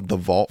opened up the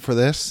vault for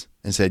this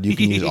and said you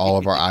can use all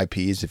of our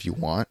IPs if you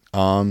want.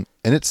 And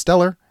it's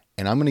stellar.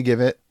 And I'm going to give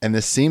it, and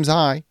this seems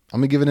high, I'm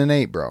going to give it an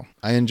 8, bro.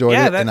 I enjoyed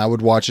it, and I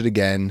would watch it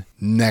again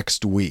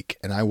next week.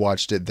 And I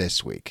watched it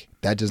this week.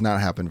 That does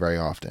not happen very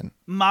often.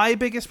 My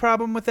biggest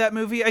problem with that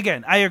movie,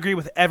 again, I agree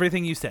with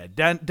everything you said,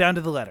 down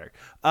to the letter.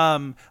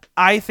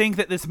 I think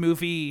that this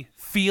movie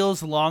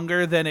feels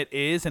longer than it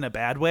is in a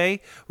bad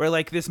way, where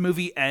like this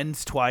movie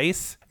ends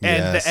twice,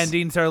 and the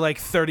endings are like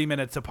 30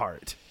 minutes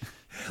apart.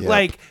 Yep.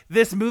 Like,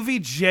 this movie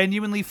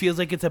genuinely feels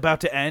like it's about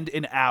to end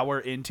an hour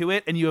into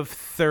it, and you have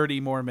 30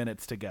 more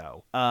minutes to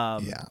go.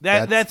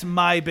 That's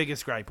my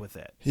biggest gripe with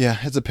it. Yeah,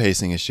 it's a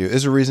pacing issue.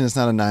 There's a reason it's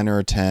not a 9 or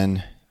a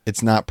 10.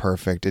 It's not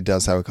perfect. It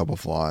does have a couple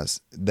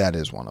flaws. That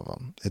is one of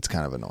them. It's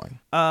kind of annoying.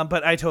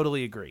 But I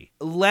totally agree.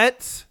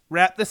 Let's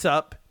wrap this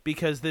up,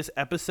 because this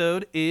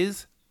episode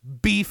is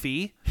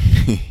beefy.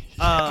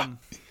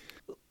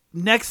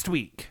 Next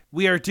week,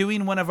 we are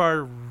doing one of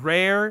our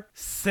rare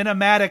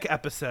cinematic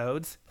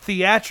episodes,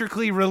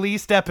 theatrically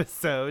released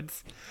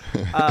episodes.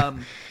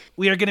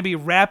 We are going to be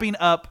wrapping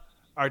up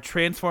our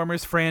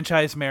Transformers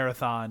franchise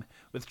marathon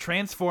with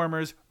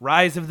Transformers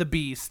Rise of the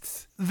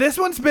Beasts. This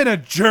one's been a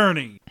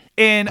journey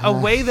in a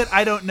way that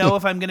I don't know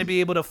if I'm going to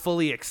be able to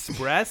fully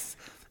express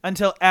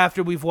until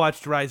after we've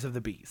watched Rise of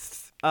the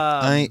Beasts.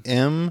 I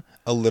am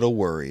a little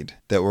worried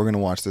that we're going to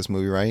watch this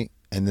movie, right?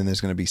 And then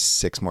there's going to be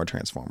 6 more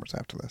Transformers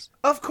after this.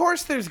 Of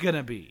course there's going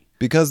to be.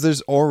 Because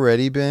there's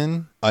already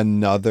been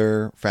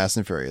another Fast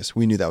and Furious.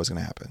 We knew that was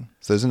going to happen.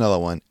 So there's another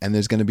one, and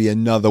there's going to be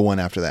another one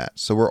after that.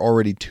 So we're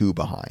already 2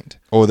 behind.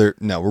 We're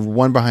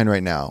 1 behind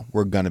right now.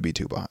 We're going to be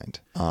 2 behind.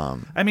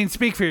 I mean,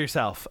 speak for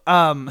yourself.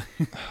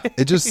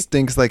 It just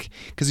stinks, like,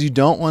 because you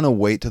don't want to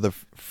wait till the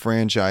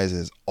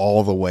franchises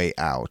all the way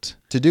out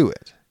to do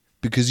it.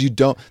 Because you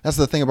don't, that's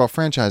the thing about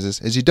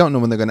franchises, is you don't know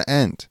when they're going to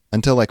end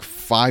until like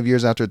 5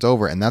 years after it's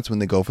over. And that's when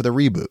they go for the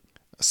reboot.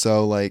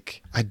 So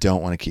like, I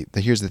don't want to keep,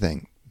 here's the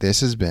thing.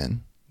 This has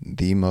been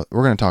we're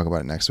going to talk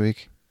about it next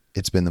week.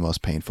 It's been the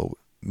most painful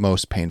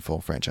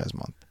franchise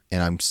month.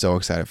 And I'm so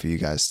excited for you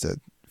guys to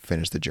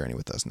finish the journey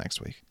with us next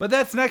week. But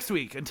that's next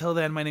week. Until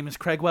then, my name is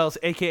Craig Wells,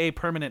 a.k.a.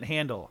 Permanent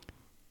Handle.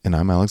 And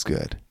I'm Alex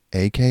Good,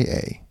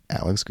 a.k.a.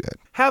 Alex Good.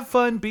 Have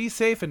fun, be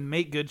safe, and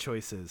make good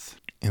choices.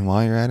 And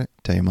while you're at it,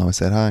 tell your mama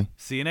said hi.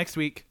 See you next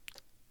week.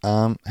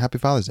 Happy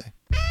Father's Day.